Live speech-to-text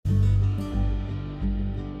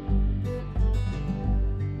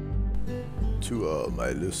To all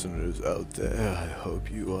my listeners out there, I hope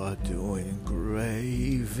you are doing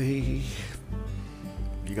gravy.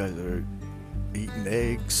 You guys are eating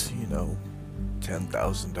eggs,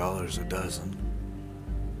 $10,000 a dozen.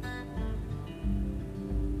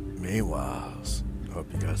 Meanwhile, I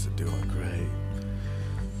hope you guys are doing great.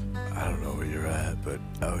 I don't know where you're at, but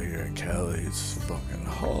out here in Cali, it's fucking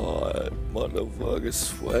hot. Motherfucker,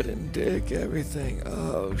 sweating, dick, everything.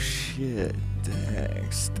 Oh shit, dang,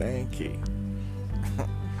 stanky.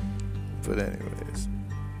 But anyways,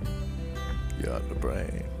 you're on the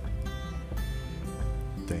brain.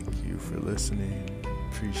 Thank you for listening.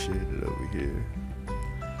 Appreciate it over here.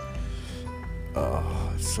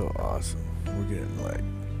 Oh, it's so awesome. We're getting like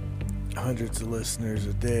hundreds of listeners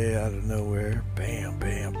a day out of nowhere. Bam,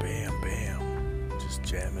 bam, bam, bam. Just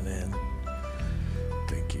jamming in.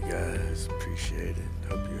 Thank you guys. Appreciate it.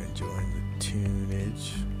 Hope you're enjoying the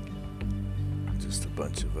tunage. Just a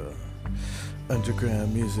bunch of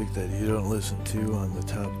underground music that you don't listen to on the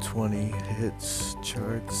top 20 hits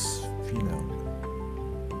charts,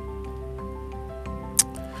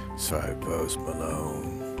 Sorry, Post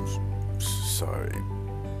Malone. Sorry,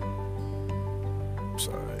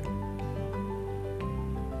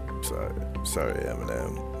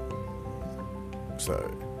 Eminem.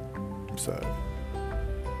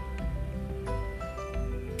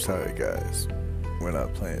 Sorry, guys. We're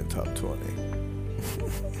not playing top 20.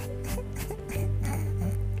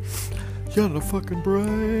 You're on the fucking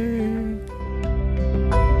brain.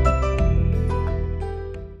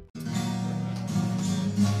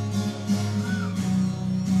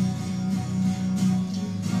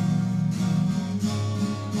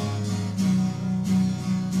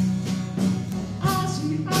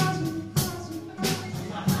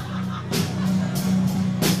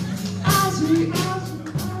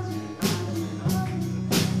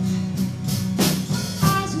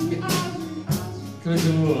 Can I get a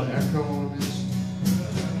little echo on this?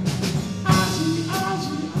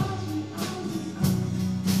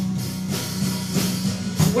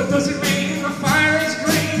 What does it mean? The fire is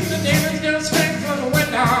green, the demons gonna swing from the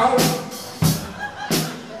window.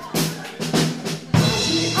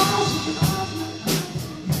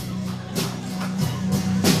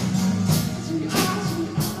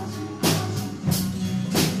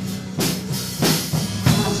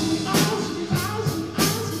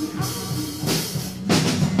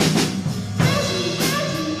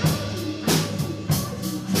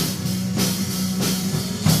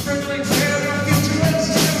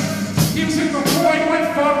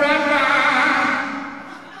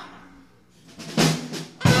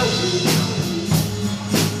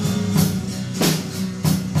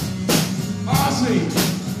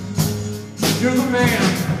 You're the man.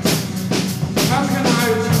 How can I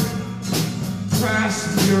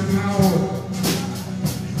grasp your power?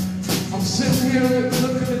 I'm sitting here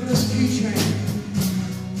looking at this keychain,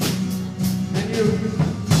 and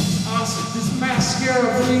this mascara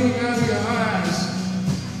bleeding out of your eyes,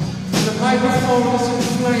 and the microphone is in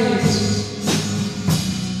flames,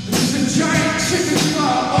 and there's a giant chicken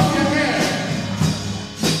claw on your head.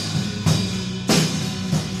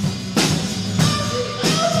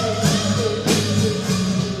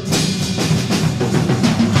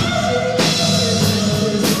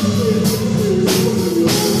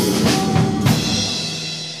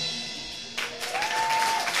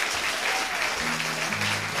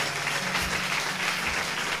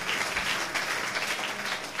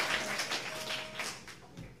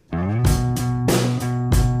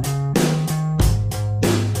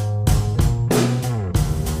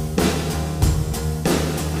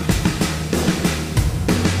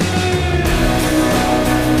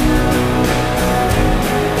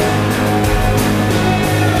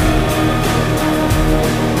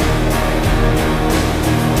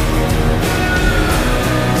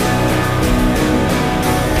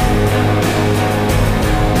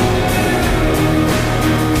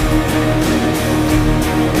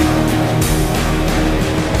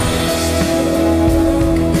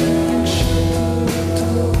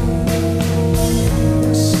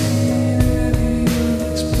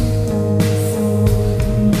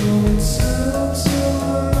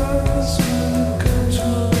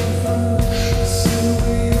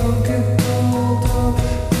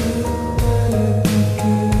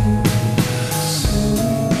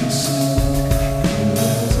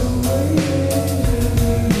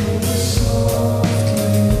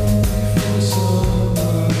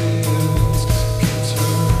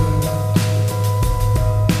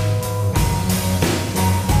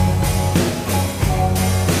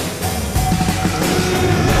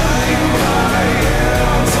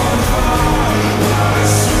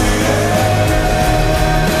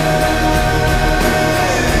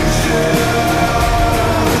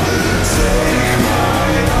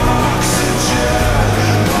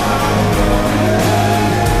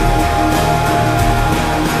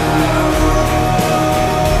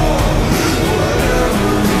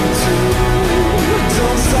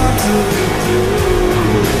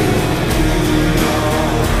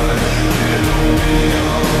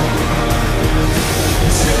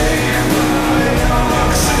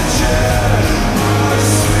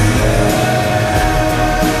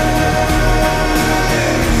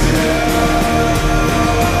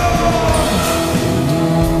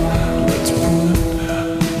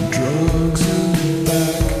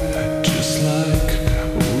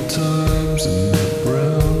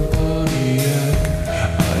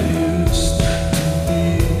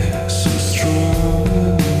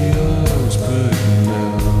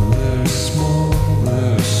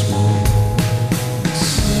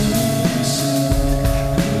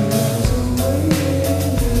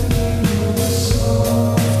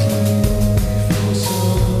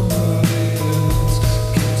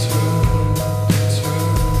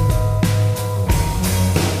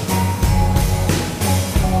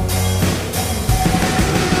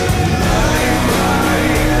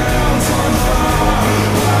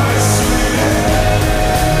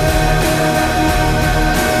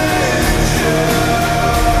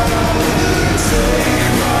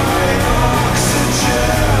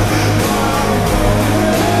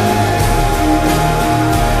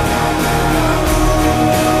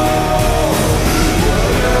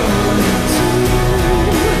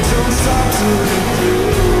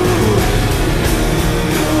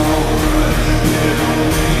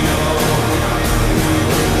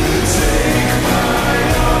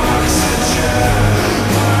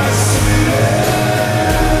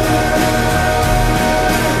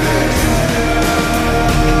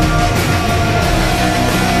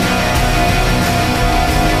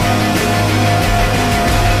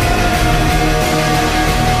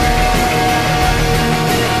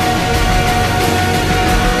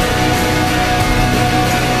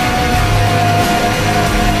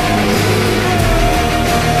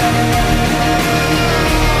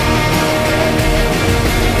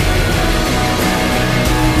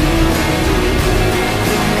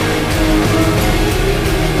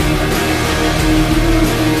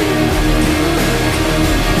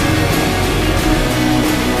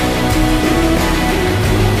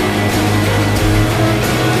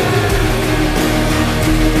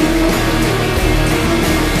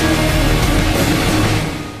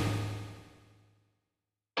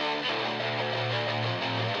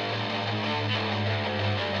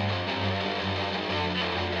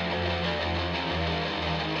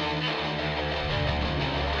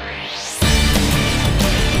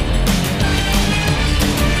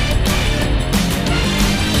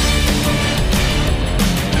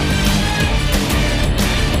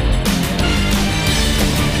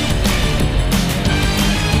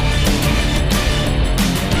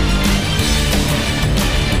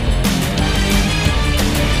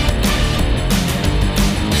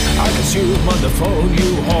 careful,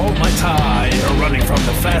 you hold my tie. You're running from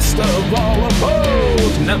the festival of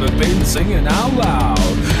hope. Never been singing out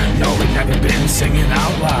loud. No, we've never been singing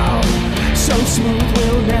out loud. So smooth,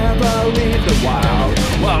 we'll never leave the wild.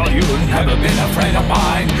 Well, you've never been a friend of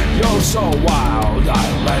mine. You're so wild,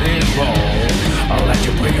 I'll let it roll. I'll let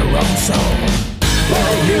you bring your own soul.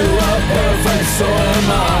 Well, you are perfect, so am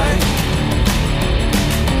I.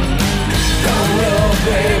 Come real,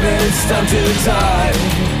 baby, it's time to die.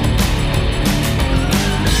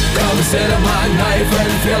 Come sit on my knife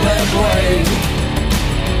and feel it blade.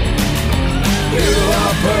 You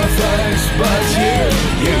are perfect, but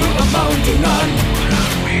you amount to none.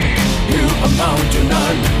 You amount to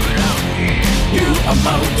none. You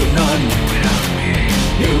amount to none.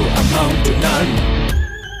 You amount to none.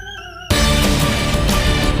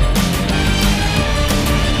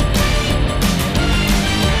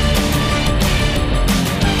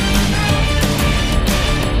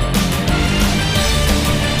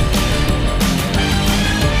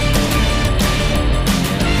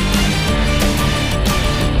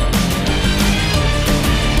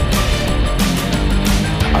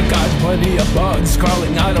 Plenty of bugs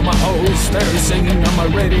crawling out of my hose. They're singing on my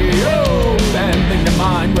radio, bending the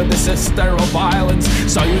mind with the sister of violence.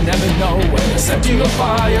 So you never know when they set you on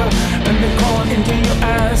fire, and they're crawling into your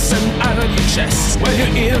ass and out of your chest. When you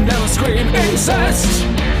hear them scream incest,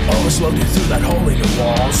 always load you through that hole in the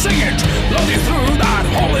wall. Sing it, load you through that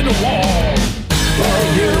hole in the wall. Well,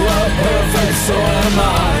 you are perfect, so am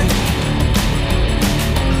I.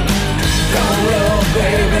 Come real,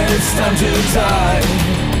 baby, it's time to die.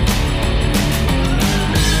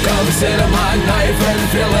 Come sit on my knife and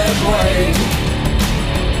feel it blade.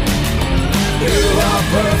 You are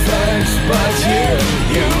perfect, but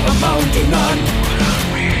you amount to none.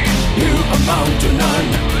 You amount to none.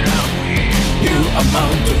 You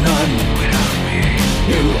amount to none.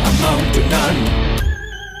 You amount to none.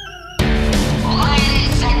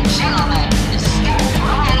 Ladies and gentlemen, step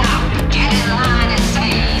right up, get in line and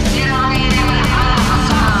say, sit on in with a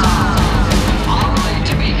only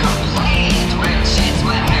to be complete when she's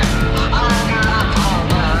with him under a full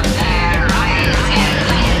moon. There, right in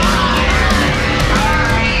the fire.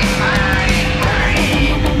 Hurry.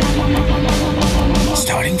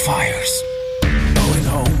 Starting fires, going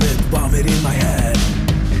home with vomit in my head,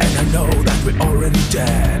 and I know that we're already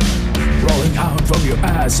dead. Rolling out from your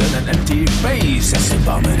ass in an empty face, that's the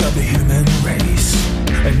vomit of the human race.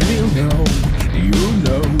 And you know,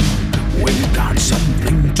 we got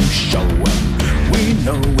something to show. We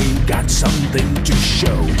know we got something to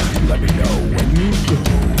show. Let me know when you go.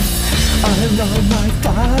 I love my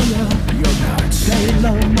fire. You're nuts. They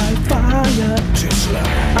love my fire. Just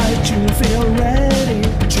like I too feel ready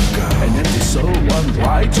to go. And it is so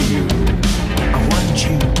unlike to you. I want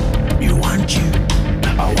you. You want you.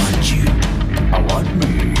 I want you. I want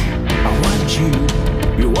me. I want you.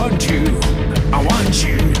 You want you. I want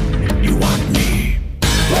you. You want me.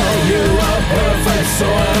 Well, you are perfect, so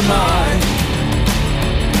am I.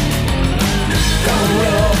 Come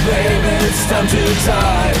real, baby, it's time to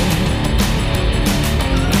die.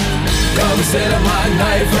 Come sit on my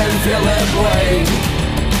knife and feel it blade.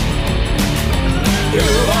 You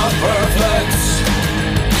are perfect.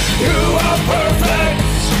 You are perfect.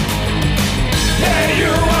 Yeah,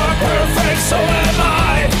 you are perfect, so am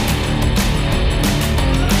I.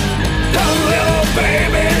 Come little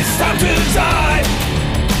baby, it's time to die.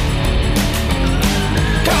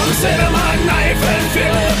 Come sit on my knife and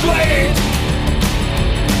feel it bleed.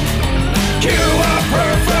 You are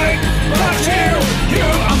perfect, but you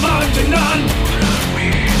amount to none.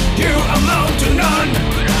 You amount to none.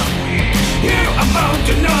 You amount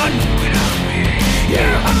to none. You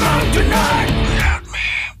amount to none. Without me.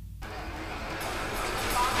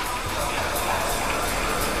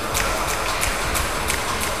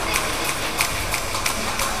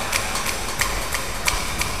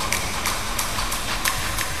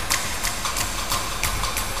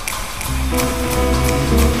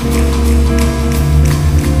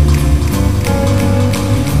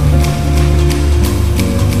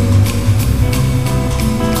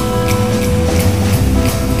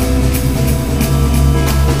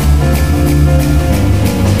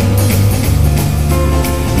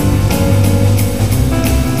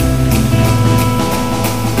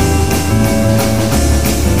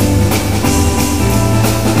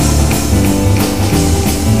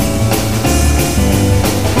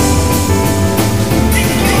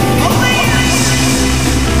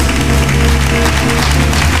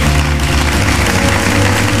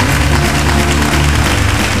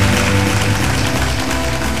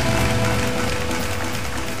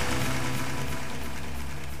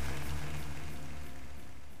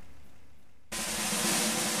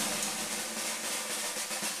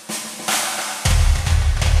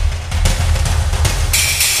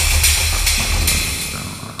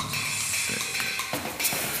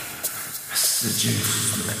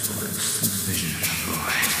 Seduced lips, vision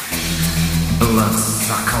void.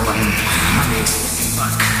 Bloodsuckle and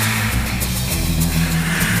honeysuck.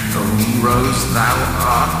 Oh, rose, thou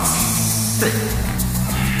art sick.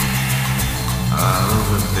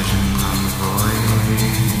 Oh, the vision void.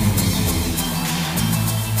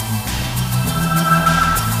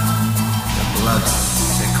 The blood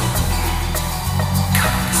sickle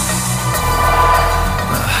cuts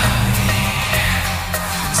the honey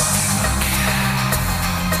suck.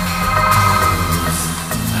 Rose,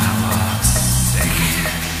 thou art sick.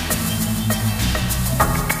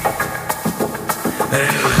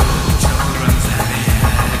 Little children's heavy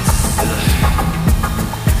heads.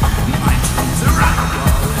 My dreams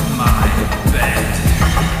rumble in my bed.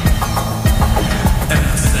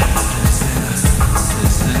 Innocence is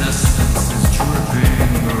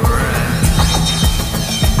dripping red.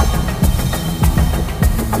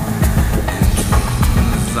 In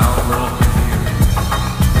dreams I'll walk with you.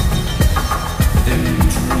 In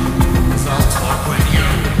dreams I'll talk with you.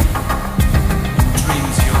 In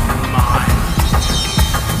dreams you're mine.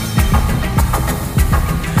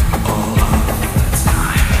 All of the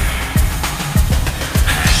time.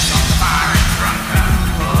 Heads on fire and drunken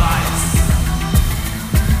lights.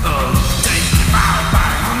 Oh, days devoured by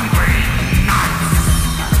hungry nights.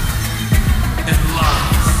 In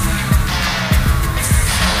love's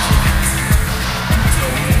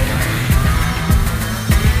domain.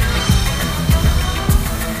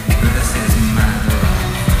 This is mad love.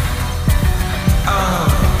 Oh,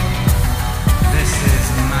 this is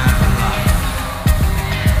mad love.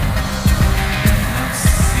 Love's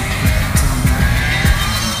secret domain.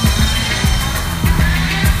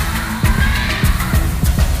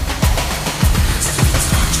 Sweet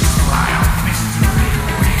touches fly on mystery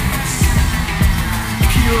wings.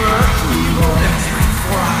 Pure evil that's meant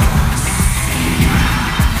for us.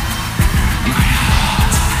 My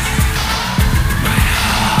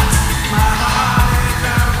heart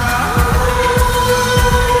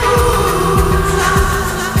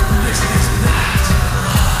this is mad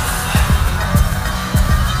love.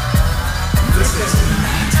 This is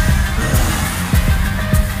mad love.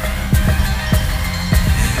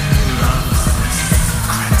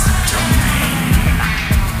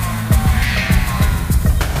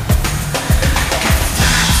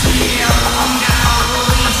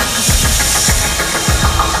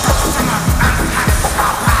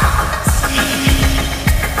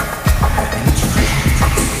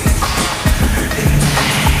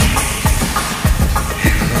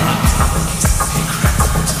 Love's secret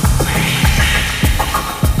domain.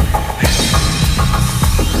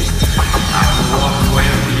 I'll walk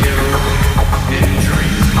with you in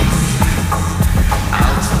dreams.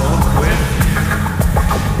 I'll talk with you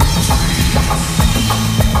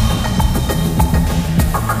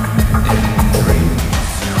in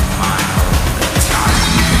dreams. You're mine all the time.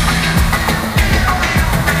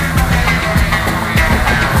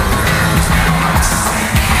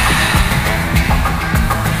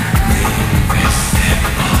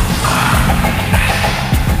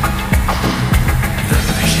 The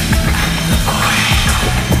vision and the void.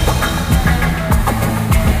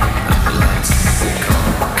 The blood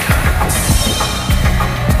sickle cuts.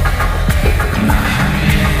 And the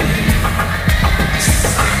honey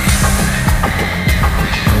sucks.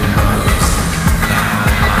 The rose, thou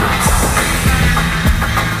art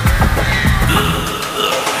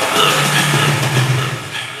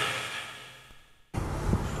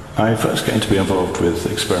I first came to be involved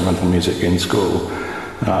with experimental music in school.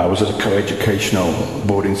 I was at a co-educational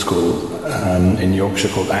boarding school in Yorkshire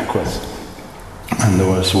called Ackworth, and there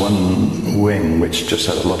was one wing which just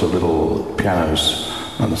had a lot of little pianos,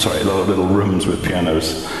 a lot of little rooms with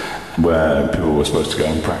pianos where people were supposed to go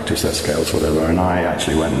and practice their scales, whatever, and I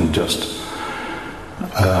actually went and just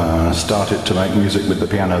started to make music with the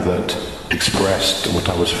piano that expressed what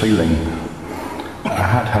I was feeling. I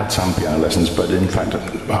had some piano lessons, but in fact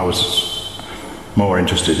I was more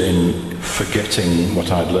interested in forgetting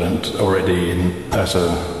what I'd learnt already as a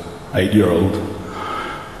 8-year-old,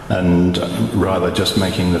 and rather just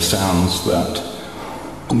making the sounds that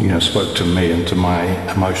spoke to me and to my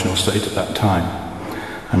emotional state at that time.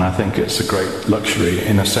 And I think it's a great luxury,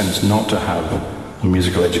 in a sense, not to have a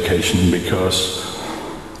musical education, because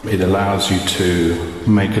it allows you to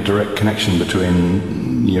make a direct connection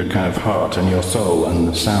between your kind of heart and your soul and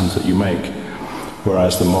the sounds that you make.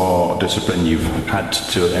 Whereas the more discipline you've had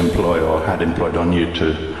to employ or had employed on you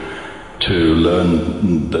to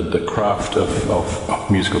learn the craft of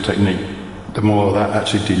musical technique, the more that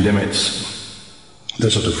actually delimits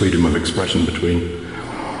the sort of freedom of expression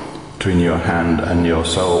between your hand and your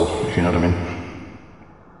soul, if you know what I mean.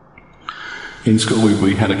 In school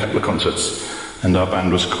we had a couple of concerts, and our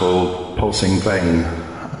band was called Pulsing Vein,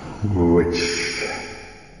 which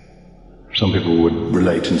some people would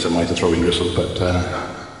relate in some way to Throbbing Gristle, but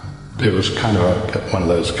it was kind of one of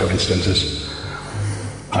those coincidences.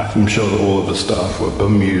 I'm sure that all of the staff were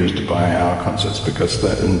bemused by our concerts because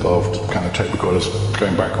that involved kind of tape recorders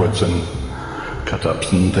going backwards and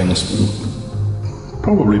cut-ups and things,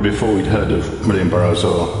 probably before we'd heard of Million Burrows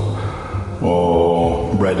or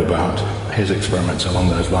read about his experiments along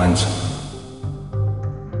those lines.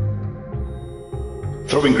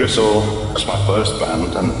 Throbbing Gristle was my first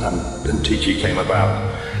band, and TG came about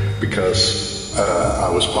because I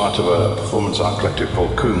was part of a performance art collective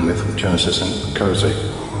called Coom with Genesis and Cozy,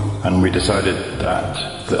 and we decided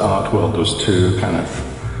that the art world was too kind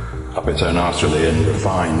of up its own arse really and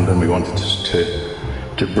refined, and we wanted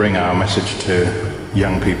to bring our message to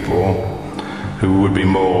young people who would be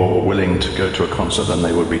more willing to go to a concert than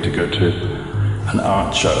they would be to go to an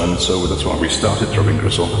art show, and so that's why we started Throbbing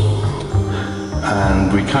Gristle.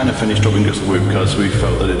 And we kind of finished Throbbing Gristle because we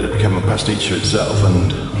felt that it had become a pastiche of itself,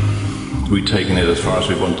 and we'd taken it as far as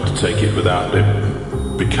we wanted to take it without it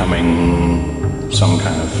becoming some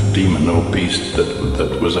kind of demon or beast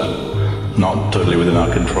that was not totally within our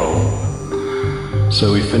control.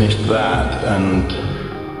 So we finished that, and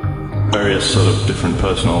various sort of different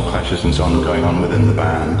personal clashes and so on going on within the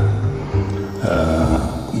band,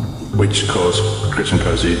 which caused Chris and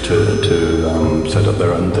Cozy to set up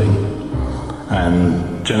their own thing.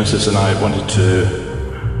 And Genesis and I wanted to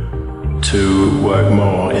work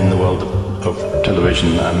more in the world of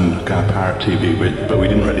television and kind of parrot TV, but we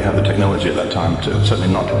didn't really have the technology at that time, certainly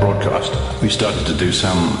not to broadcast. We started to do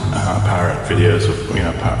some parrot videos,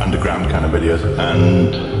 underground kind of videos,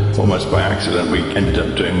 and almost by accident we ended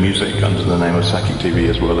up doing music under the name of Psychic TV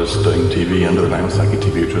as well as doing TV under the name of Psychic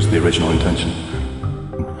TV, which was the original intention.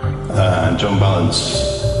 And John Balance,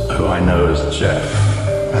 who I know as Jeff,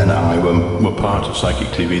 and I were part of Psychic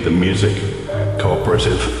TV, the music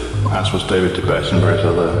cooperative, as was David Tibet and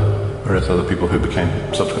various other people who became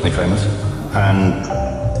subsequently famous. And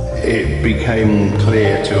it became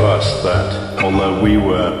clear to us that although we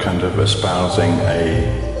were kind of espousing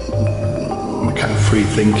a kind of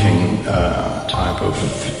free-thinking type of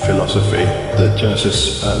philosophy, that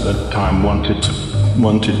Genesis at the time wanted to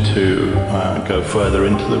go further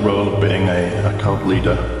into the role of being a cult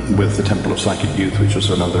leader with the Temple of Psychic Youth, which was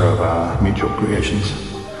another of our mutual creations.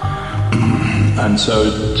 And so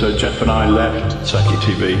Jeff and I left Psychic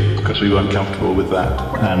TV because we weren't comfortable with that,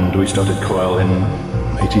 and we started Coil in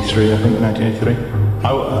 83, I think, 1983.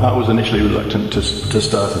 I was initially reluctant to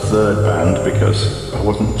start a third band because I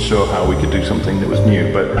wasn't sure how we could do something that was new,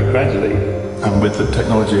 but gradually, and with the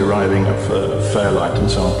technology arriving of Fairlight and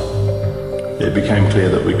so on, it became clear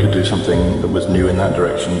that we could do something that was new in that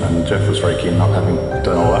direction, and Jeff was very keen, not having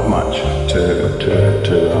done all that much,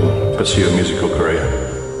 to pursue a musical career.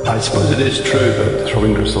 I suppose it is true that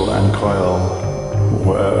Throbbing Gristle and Coil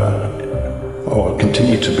were, or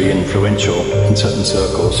continue to be, influential in certain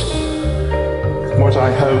circles. What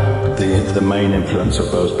I hope the main influence of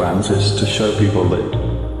those bands is to show people that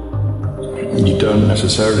you don't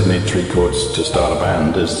necessarily need 3 chords to start a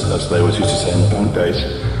band, as they always used to say in the punk days,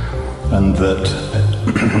 and that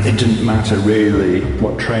it didn't matter really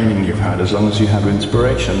what training you've had, as long as you have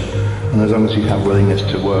inspiration and as long as you have willingness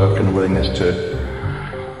to work and willingness to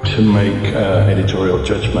make editorial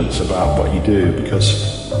judgments about what you do,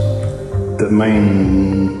 because the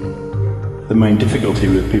main difficulty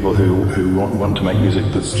with people who want to make music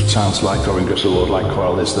that sounds like Throbbing Gristle or like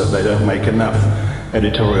Coil is that they don't make enough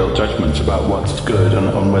editorial judgments about what's good and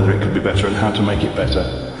on whether it could be better and how to make it better.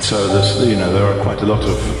 So there are quite a lot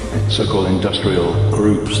of so-called industrial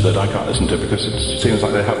groups that I can't listen to because it seems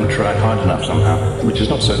like they haven't tried hard enough somehow, which is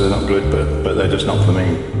not to say they're not good, but they're just not for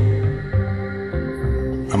me.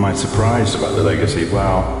 Am I surprised about the legacy?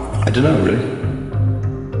 Well, I don't know really.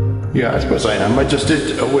 Yeah, I suppose I am. It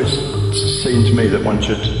always seemed to me that one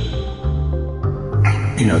should,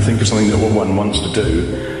 think of something that one wants to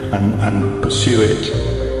do and pursue it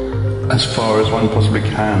as far as one possibly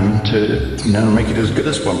can to, make it as good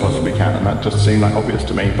as one possibly can. And that just seemed like obvious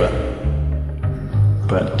to me, but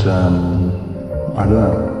I don't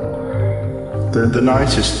know. The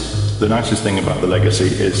nicest thing about the legacy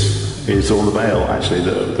is all the mail actually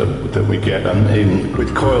that we get. And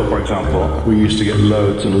with Coil, for example, we used to get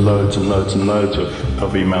loads and loads and loads and loads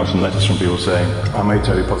of emails and letters from people saying, I'm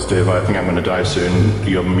HIV positive, I think I'm going to die soon,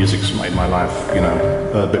 your music's made my life,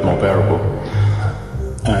 a bit more bearable.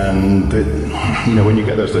 And when you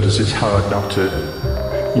get those letters, it's hard not to,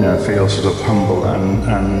 feel sort of humble and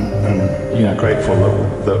grateful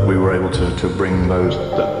that we were able to bring those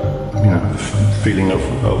feeling of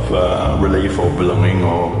relief or belonging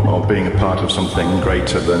or being a part of something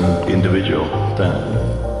greater than the individual.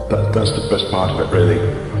 That's the best part of it, really.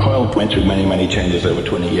 Coil went through many, many changes over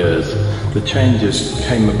 20 years. The changes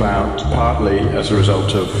came about partly as a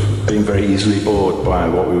result of being very easily bored by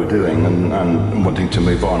what we were doing and wanting to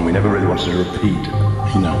move on. We never really wanted to repeat,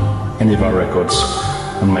 any of our records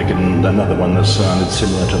and make another one that sounded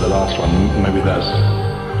similar to the last one. Maybe that's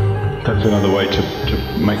another way to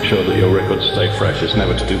make sure that your records stay fresh. It's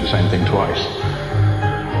never to do the same thing twice.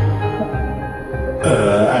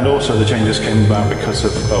 And also the changes came about because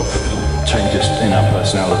of changes in our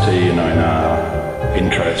personality, in our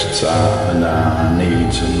interests and our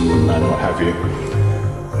needs and what have you.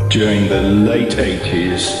 During the late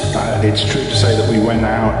 80s, it's true to say that we went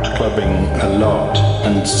out clubbing a lot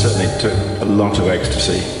and certainly took a lot of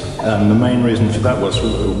ecstasy. The main reason for that was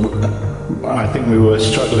I think we were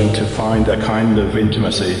struggling to find a kind of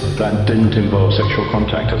intimacy that didn't involve sexual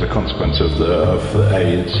contact as a consequence of the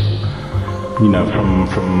AIDS.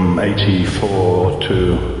 From 84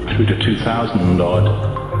 through to 2000 odd,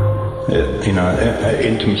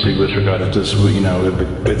 intimacy was regarded as,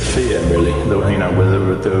 with fear, really.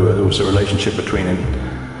 There was a relationship between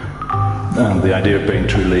the idea of being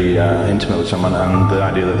truly intimate with someone and the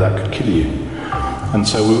idea that could kill you. And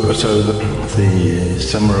so the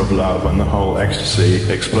Summer of Love and the whole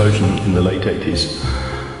ecstasy explosion in the late 80s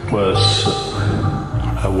was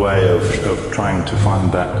a way of trying to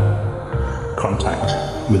find that contact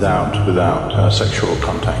without sexual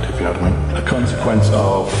contact, if you know what I mean. A consequence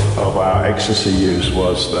of our ecstasy use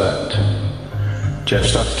was that Jeff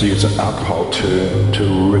started to use alcohol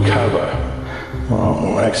to recover.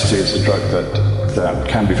 Well, ecstasy is a drug that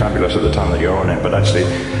can be fabulous at the time that you're on it, but actually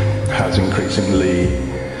has increasingly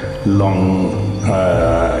long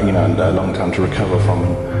time to recover from.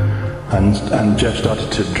 And Jeff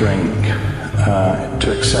started to drink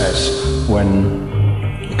to excess when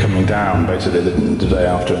coming down, basically the day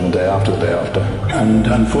after and the day after the day after. And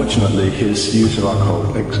unfortunately his use of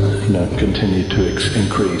alcohol continued to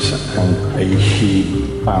increase, and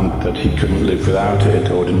he found that he couldn't live without it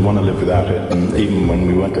or didn't want to live without it. And even when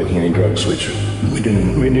we weren't taking any drugs, which we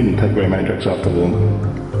didn't take very many drugs after the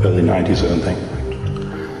early 90s, I don't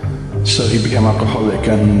think. So he became alcoholic,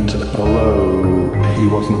 and although he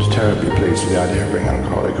wasn't terribly pleased with the idea of being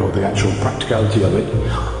alcoholic or the actual practicality of it,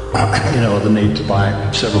 or the need to buy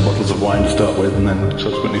several bottles of wine to start with and then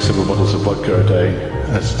subsequently several bottles of vodka a day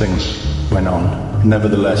as things went on.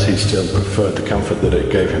 Nevertheless, he still preferred the comfort that it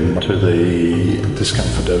gave him to the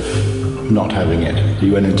discomfort of not having it. He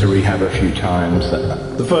went into rehab a few times.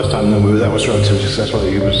 The first time that was relatively successful.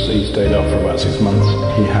 He stayed off for about 6 months.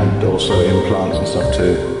 He had also implants and stuff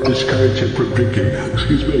to discourage him from drinking,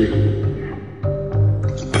 excuse me,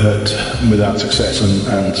 but without success.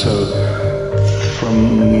 And so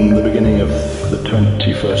from the beginning of the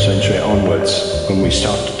 21st century onwards, when we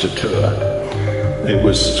started to tour, it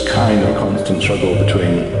was kind of a constant struggle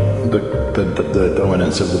between the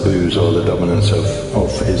dominance of the booze or the dominance of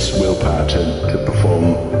his willpower to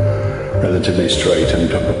perform relatively straight and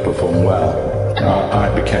to perform well. I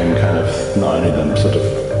became kind of not only the sort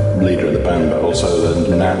of leader of the band, but also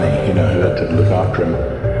the nanny, who had to look after him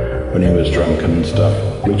when he was drunk and stuff,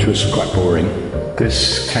 which was quite boring.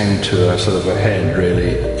 This came to a sort of a head,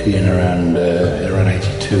 really, in around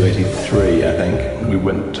 82, 83, I think. We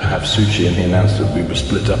went to have sushi and he announced that we were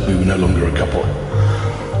split up, we were no longer a couple,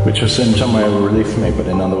 which was in some way a relief for me, but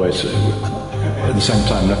in other ways, at the same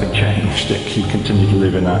time, nothing changed. He continued to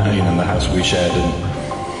live in the house we shared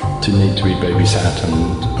and to need to be babysat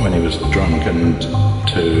and when he was drunk and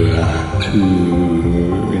to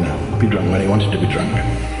be drunk when he wanted to be drunk,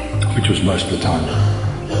 which was most of the time.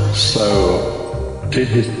 So, did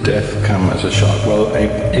his death come as a shock? Well,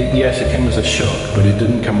 yes, it came as a shock, but it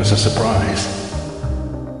didn't come as a surprise.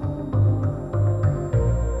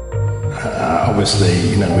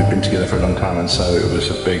 Obviously, we've been together for a long time, and so it was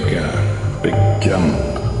a big jump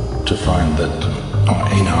to find that,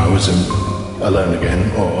 I was alone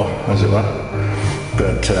again, or as it were.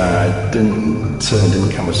 But it certainly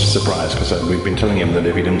didn't come as a surprise, because we've been telling him that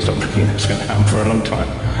if he didn't stop drinking, it was going to happen for a long time.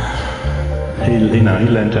 He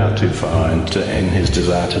leant out too far in his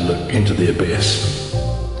desire to look into the abyss.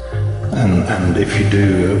 And if you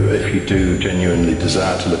do genuinely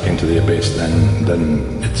desire to look into the abyss,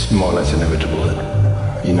 then it's more or less inevitable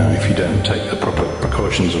that, if you don't take the proper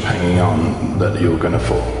precautions of hanging on, that you're going to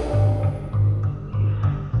fall.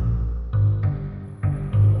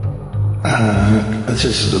 This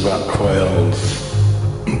is about Quayle's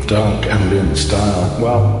dark ambient style.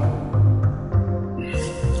 Well,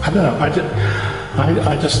 I don't know.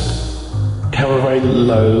 have a very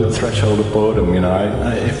low threshold of boredom. You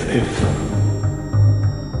know,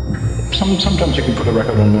 sometimes you can put a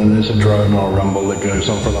record on and there's a drone or a rumble that goes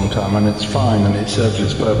on for a long time, and it's fine and it serves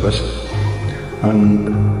its purpose. And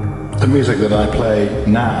the music that I play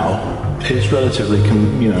now is relatively,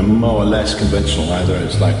 more or less conventional. Either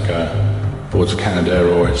it's like Boards of Canada,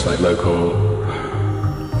 or it's like local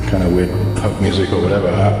kind of weird folk music or whatever.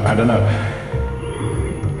 I don't know.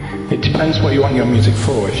 It depends what you want your music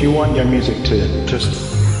for. If you want your music to just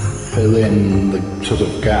fill in the sort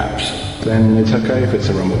of gaps, then it's okay if it's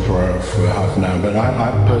a rumble for half an hour. But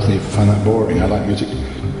I personally find that boring. I like music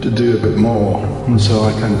to do a bit more, and so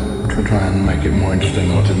I can try and make it more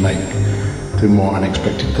interesting, or to do more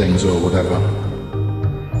unexpected things or whatever.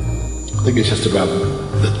 I think it's just about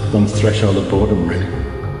the threshold of boredom, really.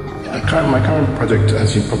 My current project,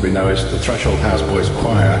 as you probably know, is the Threshold House Boys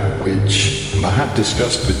Choir, which I had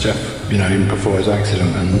discussed with Jeff, even before his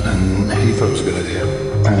accident, and he thought it was a good idea.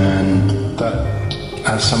 And that,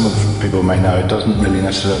 as some of people may know, it doesn't really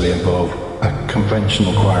necessarily involve a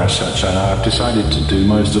conventional choir as such, and I've decided to do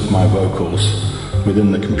most of my vocals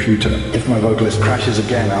within the computer. If my vocalist crashes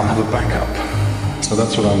again, I'll have a backup. So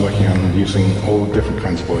that's what I'm working on, using all different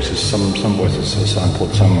kinds of voices. Some voices are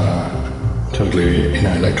sampled, some are totally,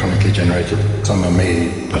 electronically generated. Some are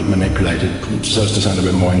me, but manipulated, so as to sound a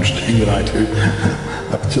bit more interesting than I do.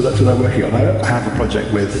 So that's what I'm working on. I have a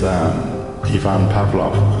project with Ivan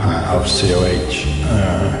Pavlov of COH.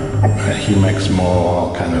 He makes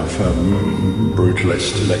more kind of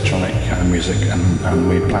brutalist electronic kind of music, and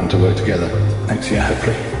we plan to work together next year,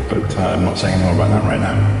 hopefully. But I'm not saying more about that right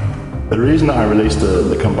now. The reason that I released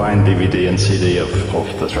the combined DVD and CD of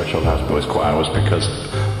the Threshold House Boys Choir was because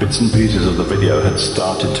bits and pieces of the video had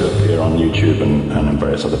started to appear on YouTube and in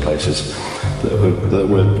various other places that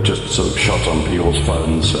were just sort of shot on people's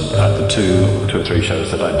phones at the two or three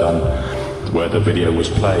shows that I'd done, where the video was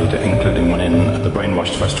played, including one at the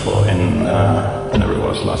Brainwashed festival in whenever it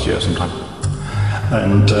was, last year sometime.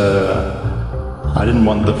 And I didn't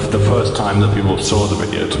want the first time that people saw the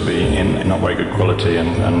video to be in not very good quality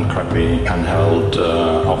and crappy handheld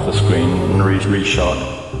off the screen and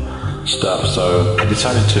reshot stuff. So I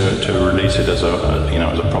decided to release it as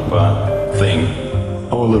a proper thing.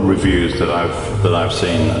 All the reviews that I've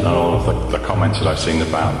seen and all of the comments that I've seen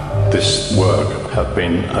about this work have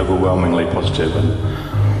been overwhelmingly positive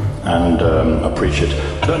and appreciative.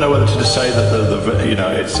 I don't know whether to say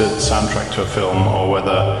that it's a soundtrack to a film, or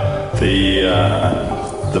whether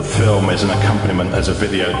the film is an accompaniment as a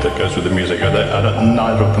video that goes with the music.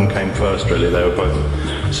 Neither of them came first, really. They were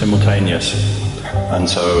both simultaneous, and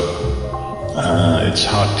so it's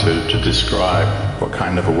hard to describe what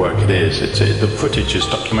kind of a work it is. The footage is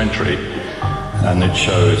documentary, and it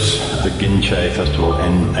shows the Ginche festival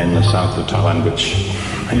in the south of Thailand, which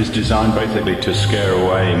is designed basically to scare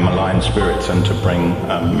away malign spirits and to bring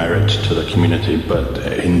merit to the community. But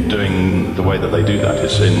in doing the way that they do that,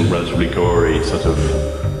 it's in relatively gory sort of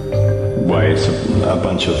ways. A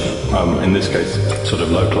bunch of, in this case, sort of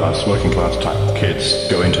low-class, working-class type kids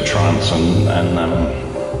go into trance and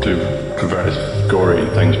do various gory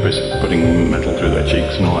things, putting metal through their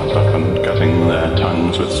cheeks and all that stuff, and cutting their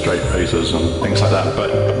tongues with straight razors and things like that.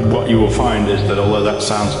 But what you will find is that although that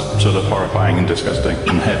sounds sort of horrifying and disgusting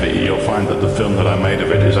and heavy, you'll find that the film that I made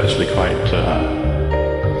of it is actually quite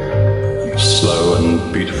slow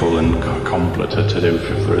and beautiful and contemplative,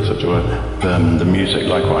 if there is such a word. The music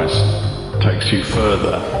likewise takes you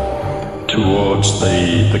further towards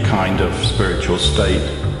the kind of spiritual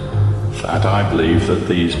state that I believe that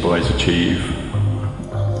these boys achieve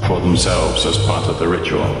for themselves as part of the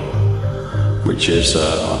ritual, which is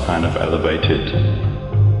a kind of elevated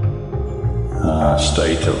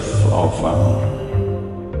state of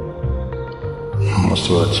what's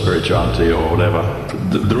the word, spirituality or whatever.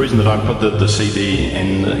 The reason that I put the CD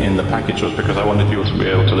in the package was because I wanted people to be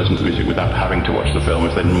able to listen to music without having to watch the film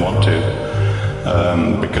if they didn't want to.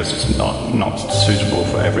 Because it's not suitable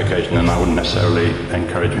for every occasion, and I wouldn't necessarily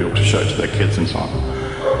encourage people to show it to their kids and so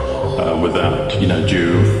on without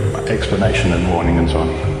due explanation and warning and so on.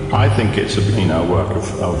 I think it's a work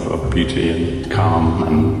of beauty and calm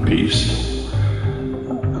and peace,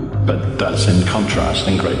 but that's in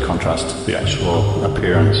great contrast to the actual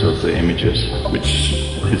appearance of the images, which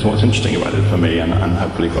is what's interesting about it for me, and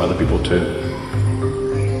hopefully for other people too.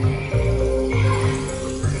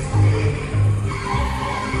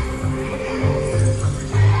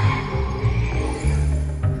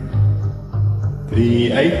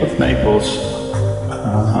 The Ape of Naples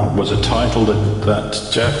was a title that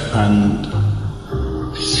Jeff and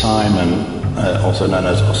Simon also known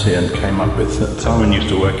as Ossie, and came up with. Simon used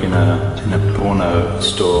to work in a porno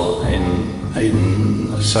store in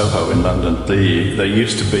Soho in London. There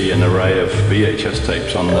used to be an array of VHS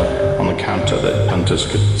tapes on the counter that hunters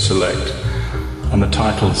could select, and the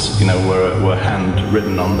titles, were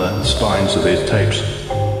handwritten on the spines of these tapes.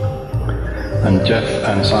 And Jeff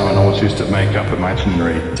and Simon always used to make up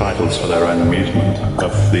imaginary titles for their own amusement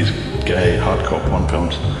of these gay hardcore porn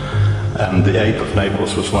films. And The Ape of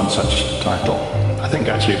Naples was one such title. I think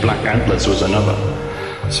actually Black Antlers was another.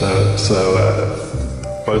 So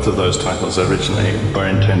both of those titles originally were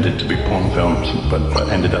intended to be porn films, but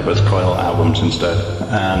ended up as Coil albums instead.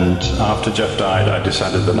 And after Jeff died, I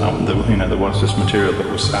decided that there was this material that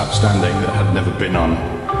was outstanding that had never been on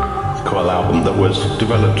the Coil album, that was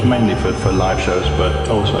developed mainly for live shows, but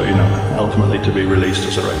also ultimately to be released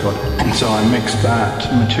as a record. And so I mixed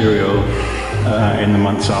that material in the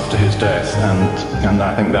months after his death, and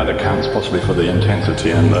I think that accounts possibly for the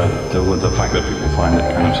intensity and the fact that people find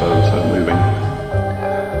it kind of so moving.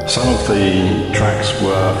 Some of the tracks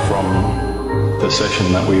were from the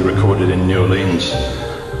session that we recorded in New Orleans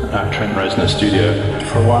at Trent Reznor's studio.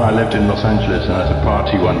 For a while I lived in Los Angeles, and at a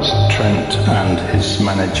party once, Trent and his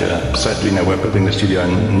manager said, we're building the studio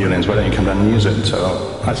in New Orleans, why don't you come down and use it?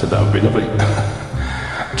 So I said that would be lovely.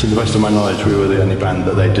 To the best of my knowledge, we were the only band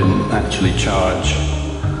that they didn't actually charge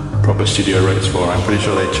proper studio rates for. I'm pretty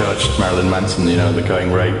sure they charged Marilyn Manson, the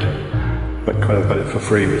going rate, but Coil got it for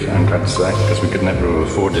free, which I'm glad to say, because we could never have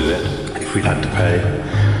afforded it if we'd had to pay.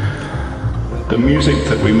 The music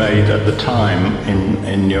that we made at the time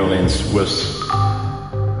in New Orleans was,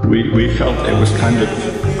 we felt it was kind of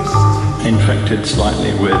infected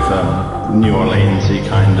slightly with New Orleans-y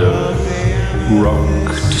kind of rock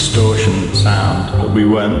distortion sound that we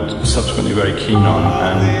weren't subsequently very keen on,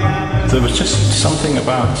 and there was just something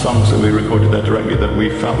about songs that we recorded there directly that we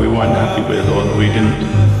felt we weren't happy with, or that we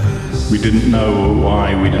didn't know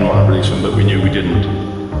why we didn't want to release them, but we knew we didn't.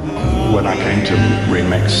 When I came to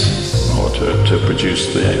remix or to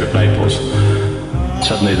produce The Ape of Naples,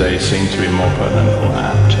 suddenly they seemed to be more pertinent or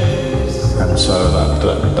apt, and so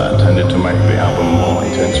that tended to make the album more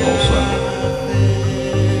intense also.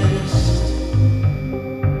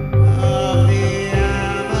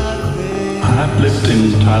 I've lived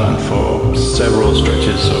in Thailand for several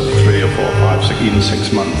stretches of 3 or 4, 5, 6, even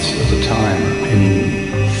 6 months at a time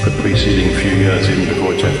in the preceding few years, even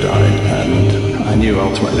before Jeff died, and I knew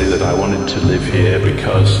ultimately that I wanted to live here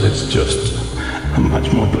because it's just a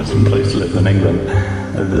much more pleasant place to live than England.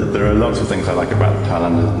 There are lots of things I like about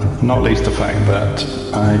Thailand, not least the fact that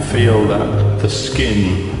I feel that the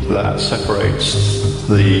skin that separates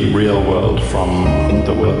the real world from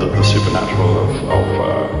the world of the supernatural,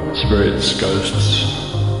 of spirits, ghosts,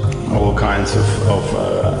 all kinds of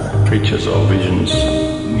creatures or visions,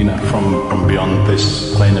 from beyond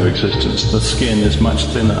this plane of existence. The skin is much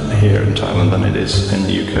thinner here in Thailand than it is in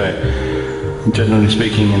the UK. Generally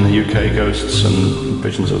speaking, in the UK, ghosts and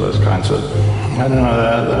visions of those kinds of, I don't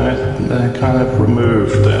know, they're kind of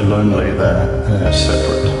removed, they're lonely, they're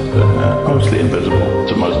separate, they're mostly invisible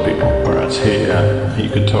to most people. Whereas here, you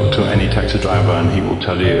could talk to any taxi driver and he will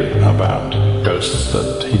tell you about ghosts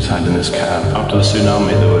that he's had in his cab. After the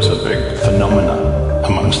tsunami, there was a big phenomena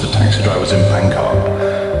amongst the taxi drivers in Bangkok.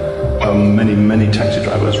 Many taxi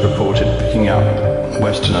drivers reported picking up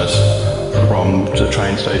Westerners from the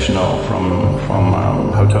train station or from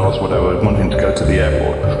hotels, whatever, wanting to go to the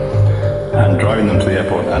airport, and driving them to the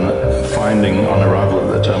airport and finding on arrival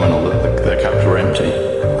at the terminal that their cabs were empty.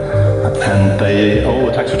 And all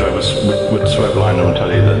the taxi drivers would swear blind and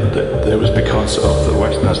tell you that it was because of the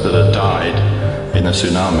Westerners that had died in the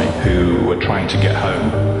tsunami who were trying to get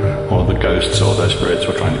home, or the ghosts or their spirits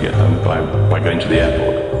were trying to get home by going to the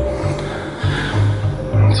airport.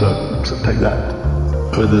 So take that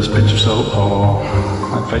with a pinch of salt or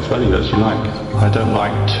at face value, as you like. I don't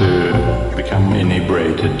like to become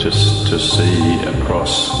inebriated just to see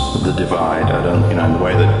across the divide. I don't, in the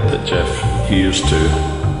way that Jeff used to.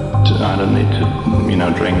 I don't need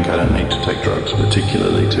to, drink. I don't need to take drugs,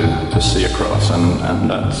 particularly to see across. And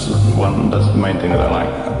that's the main thing that I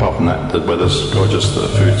like. Apart from that, the weather's gorgeous, the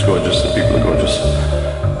food's gorgeous, the people are gorgeous,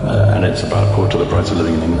 and it's about a quarter the price of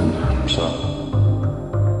living in England. So.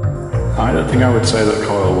 I don't think I would say that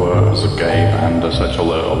Coil was a gay band as such,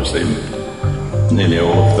 although obviously nearly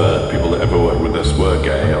all of the people that ever worked with us were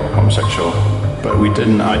gay or homosexual. But we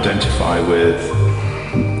didn't identify with,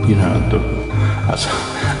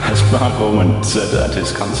 as Mark Allman said at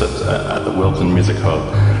his concert at the Wilton Music Hall,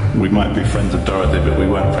 we might be friends of Dorothy, but we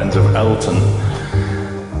weren't friends of Elton.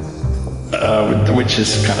 which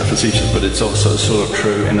is kind of facetious, but it's also sort of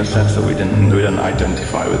true in the sense that we didn't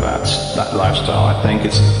identify with that lifestyle. I think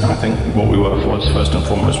what we were first and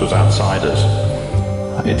foremost was outsiders.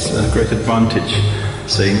 It's a great advantage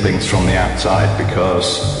seeing things from the outside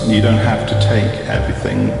because you don't have to take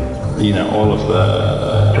everything, all of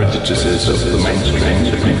the prejudices of the mainstream.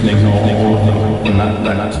 You can ignore all of them, and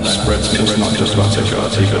that spreads. It's not just about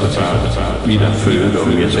sexuality, but about food or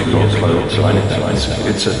music or clothes or anything.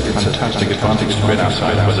 It's a fantastic advantage to be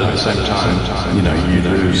outside, but at the same time, you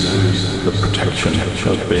lose the protection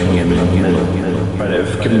of being in the middle. But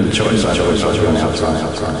if given the choice, I'd always like to be on the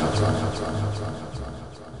outside.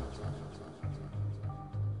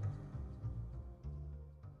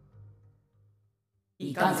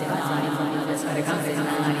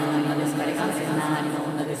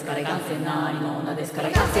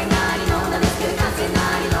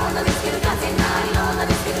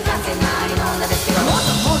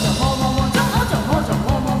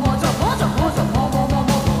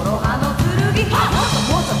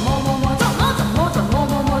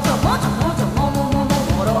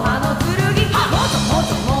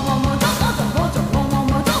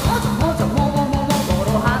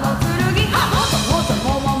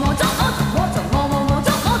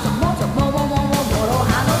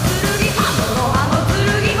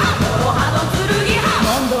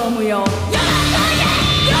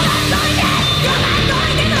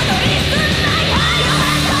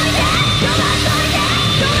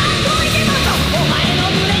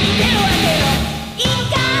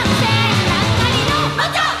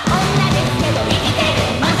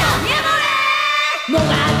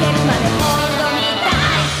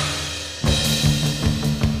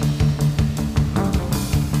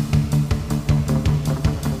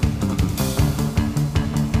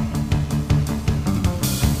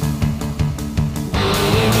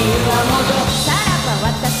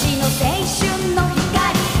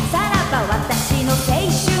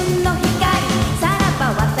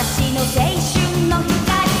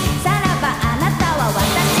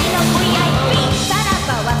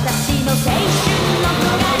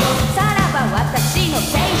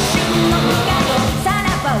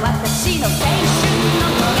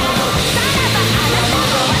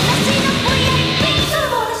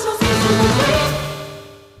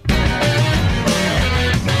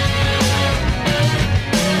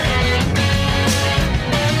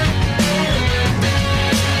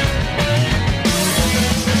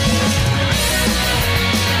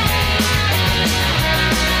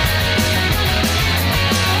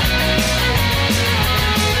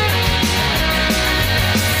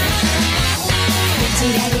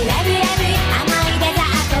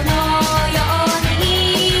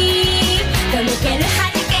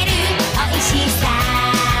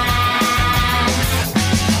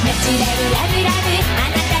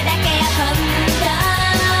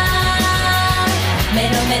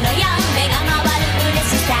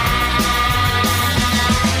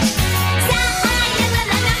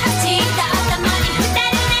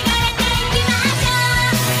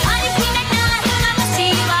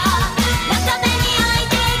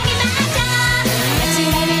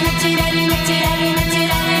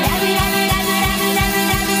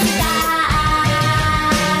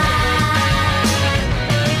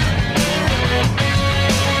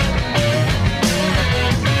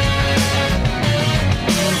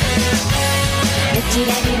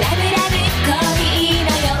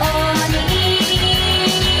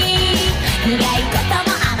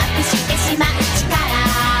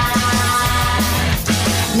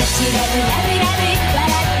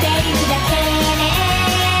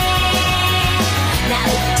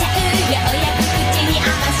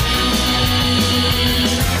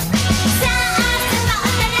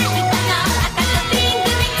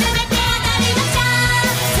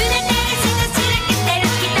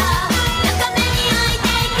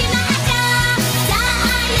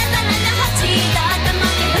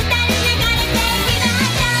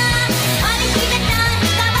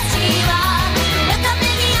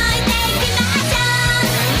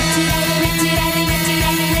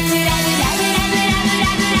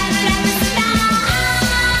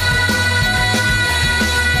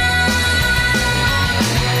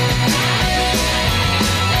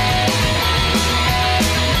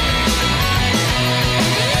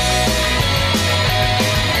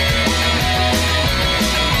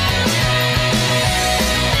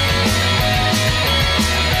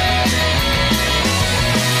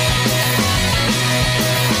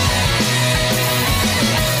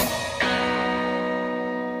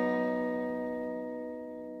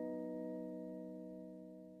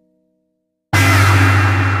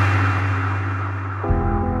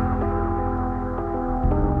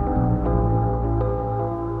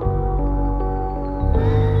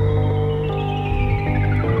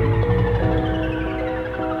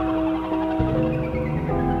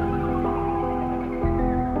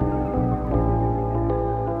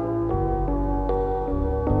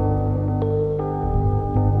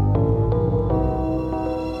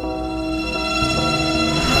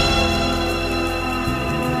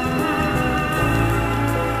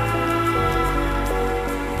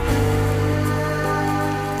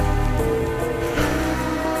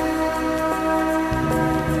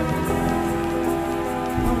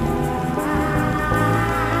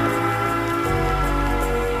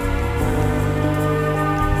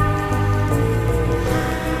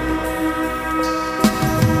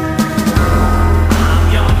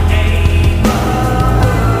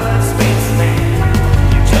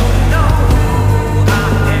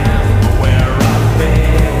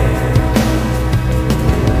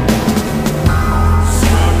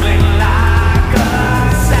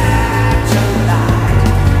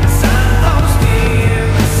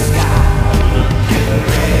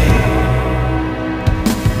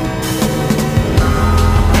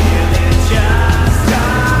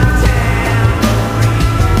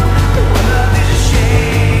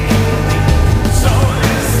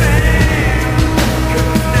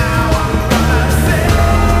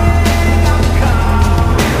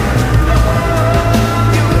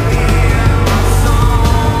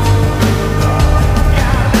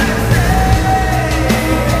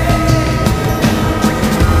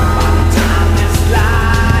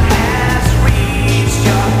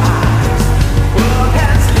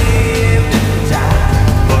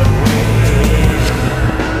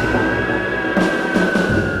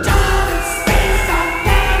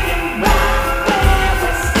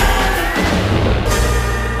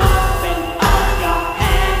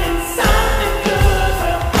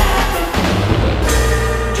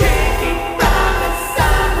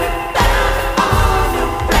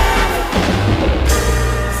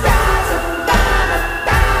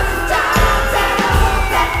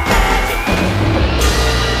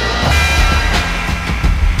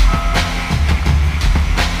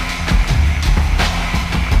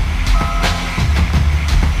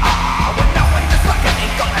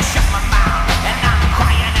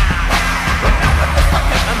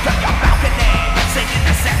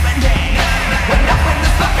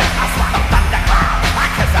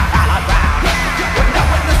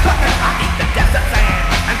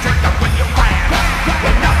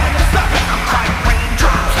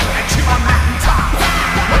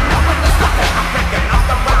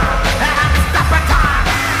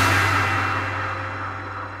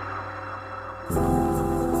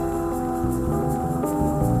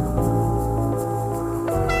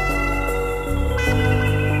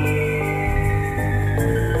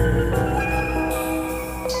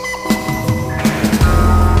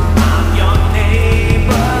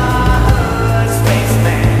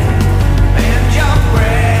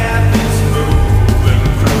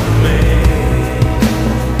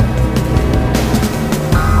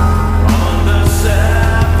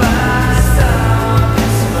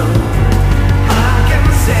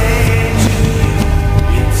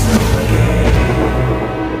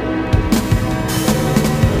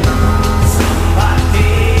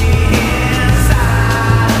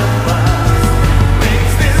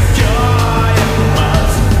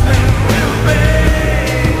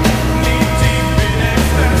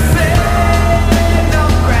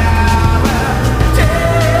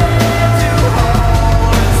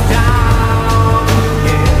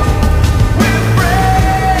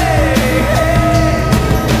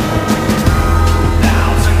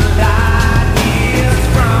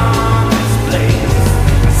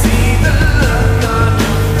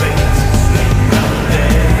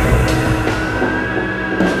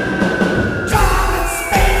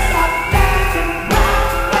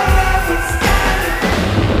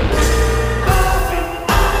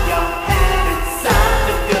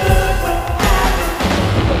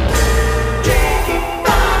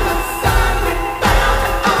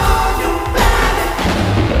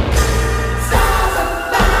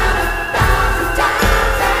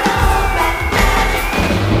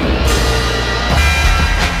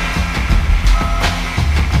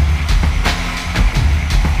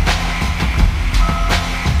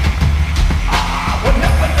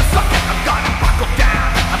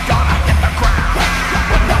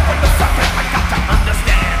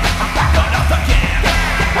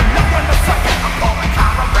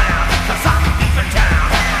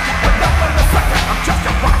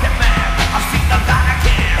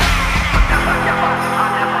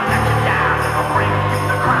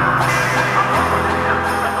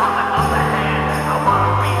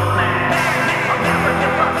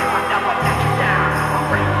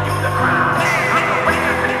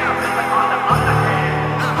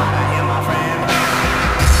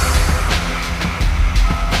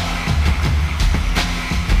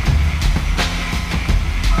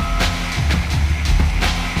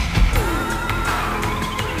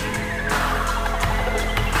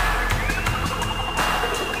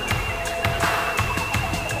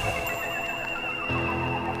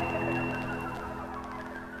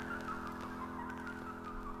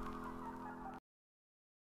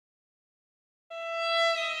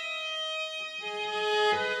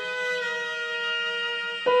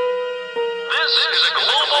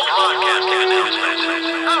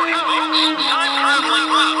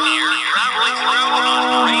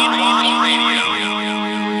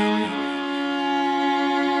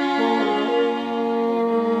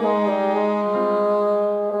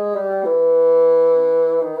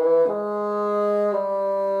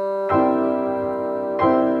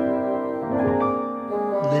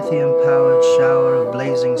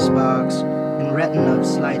 blazing sparks, in retina of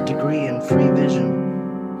slight degree and free vision.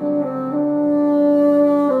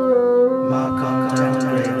 Mark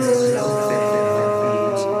contemplates slow fade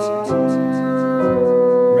heartbeat.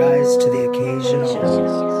 Rise to the occasion,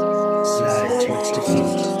 slide to its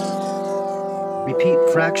defeat. Repeat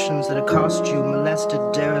fractions that accost you, molested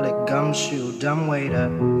derelict gumshoe, dumbwaiter,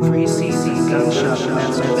 free CC gunshot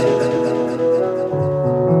masturbator.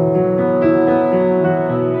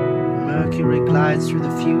 Mercury glides through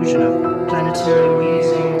the fusion of planetary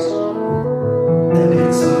wheezings, then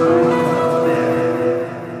hits a mind there.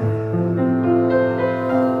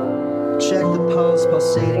 Check the pulse,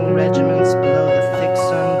 pulsating regiments below the thick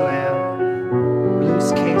sun glare.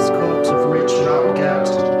 Loose case corpse of rich rock gout.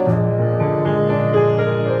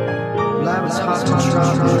 Well, I was hot to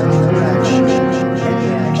trot with any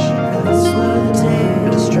action, a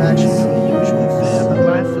distraction from the usual fare, but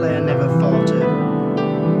my flair never faltered.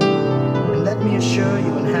 And let me assure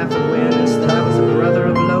you in half awareness that I was a brother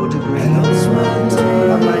of low degree,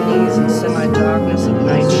 on my knees in semi-darkness of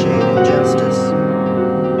nightshade and justice.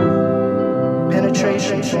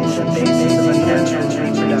 Penetration forms the basis of unnatural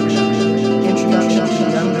reproduction. Introduction to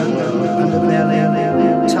the underworld, underbelly,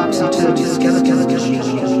 topsy-turvy skeletal machine.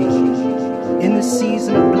 In the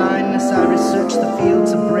season of blindness, I research the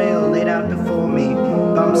fields of braille laid out before me.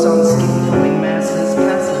 Bumps on skin-forming masses,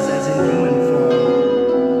 passes as in human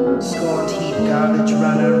form. Scorned heat, garbage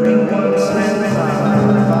runner, ringworms,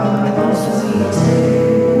 grandfather, father of all disease.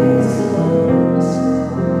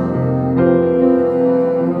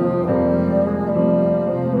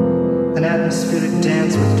 An atmospheric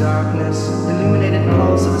dance with darkness, illuminated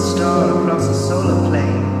pulse of a star across a solar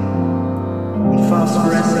plane. In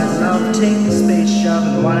phosphorescent love, take the space shove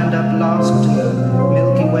and wind up lost in the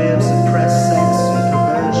Milky Way of suppressed sex and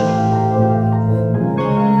perversion.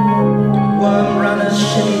 Worm runners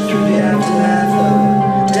shimmy through the aftermath of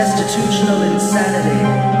destitutional insanity.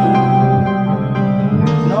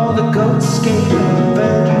 And all the goats scapeing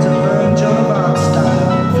virgins of burned Joan of Arc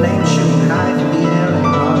style, flame shooting high through the air and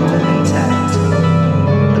bonded intact.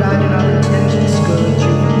 But I do not intend to discourage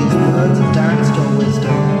you with these words of dinosaur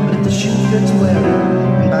wisdom. But if the shoe fits well,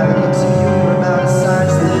 and by the looks of you you're about a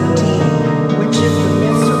size 13, which if the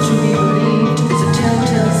myths are to be believed, is a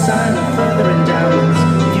telltale sign of further endowments,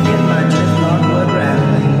 if you get my drift onward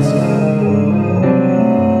ramblings.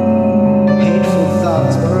 Hateful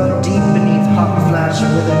thoughts burrow deep beneath hot flash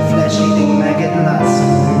withered flesh-eating maggot lust.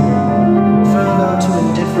 Further to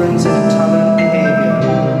indifference and intolerant behavior.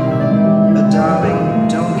 But darling,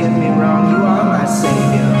 don't get me wrong, you are my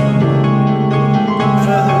savior.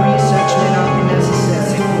 Further research may not be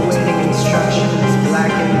necessary, awaiting instruction in this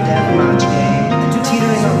blackened death march game,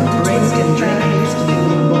 teetering on the brink and drink hastily from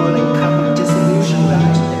the boiling cup of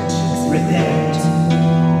disillusionment. Repent.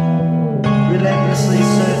 Relentlessly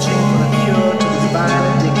searching for a cure to this vile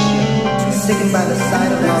addiction, sickened by the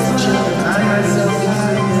sight of lost children, I myself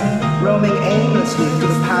roaming aimlessly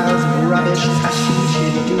through the piles of rubbish,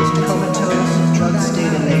 hashish-induced comatose of drug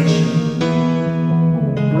state elation.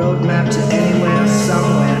 Roadmap to anywhere,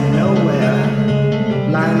 somewhere, nowhere.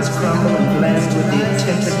 Lines crumble and blend with the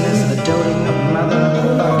attentiveness of a doting mother,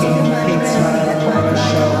 fucking and pink smile upon her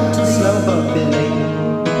show. Slow boat Billy.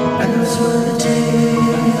 And those were the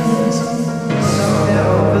days. Somewhere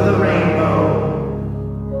over the rainbow.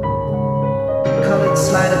 Colored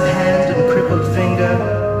sleight of hand and crippled finger.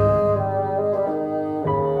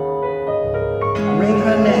 Wring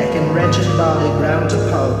her neck and wretched body ground to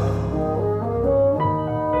pulp.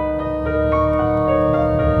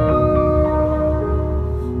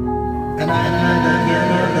 And I am neither here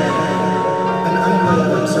nor there, an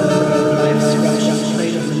unwilling observer of life's scratching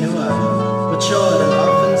plate of manure, matured and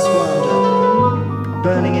often squandered.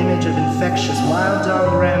 Burning image of infectious wild dog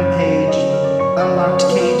rampage, unlocked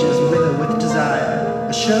cages wither with desire,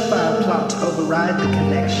 a surefire plot to override the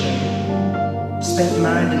connection. Spent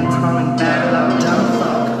mind in crawling bad luck, dumb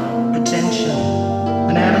fuck, pretension,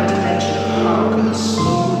 an added dimension of hawkers,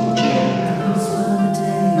 smooth gin.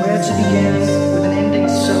 Where to begin with an ending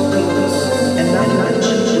so close, and nothing but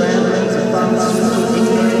cheap ramblings of pharmaceutical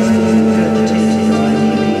ignorance regurgitated from my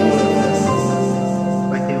needy orifice,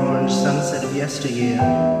 like the orange sunset of yesteryear.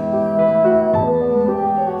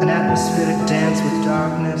 An atmospheric dance with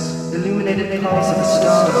darkness, illuminated pulse of a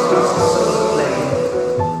star across the solar plane.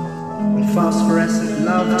 Phosphorescent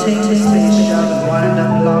love, take the space shove and wind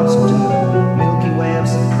up lost in the Milky Way of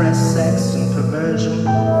suppressed sex and perversion.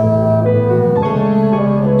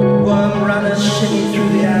 Worm runners shimmy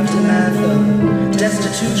through the aftermath of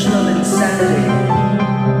destitutional insanity.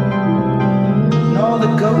 And all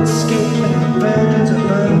the goats scape and virgins are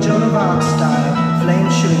burned Joan of Arc style,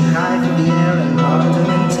 flames shooting high through the air and martyrdom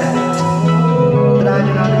intact. But I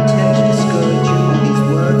do not intend to discourage you with these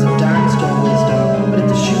words of dinosaur wisdom. But if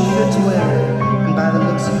the shoe fits, wear it. And by the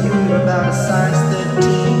looks of you, you're about a size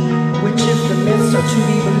 13, which, if the myths are to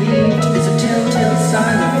be believed, is a telltale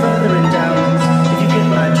sign of further endowments. If you get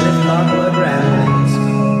my drift, word ramblings.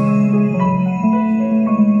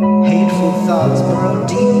 Hateful thoughts burrow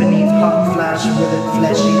deep beneath hot flash, withered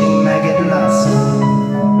flesh-eating maggot lust.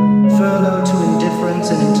 Furloughed to indifference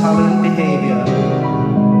and intolerant behavior.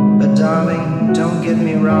 But darling, don't get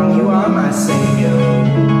me wrong, you are my savior.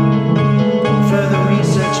 Further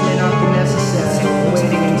research may not be necessary.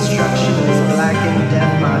 Awaiting instruction in this blackened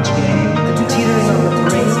death march game. Teetering on the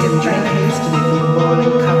brink and drank hastily from the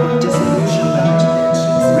boiling cup of disillusionment.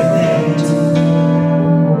 Repent.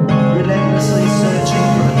 Relentlessly searching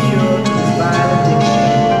for a cure to this vile addiction.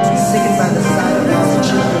 Sickened by the sight of lost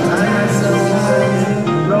children, I myself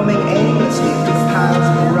roaming aimlessly through piles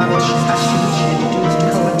of rubbish, hashish, induced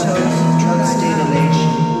comatose, drug state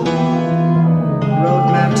elation.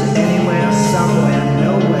 Roadmap to anywhere, somewhere,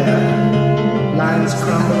 nowhere. Lines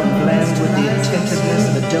crumble and blend with the attentiveness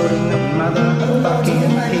of a doting mother-fucking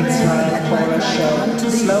pig-slide horror show.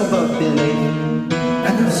 Slow boat Billy.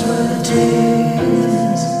 And those were the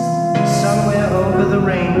days. Somewhere over the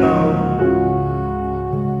rainbow.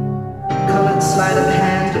 Colored sleight of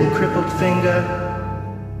hand and crippled finger.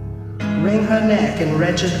 Wring her neck and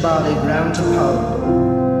wretched body ground to pulp.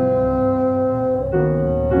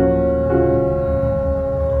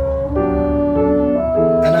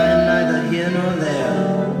 And I am neither here nor there,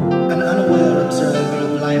 an unaware observer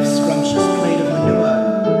of life's scrumptious plate of manure,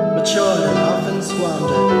 matured and often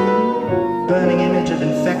squandered. Burning image of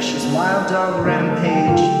infectious wild dog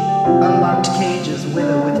rampage, unlocked cages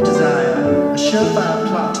wither with desire, a surefire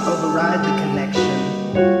plot to override the connection.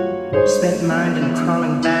 Spent mind in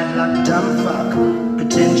crawling bad luck, dumb fuck,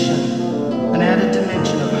 pretension, an added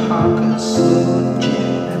dimension of hawkers, smooth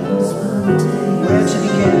gin. Where to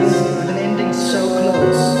begin with an ending so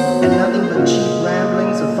close, and nothing but cheap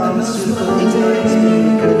ramblings of pharmaceutical ignorance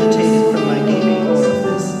being regurgitated from my gaping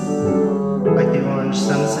orifice, like the orange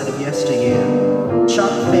sunset of yesteryear.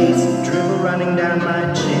 Chalk face, dribble running down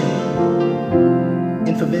my chin.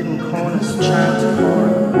 In forbidden corners of childhood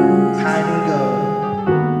horror, hide and go.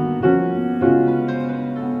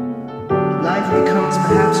 Life becomes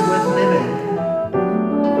perhaps worth living.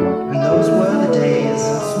 And those were the days.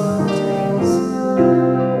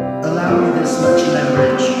 Allow me this much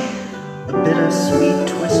leverage, a bittersweet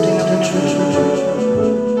twisting of the truth.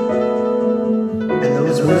 And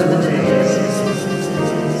those were the days.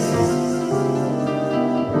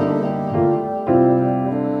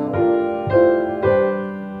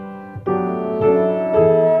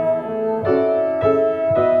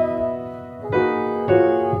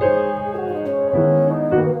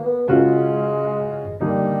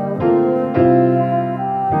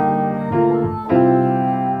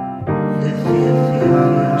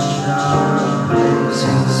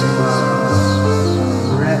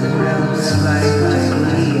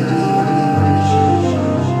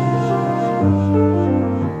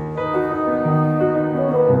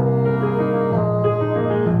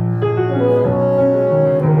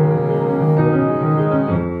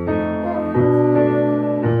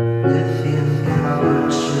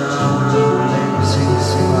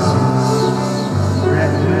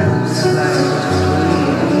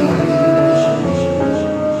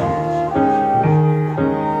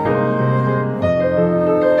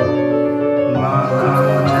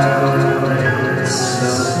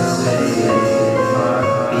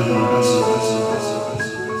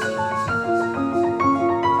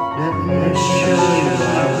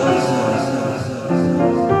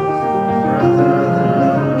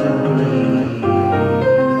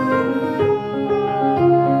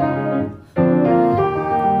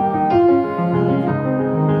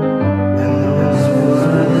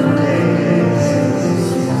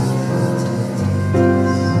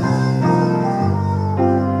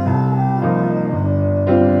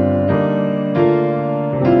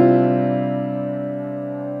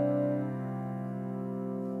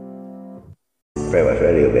 Brainwashed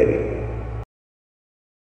Radio, baby.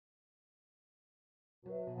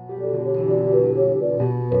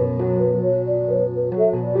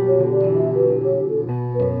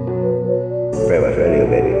 Brainwashed Radio,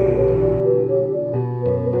 baby.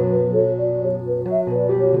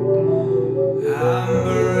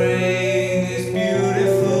 Ambering is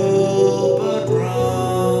beautiful but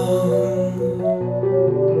wrong.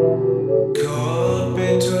 Caught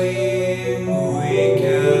between weak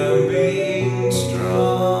and being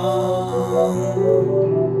strong.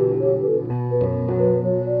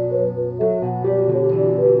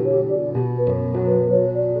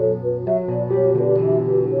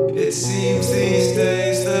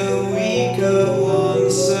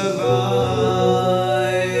 survive.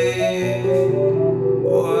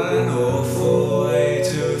 What an awful way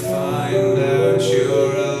to find out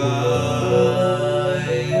you're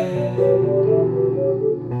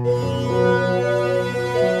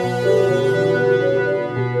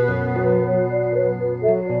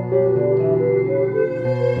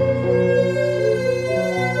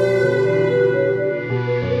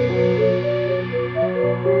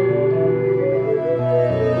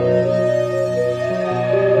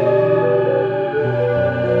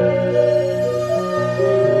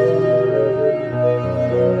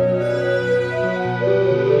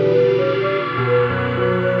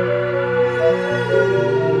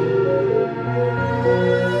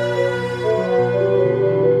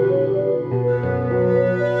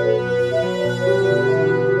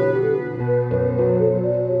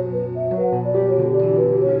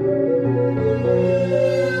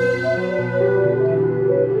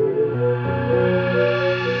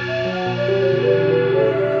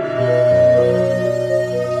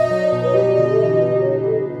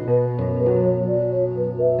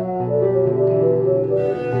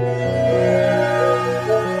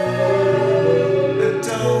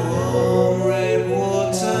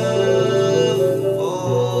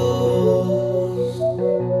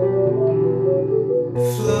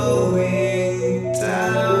flowing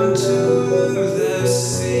down to the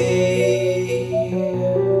sea,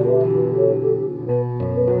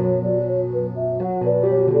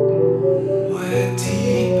 where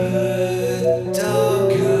deeper,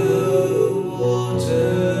 darker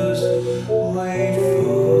waters wait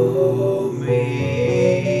for me.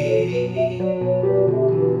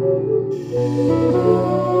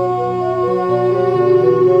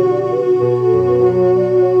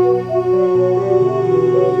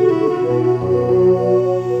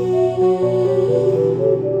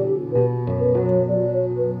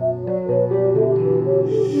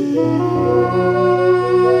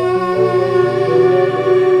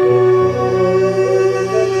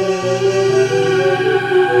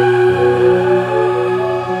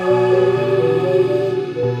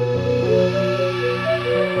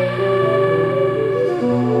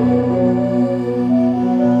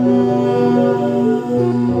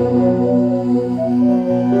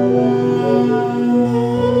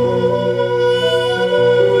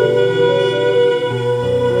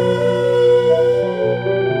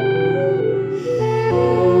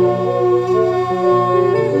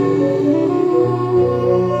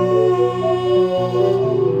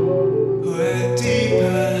 Where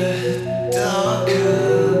deeper,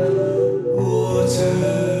 darker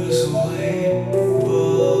waters wait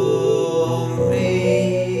for me.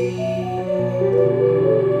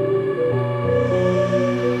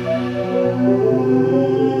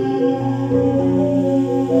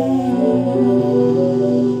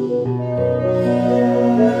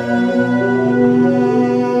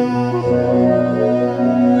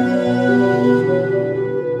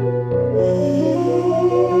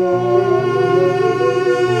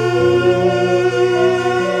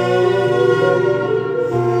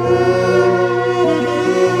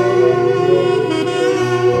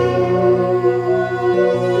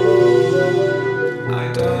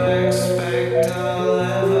 I don't expect I'll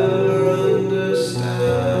ever understand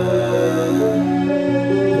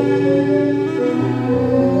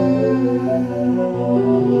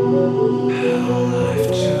how life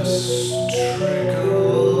just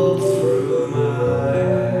trickled through my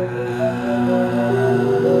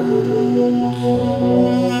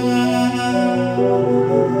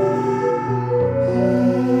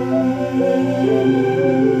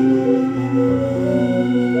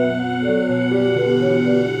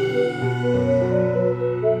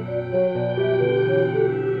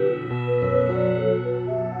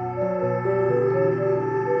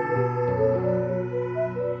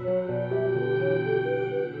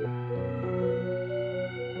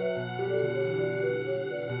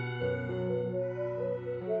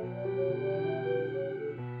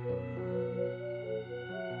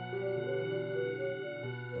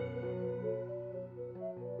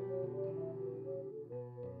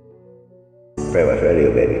Brainwashed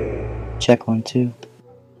Radio, baby. Check 1, 2.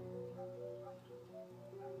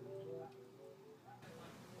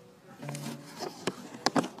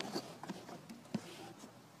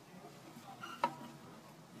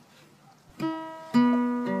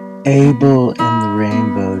 Abel in the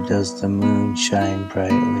rainbow does the moon shine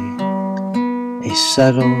brightly, a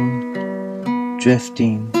subtle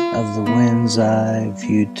drifting of the wind's eye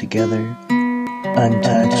viewed together,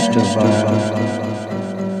 untouched of our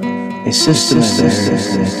a system of errors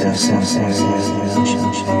that sense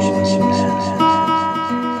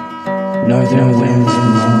northern winds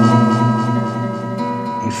moan,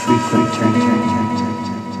 you frequent turn.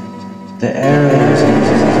 The arrows in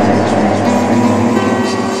his eyes were free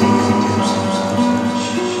against the fingertips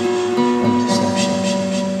of deception.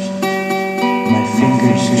 My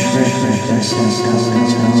fingers trip iridescent color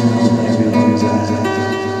tones of everyone's eyes.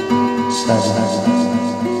 Sudden,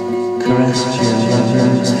 caressed your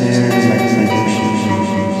lover's hair like the ocean.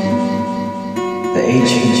 The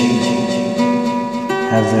ancients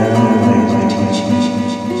have their own ways of teaching.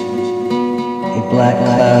 A black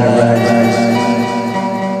cloud arises.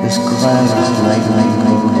 This cloud is lightly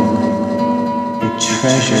cold. It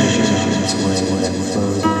treasures on its way that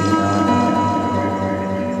flows beyond the river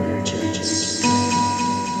and diverges its stream.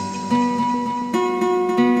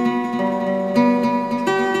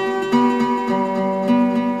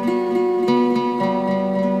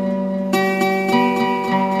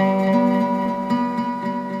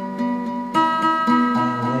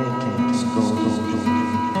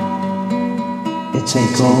 It's a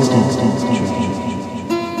golden dream.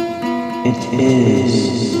 It is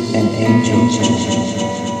an angel's dream.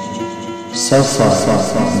 So far,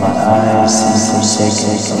 my eyes seem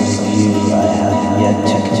forsaken from the view I have yet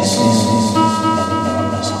to consume an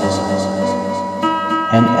enormous horror.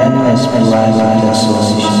 An endless blind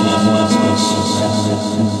desolation once was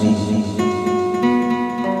surrounded me.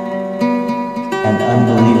 An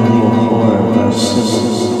unbelievable horror of civil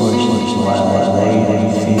proportions while I lay in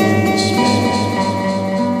fear and despair.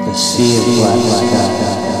 The sea of black sky,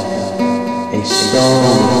 a soul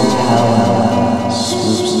with talons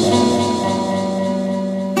swoops down.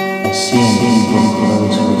 I see an evil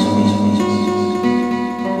close with me.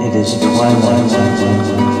 It is twilight.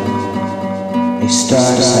 A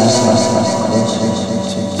star sapphire closer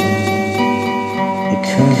to me. A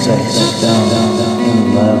kunzite stone in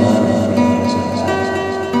love for me as a eye.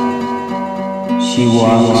 She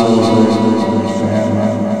walks over the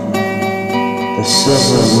firmament. The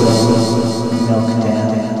silver will milk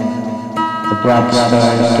down. The black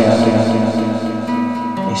stars gather.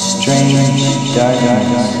 A strange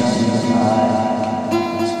darkness in the eye.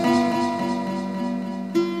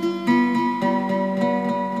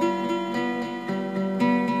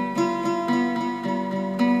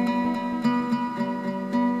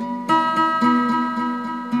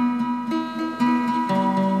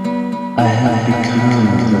 I have become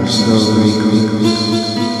those silvery gleams.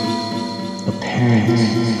 Apparent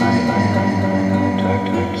I am in my own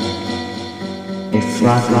darkness. A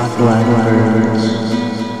flock of black birds,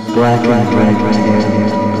 black and red tailed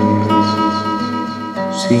birds,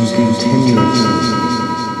 sing continuously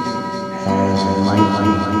as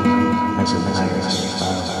lightly as an iris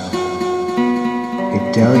flower. A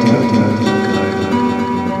delicate garden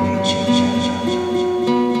of nature.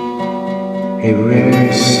 A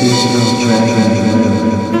rare seasonal dragon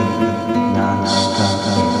lily, non-stop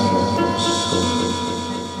vocal soul.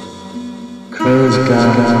 Crows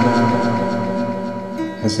gone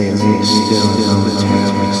as they lay still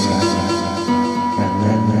momentarily silent, and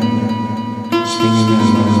then singing their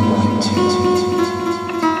lullaby tune.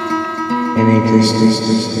 In a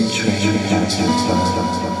distant train passes by.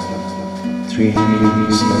 377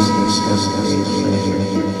 days later,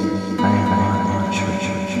 I am on entry.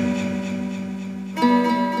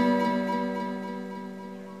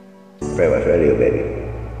 Brainwashed Radio, baby.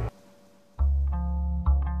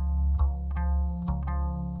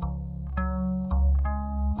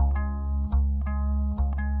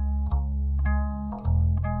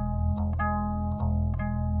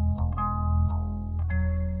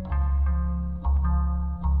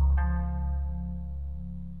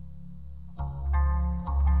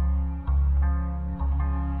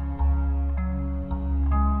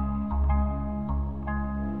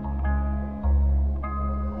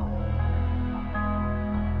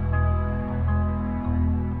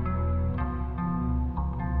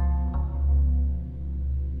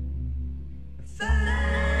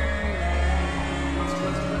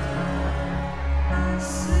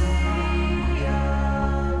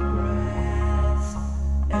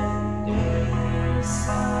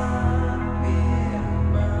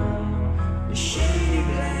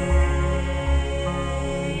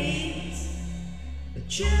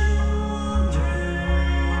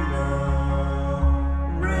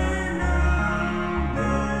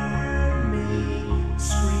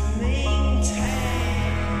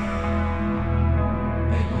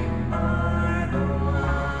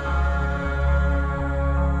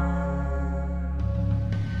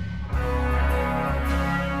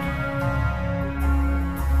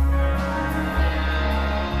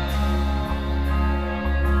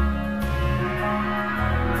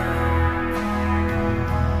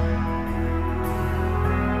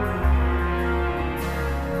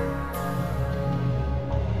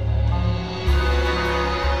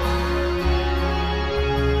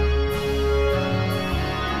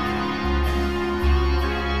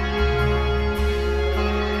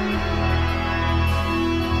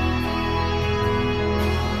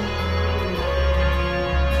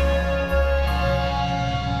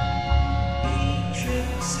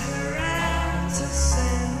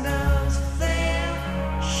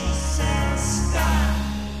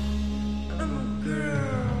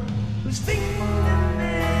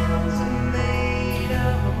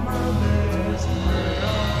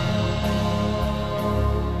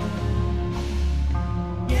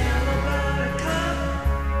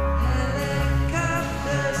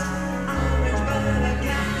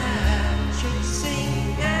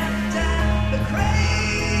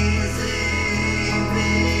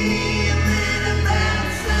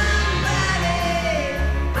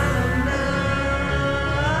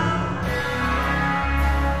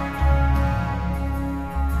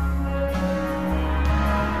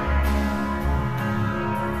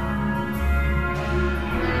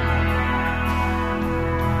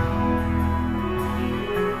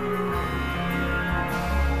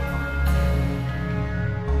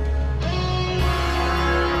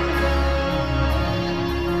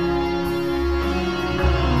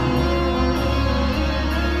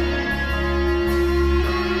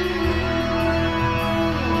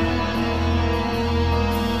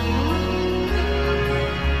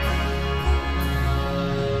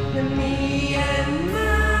 Me and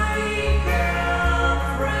my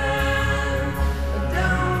girlfriend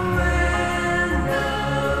don't wear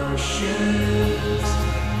no shoes.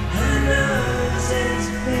 Her nose is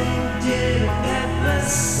painted pepper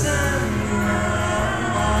sunrise.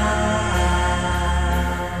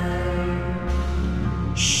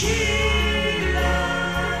 She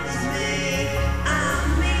loves me, I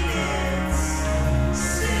mean it's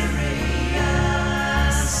serious,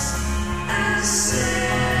 as serious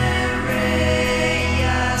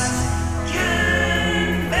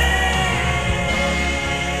can be.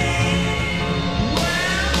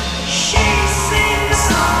 She sings a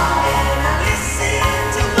song and I listen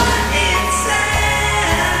to what it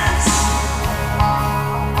says.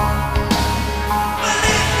 But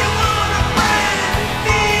if you want a friend,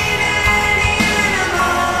 feed any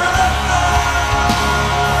animal.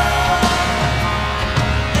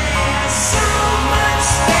 There's so much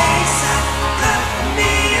space. I cut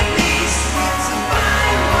me a piece. It's a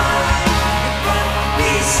fine wine. It brought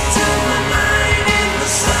peace to my mind in the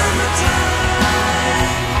summertime.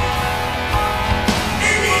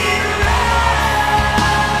 And here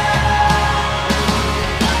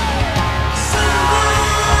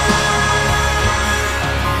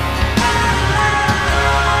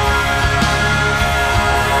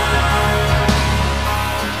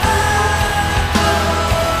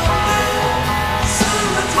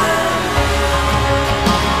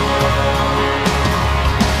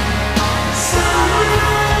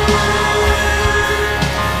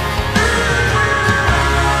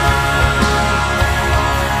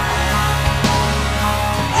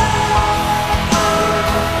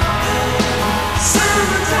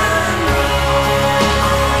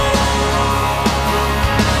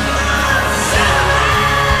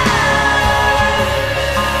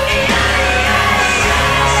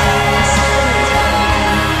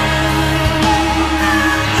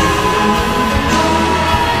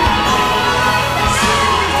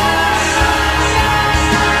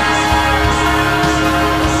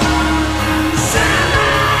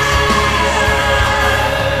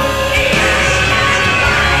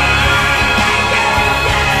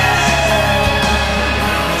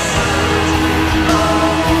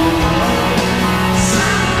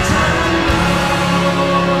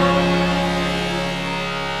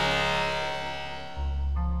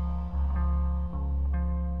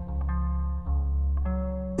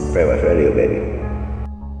Brainwashed Radio, baby.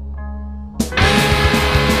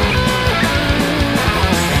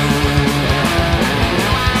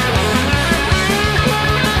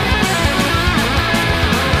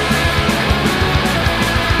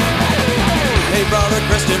 Hey brother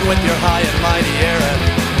Christian with your high and mighty errand,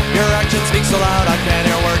 your action speaks so loud I can't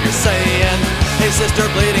hear a word you're saying. Hey sister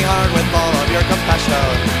bleeding hard with all of your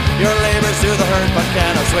compassion, your labors do the hurt but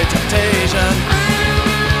can't assuage temptation.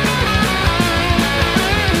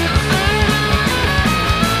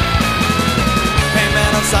 Hey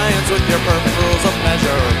man of science with your perfect rules of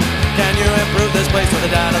measure, can you improve this place with the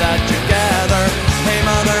data that you gather? Hey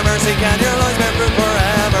mother mercy, can your lungs bear fruit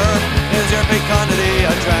forever? Is your fecundity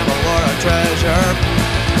a tremble or a treasure?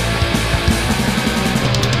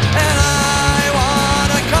 And I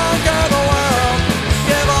wanna conquer the world,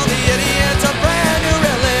 give all the idiots a brand new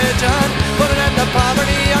religion, put an end to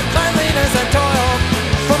poverty, uncleanliness and toil,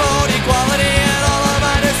 promote equality and all of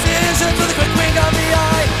my decisions with a quick wink of the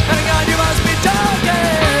eye. And God, you must be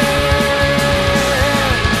joking.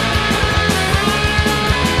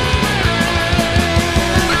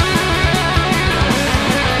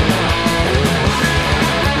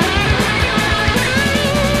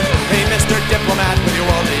 Diplomat with your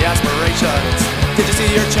worldly aspirations, did you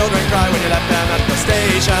see your children cry when you left them at the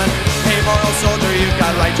station? Hey moral soldier, you've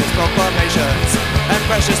got righteous proclamations and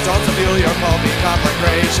precious stones to fuel your pulpy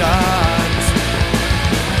conflagrations.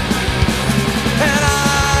 And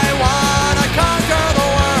I wanna conquer the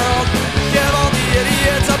world, give all the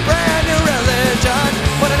idiots a brand new religion,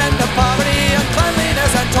 put an end to poverty,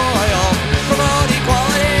 uncleanliness and toil, promote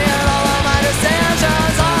equality and all of my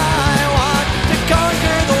decisions. I want to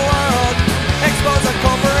conquer the world, expose the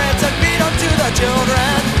culprits and beat them to the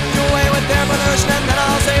children, do away with their pollution and then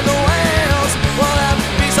I'll save the whales. We'll have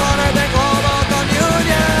peace on earth and global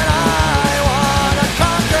communion. I want to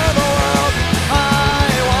conquer the world,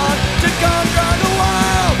 I want to conquer the world.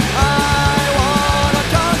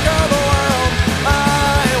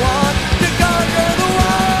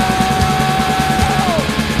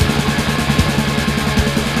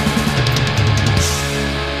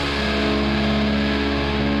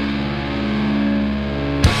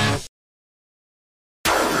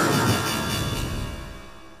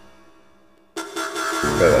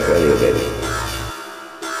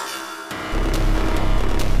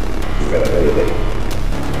 Brainwashed Radio, baby.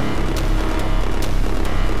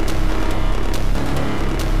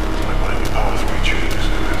 Like whatever path we choose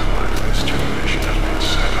in this life, this generation has been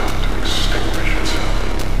set up to extinguish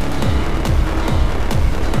itself.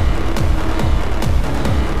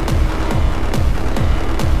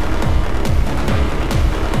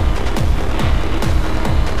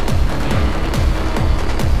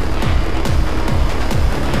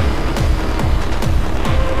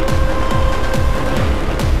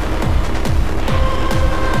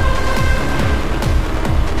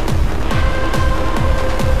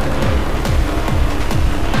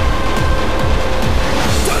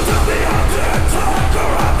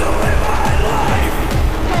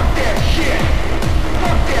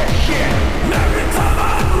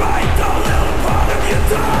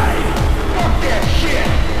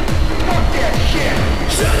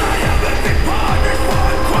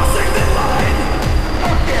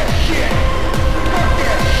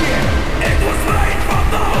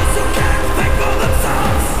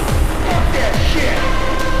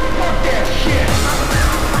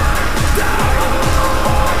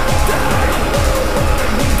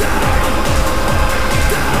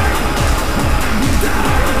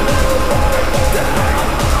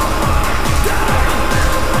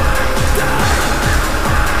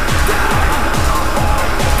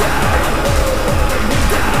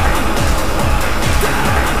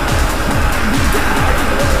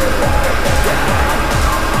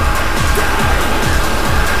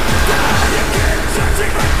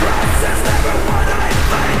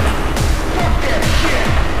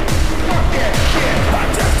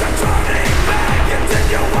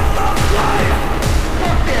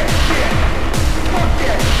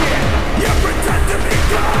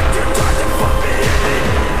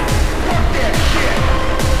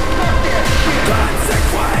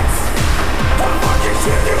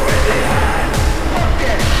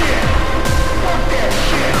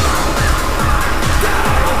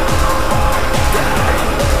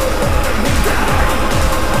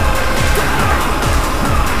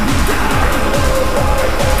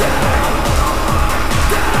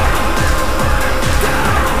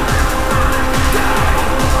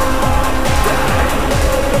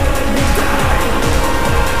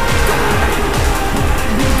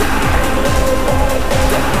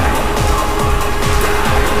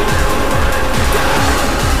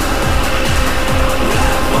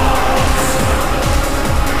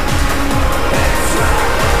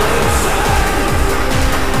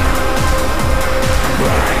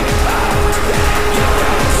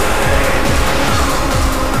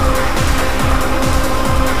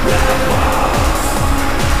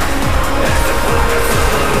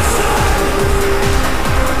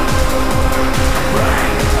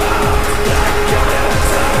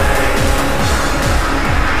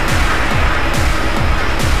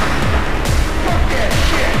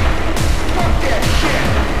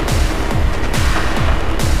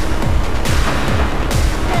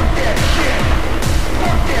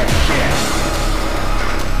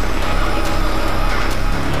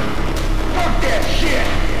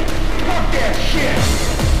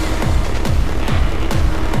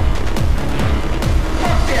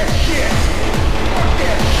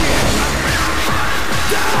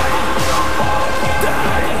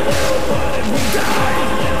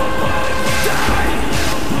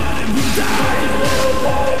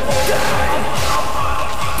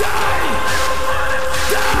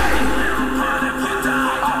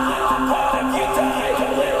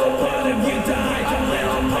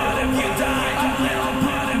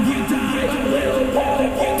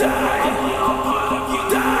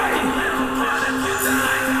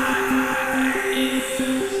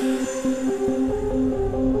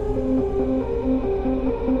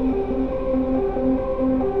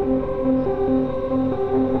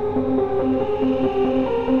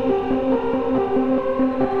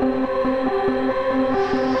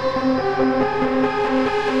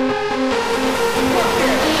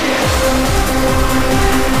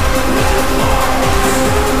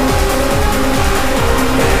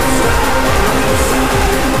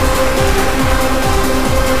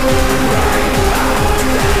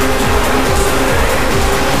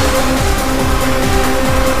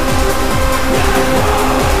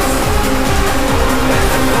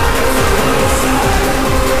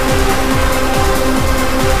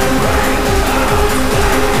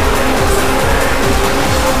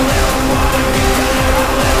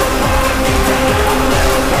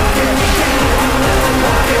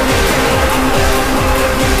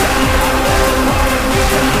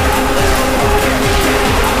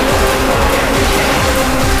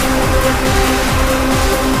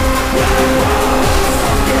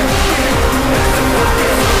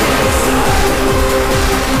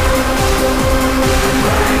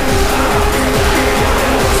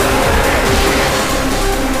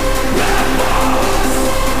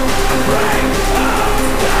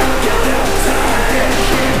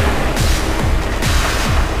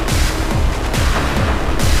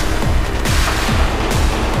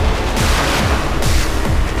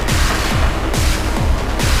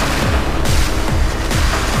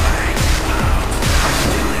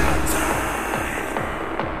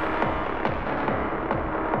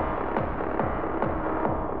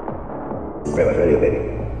 Brainwashed Radio, baby.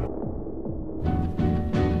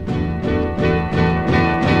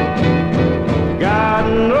 Got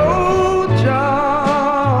no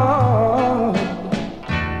job,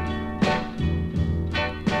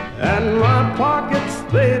 and my pockets,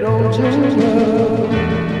 they don't change up.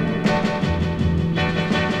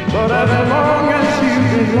 But as long as you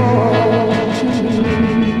belong to me,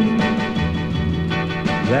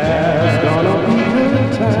 there's gonna be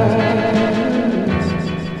good times.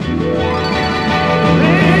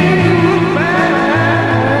 Things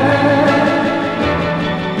bad,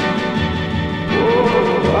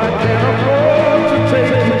 oh, I can't afford to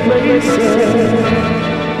take you places.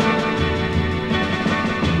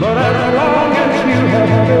 But as long as you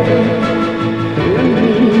have faith in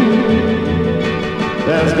me,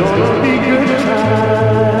 there's gonna be good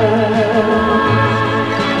times.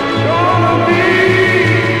 Gonna be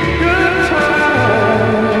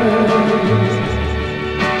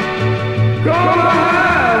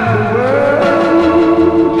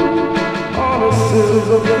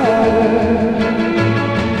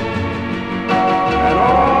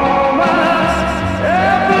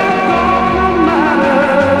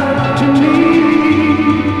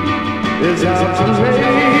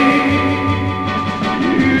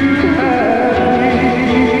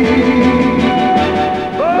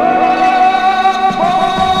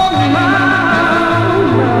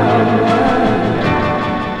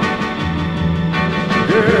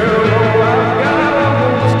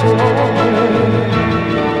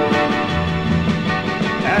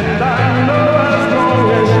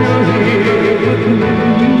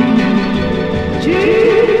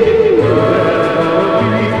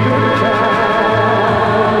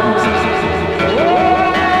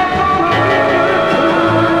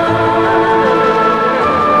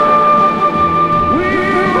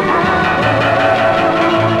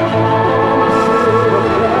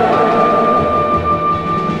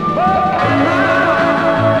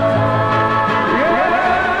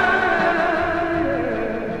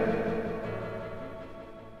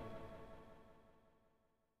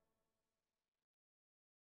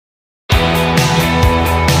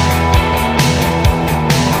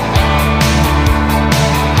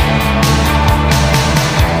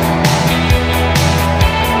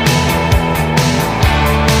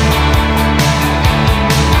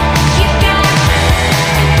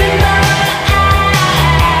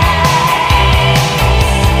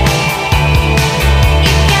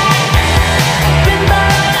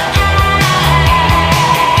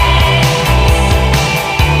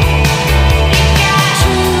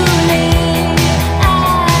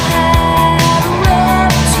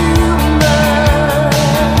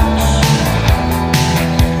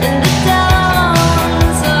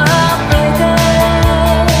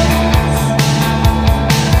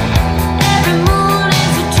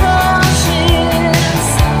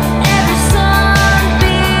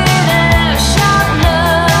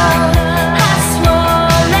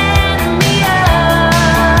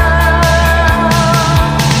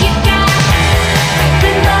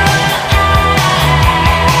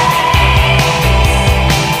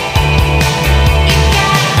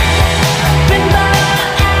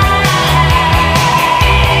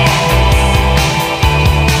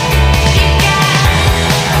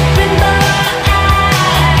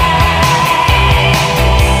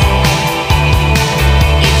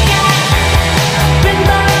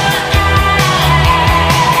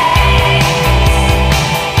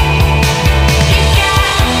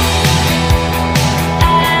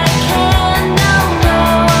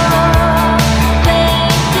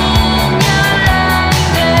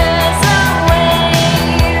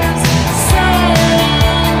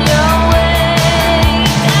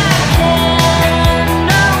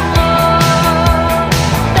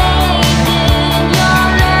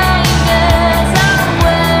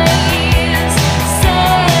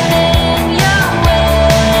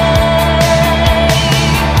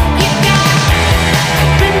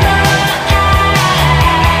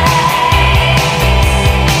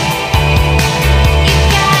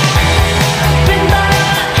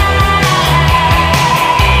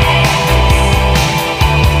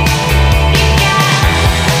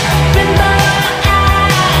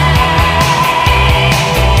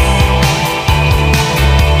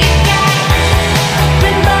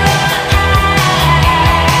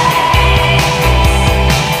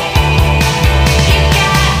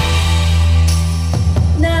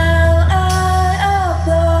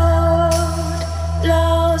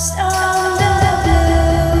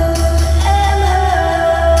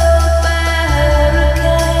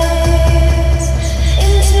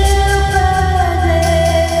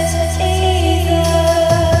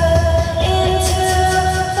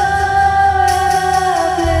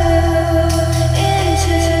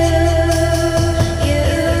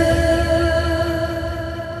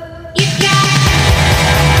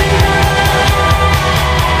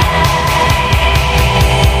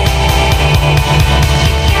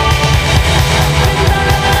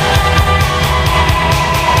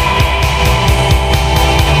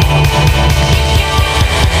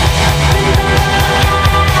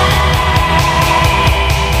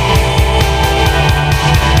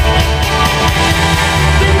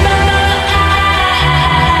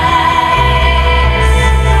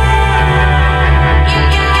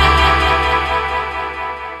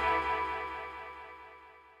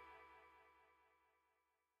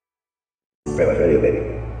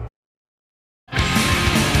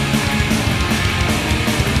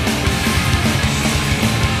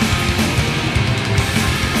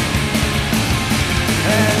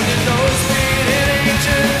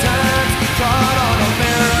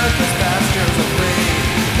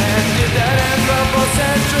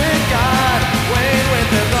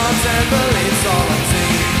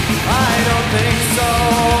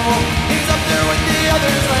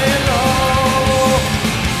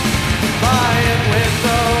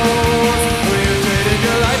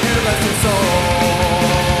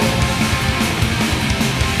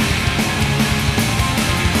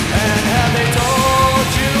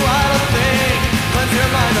your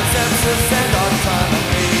mind of sepsis and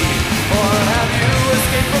autonomy? Or have you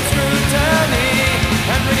escaped from scrutiny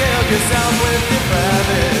and regaled yourself with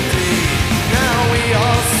depravity? Now we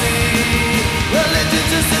all see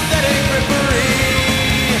religion's a synthetic frippery,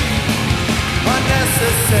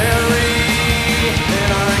 unnecessary in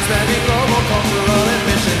our expanding global cultural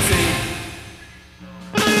efficiency.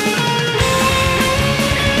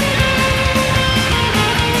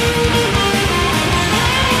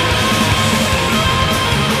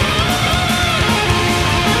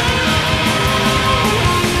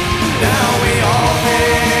 Now we all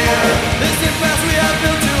fear this impasse we have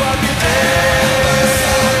built to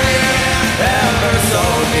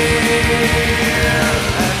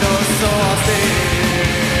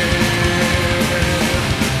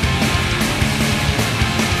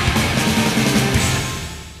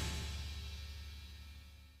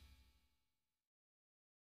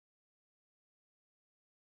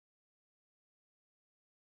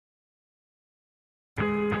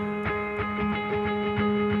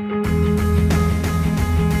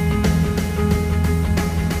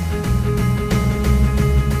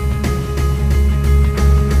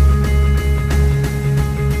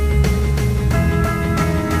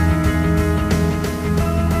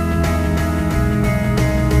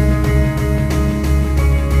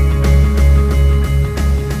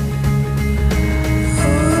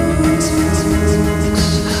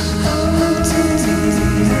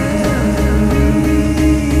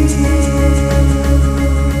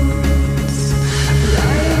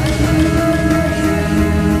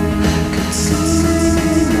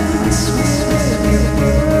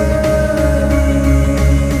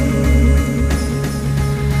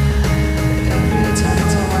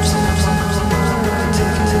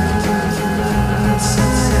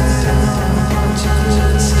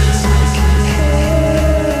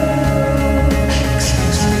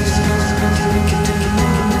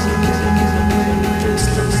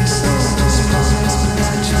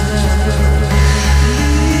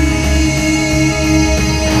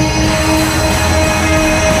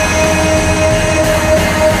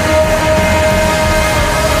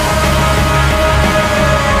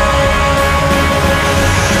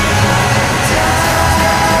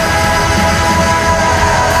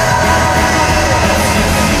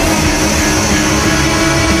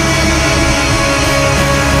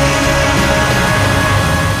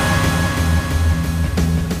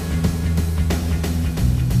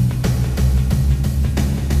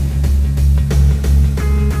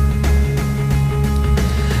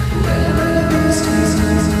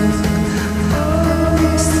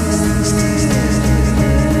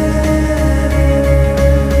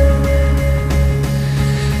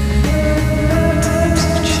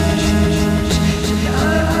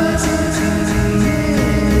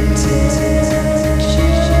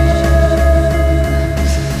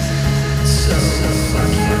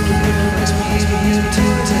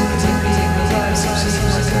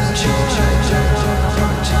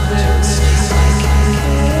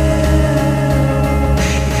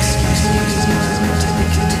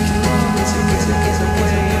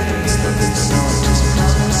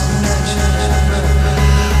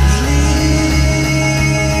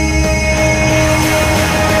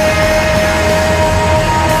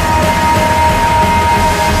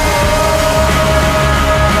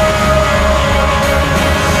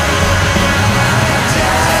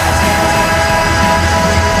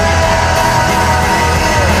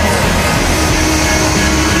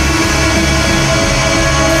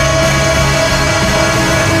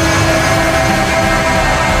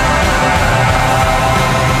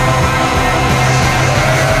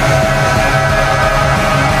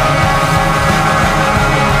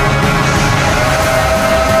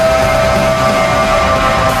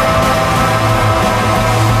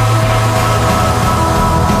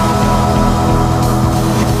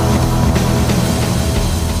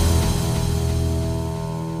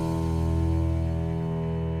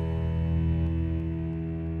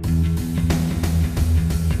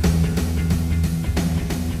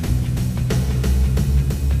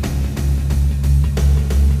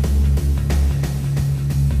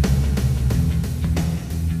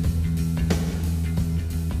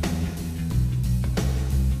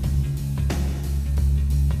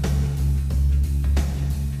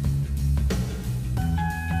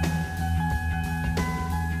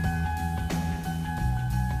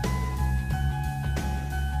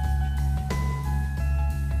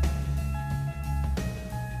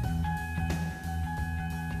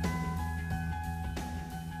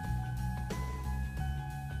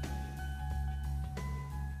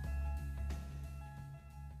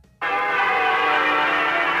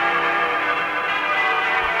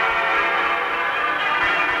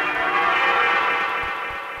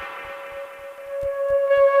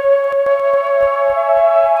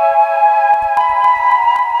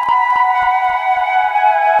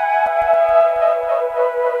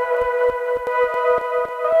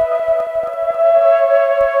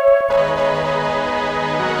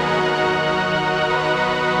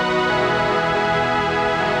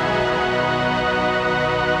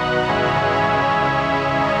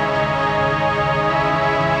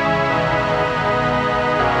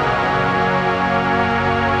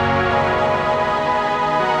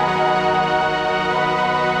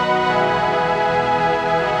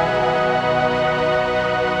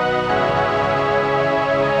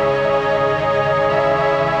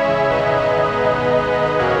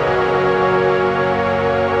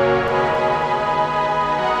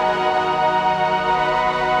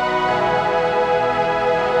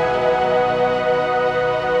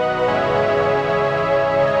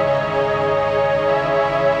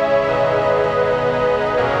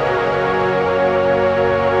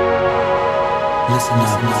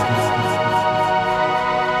listen up.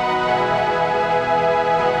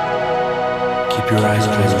 Keep your eyes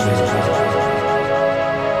closed.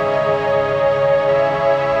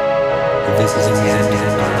 This is the end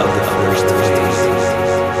of the first phase.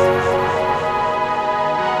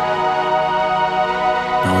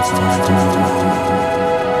 Now it's time to move on.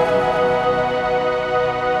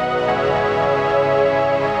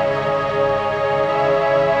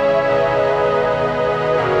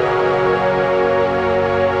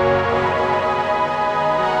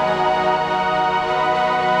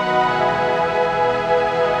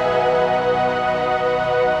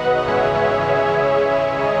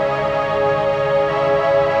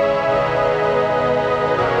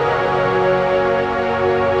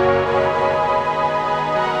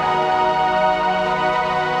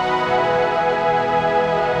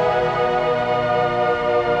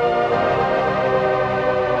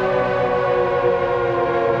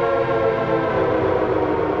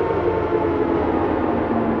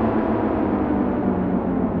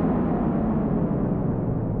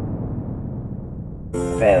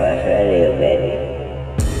 Brainwashed Radio, baby.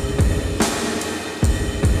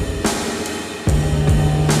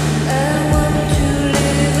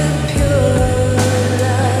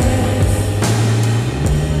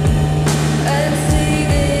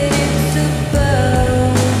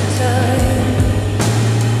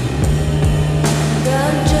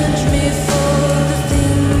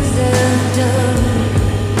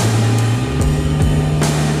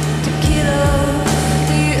 To kill off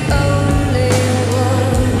the only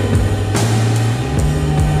one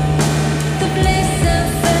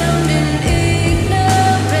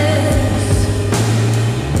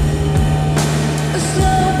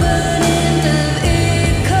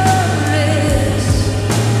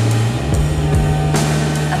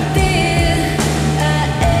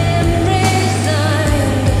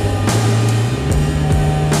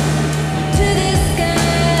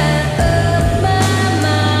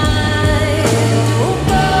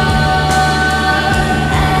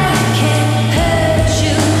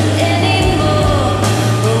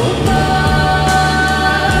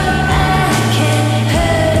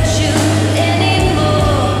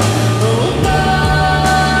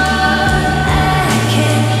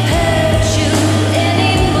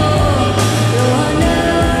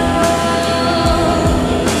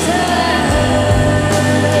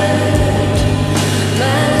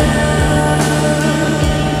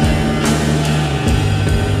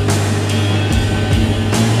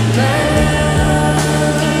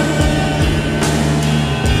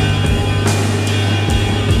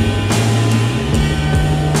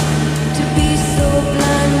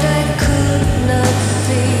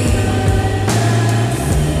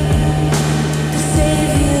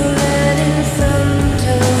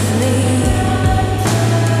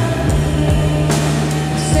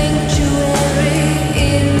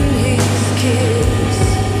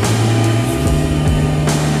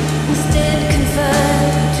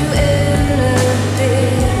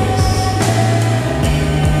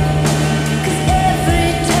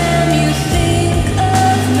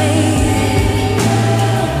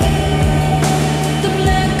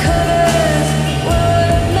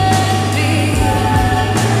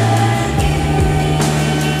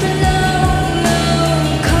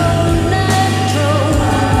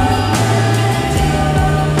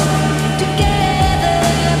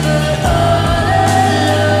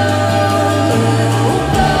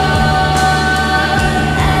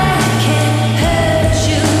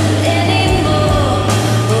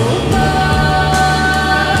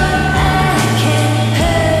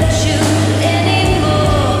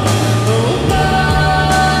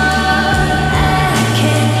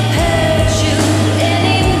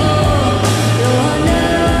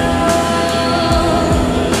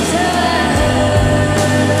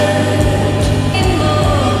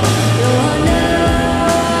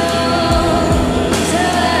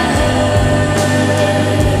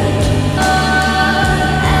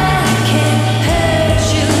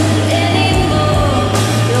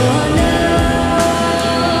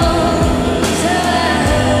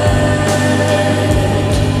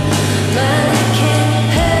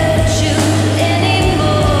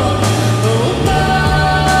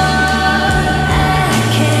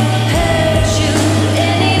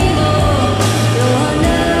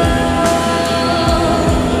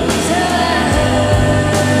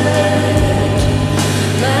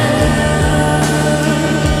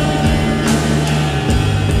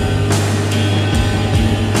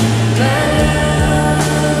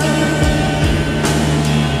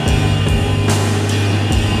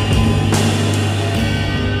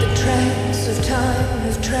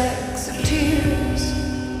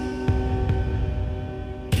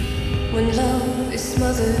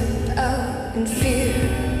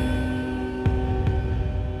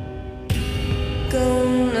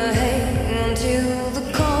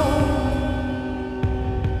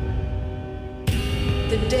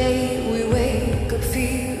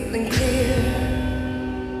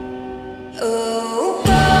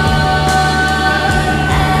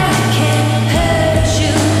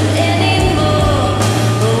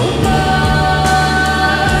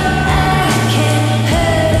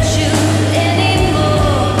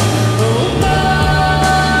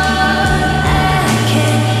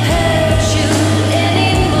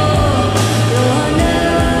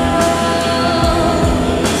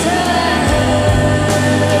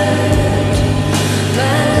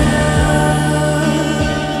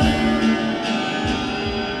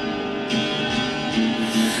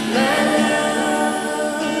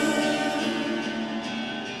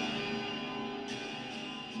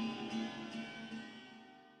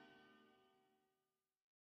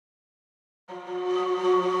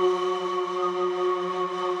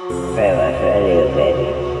Brainwashed Radio, baby.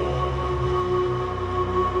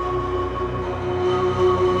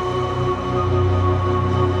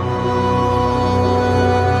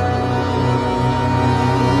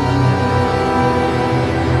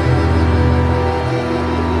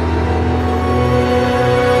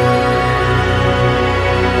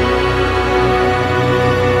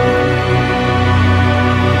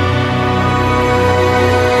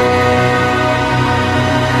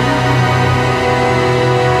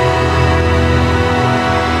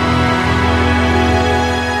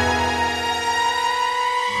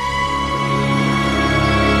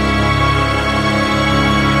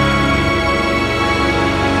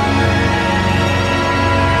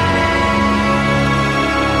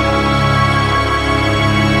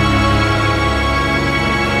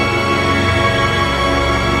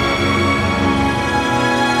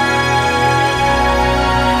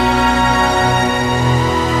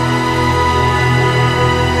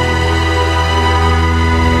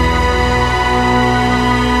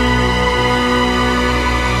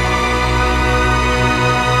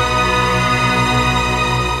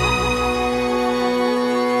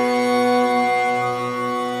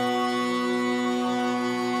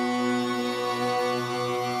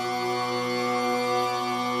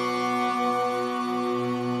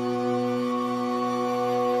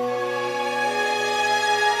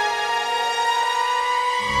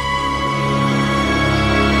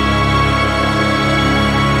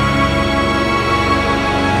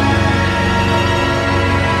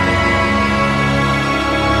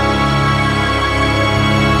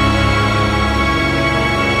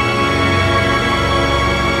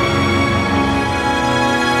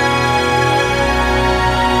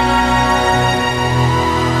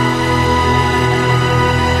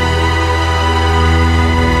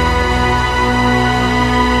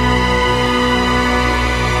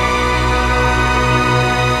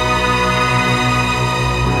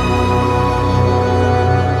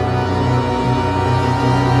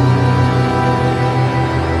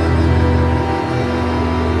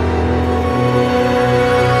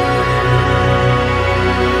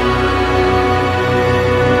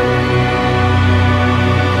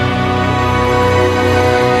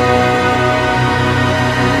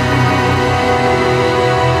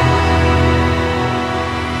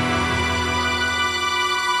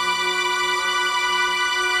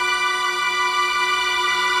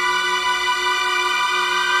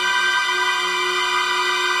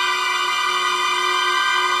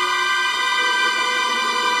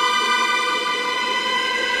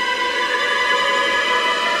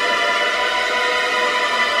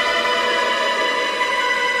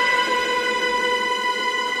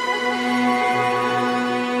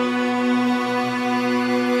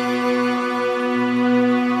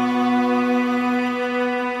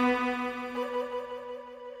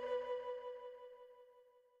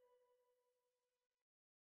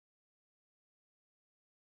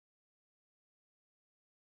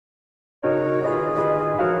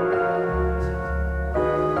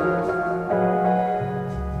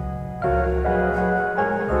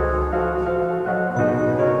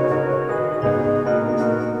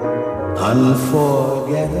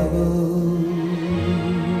 Unforgettable,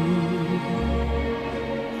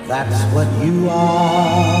 that's what you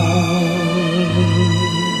are.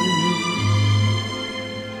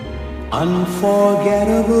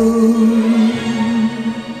 Unforgettable,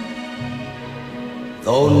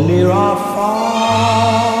 though near or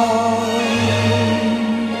far,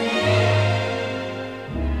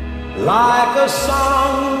 like a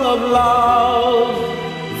song of love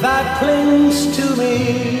that clings to me.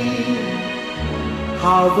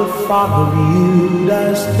 How the thought of you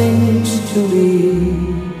does things to me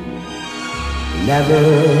never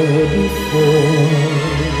before.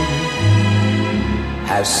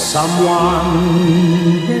 Has someone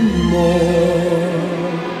been more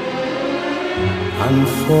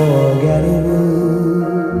unforgettable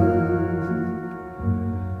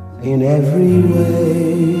in every way?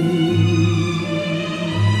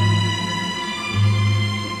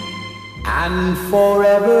 And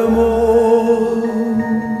forevermore,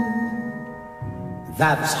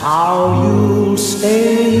 that's how you'll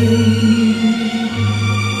stay.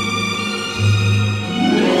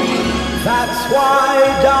 That's why,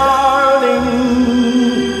 darling,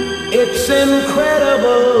 it's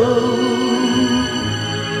incredible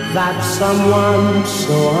that someone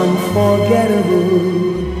so unforgettable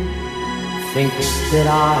thinks that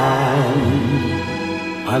I'm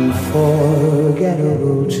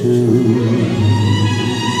unforgettable too.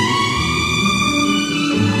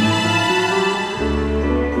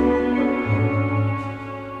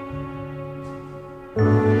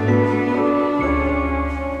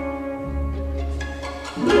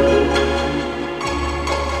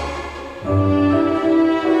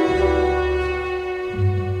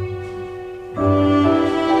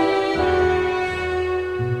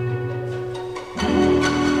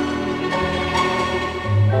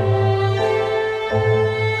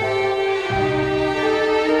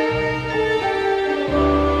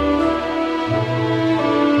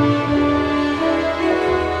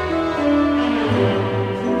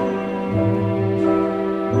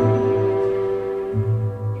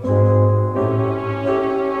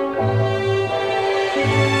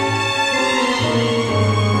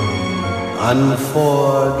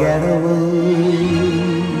 unforgettable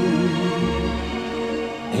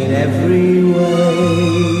in every way,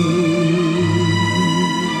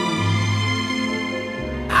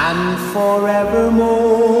 and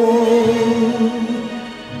forevermore.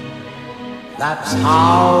 That's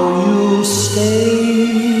how you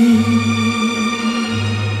stay.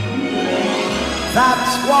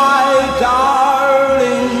 That's why,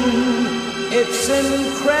 darling, it's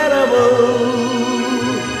incredible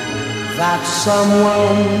that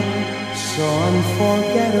someone so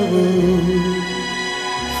unforgettable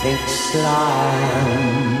thinks I'm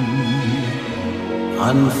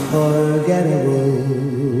unforgettable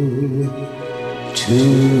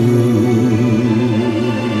too.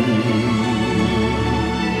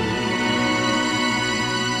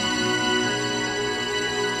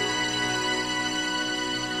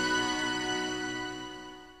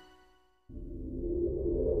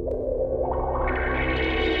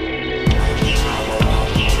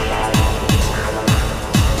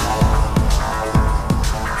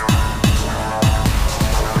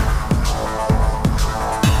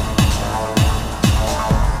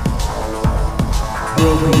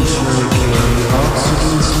 Broken hurricane,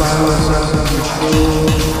 oxygen spirals out of control,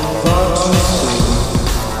 far too soon.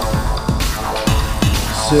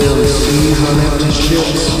 Sail the seas on empty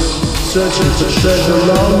ships, searching for treasure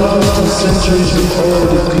long lost in centuries of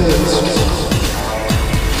old eclipse.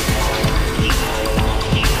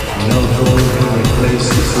 No gold can replace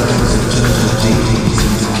the flames of eternity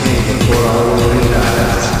and decay before our very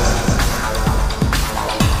eyes.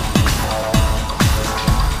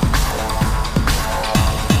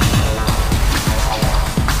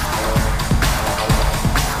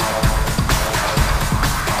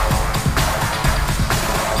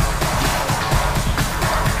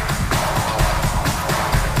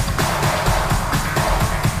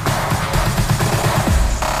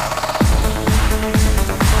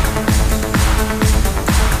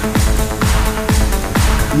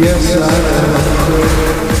 Yes, I am afraid,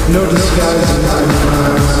 no disguising my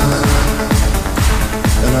crimes.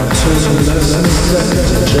 And I turn less than a second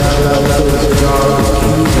to jab out those dark,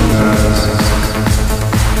 accusing eyes.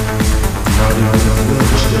 Not even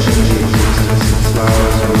flinch to any existence of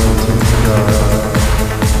flowers wilting in the dark.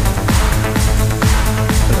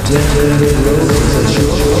 A dead rose at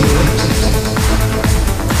your feet,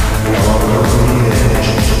 all over the edge.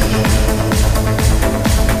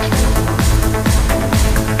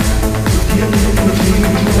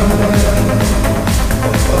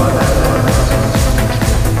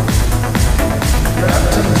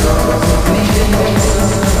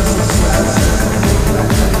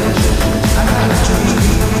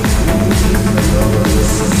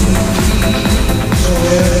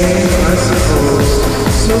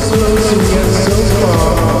 So close and yet so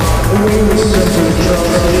far, away with certain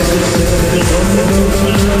trouble, only those who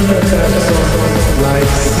remember that song,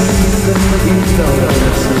 like seas and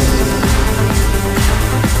indulgences.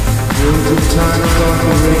 Winds of time gone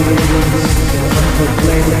for radiance, and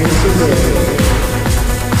unproclaimed disarray.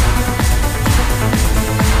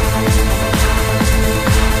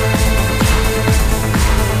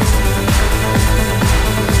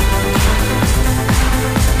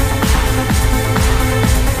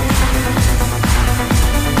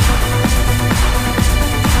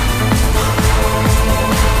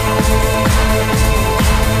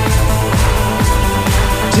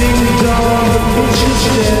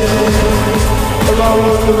 Along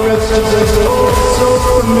with the rest of those old, so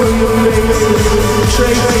familiar faces,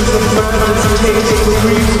 traces of madness, taste for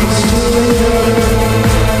reasons still linger.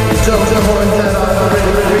 Don't the horn that I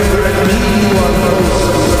already finger and me one most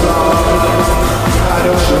of the love. I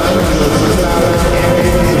don't remember the cloud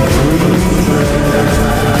areas of green thread.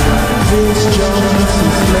 Vince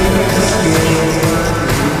Johnson's flaming skin,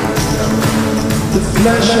 the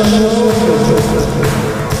flesh of the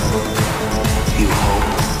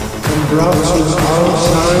brought to all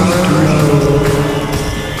time through.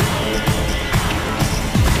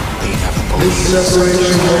 This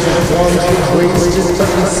separation was a wanted, wasted,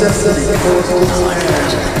 but necessity forced its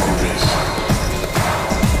hand.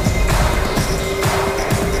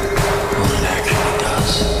 What it actually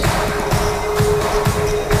does,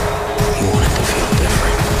 you want it to feel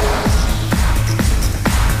different.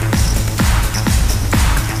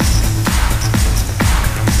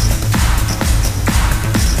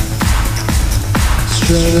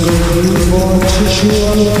 Strangled newborn tissue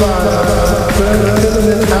on fire, burn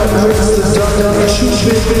filament outwards the dark of a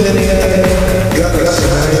true penny egg. Got a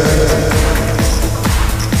sign.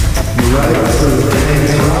 Right through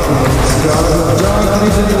any problems, darkly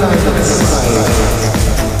delighted sight.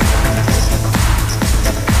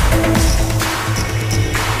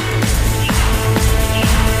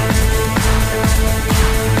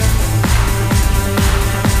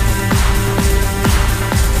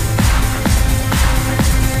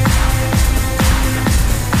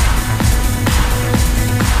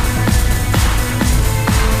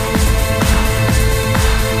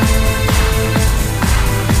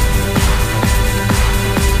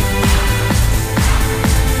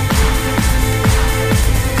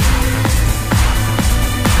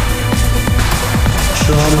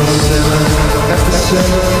 Time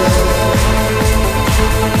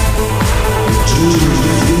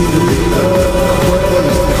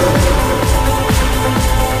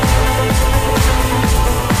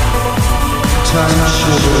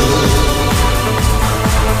shivers,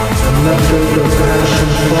 and that gold of passion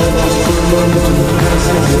falters for a moment and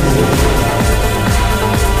passes away,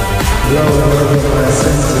 blowing over my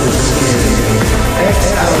sensitive skin.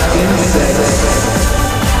 Exhale insects.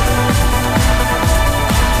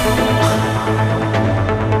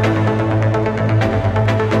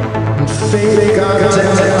 And fate,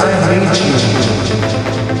 goddamn it, I hate you.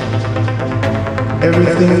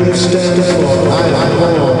 Everything you stand for, I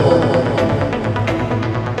abhor.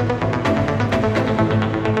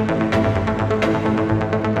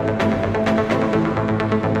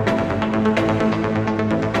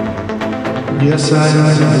 Yes, I am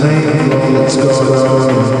to blame for all that's going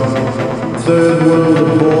on. Third world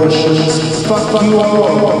abortions, fuck you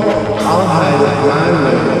all. I'll hide it my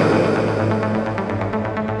way.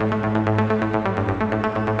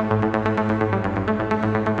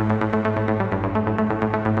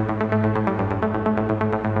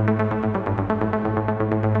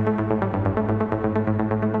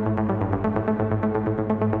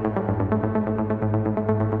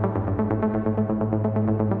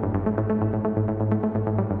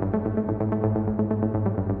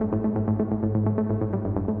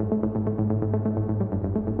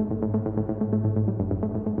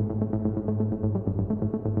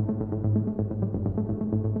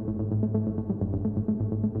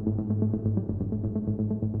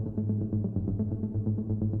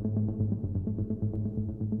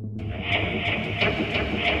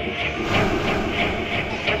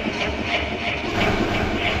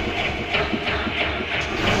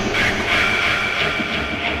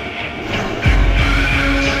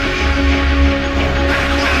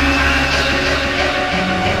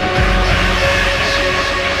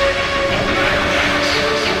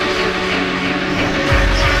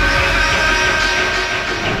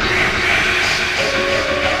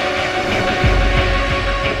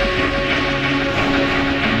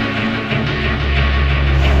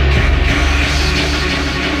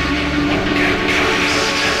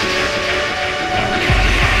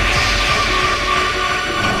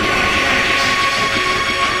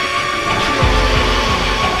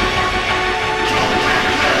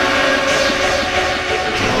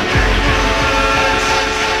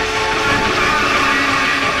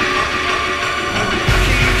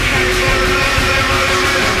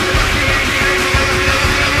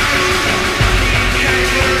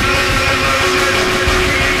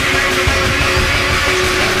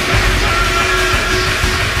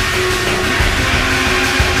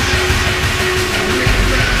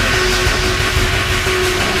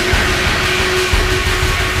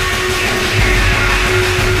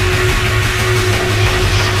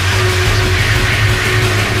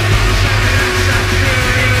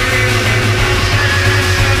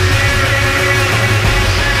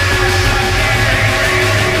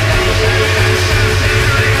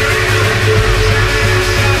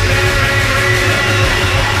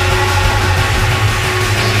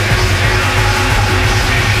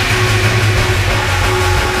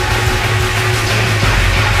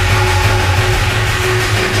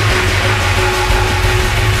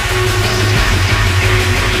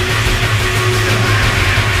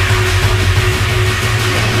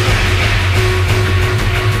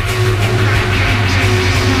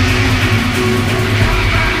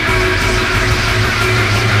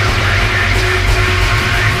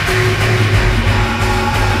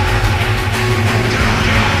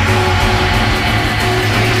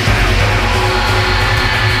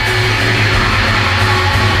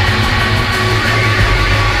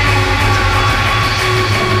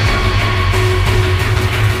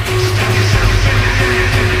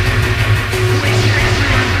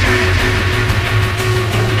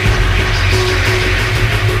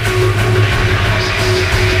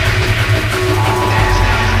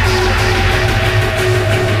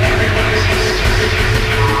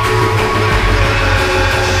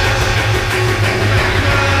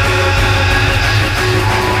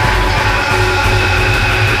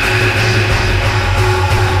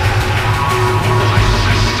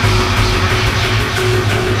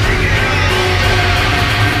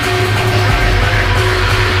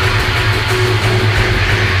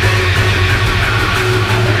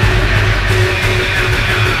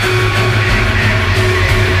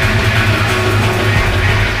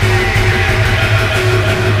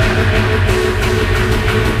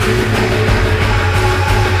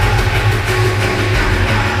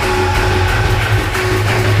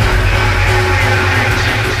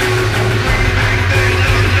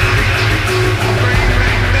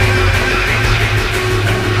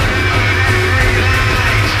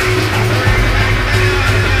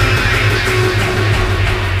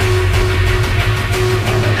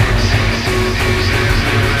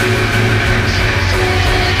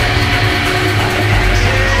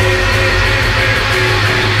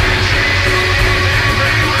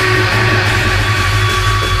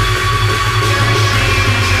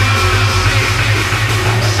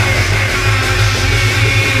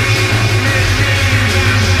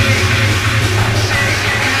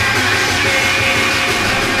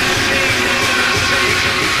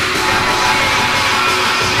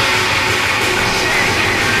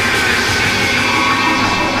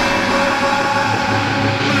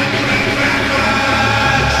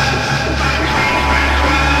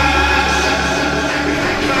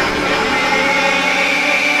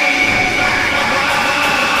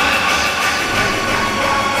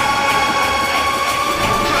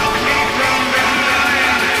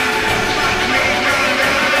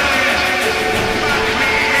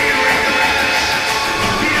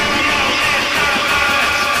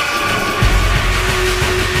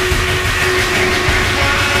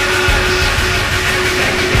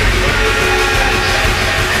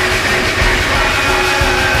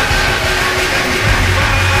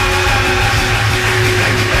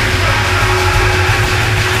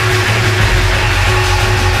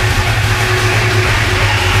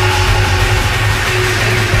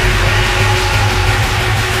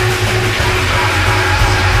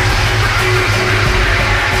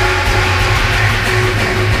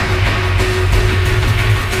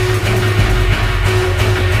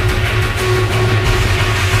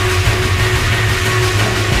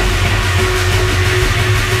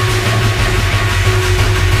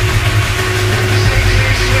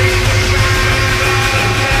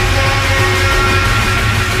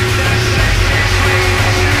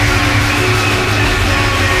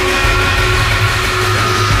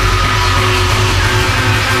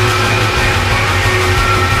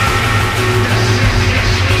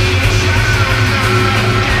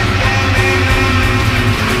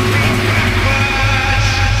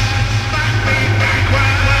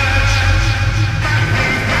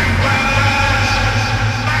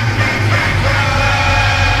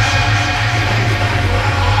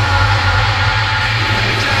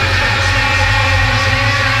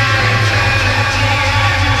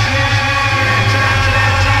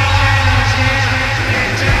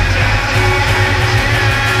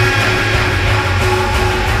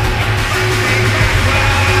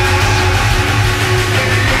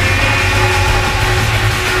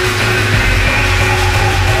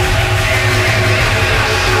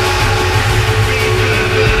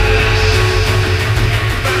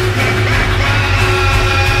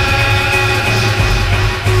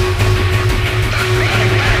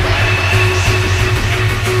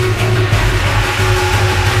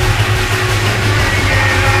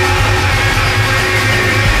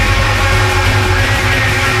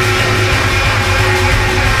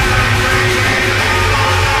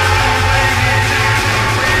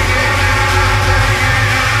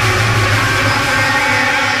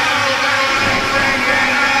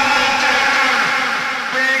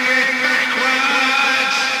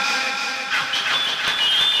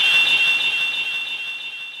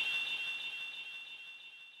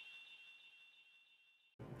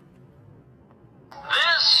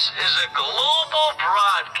 a global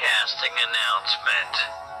broadcasting announcement.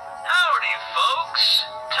 Howdy, folks.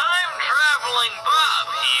 Time-traveling Bob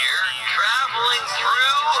here, traveling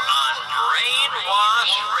through on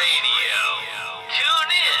Brainwashed Radio. Tune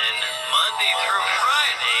in Monday through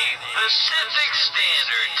Friday, Pacific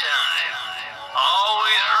Standard Time.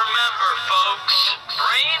 Always remember, folks,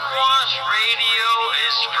 Brainwashed Radio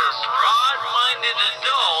is for broad-minded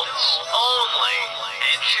adults only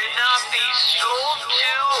and should not be sold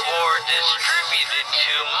to or distributed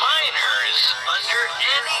to minors under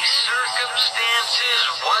any circumstances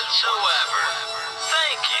whatsoever.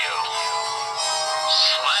 Thank you.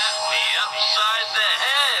 Slap me upside the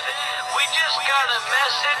head. We just got a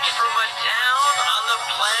message from a town on the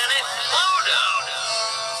planet Pluto.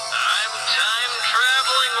 I'm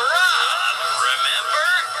time-traveling Rob, remember?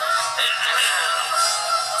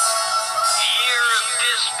 Year of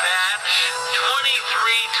dispatch,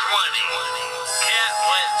 2320. Cat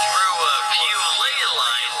went through a few ley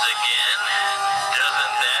lines again.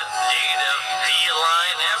 Doesn't that data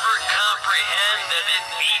feline ever comprehend that it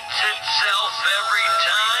beats itself every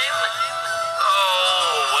time?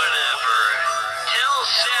 Oh, whatever. Tell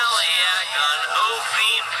Salliac on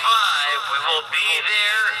Ophene 5 we will be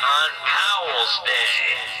there on Powell's Day.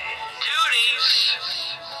 Duties.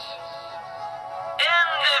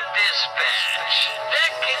 End of dispatch.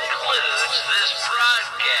 That concludes this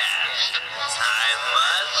broadcast. I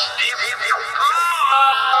must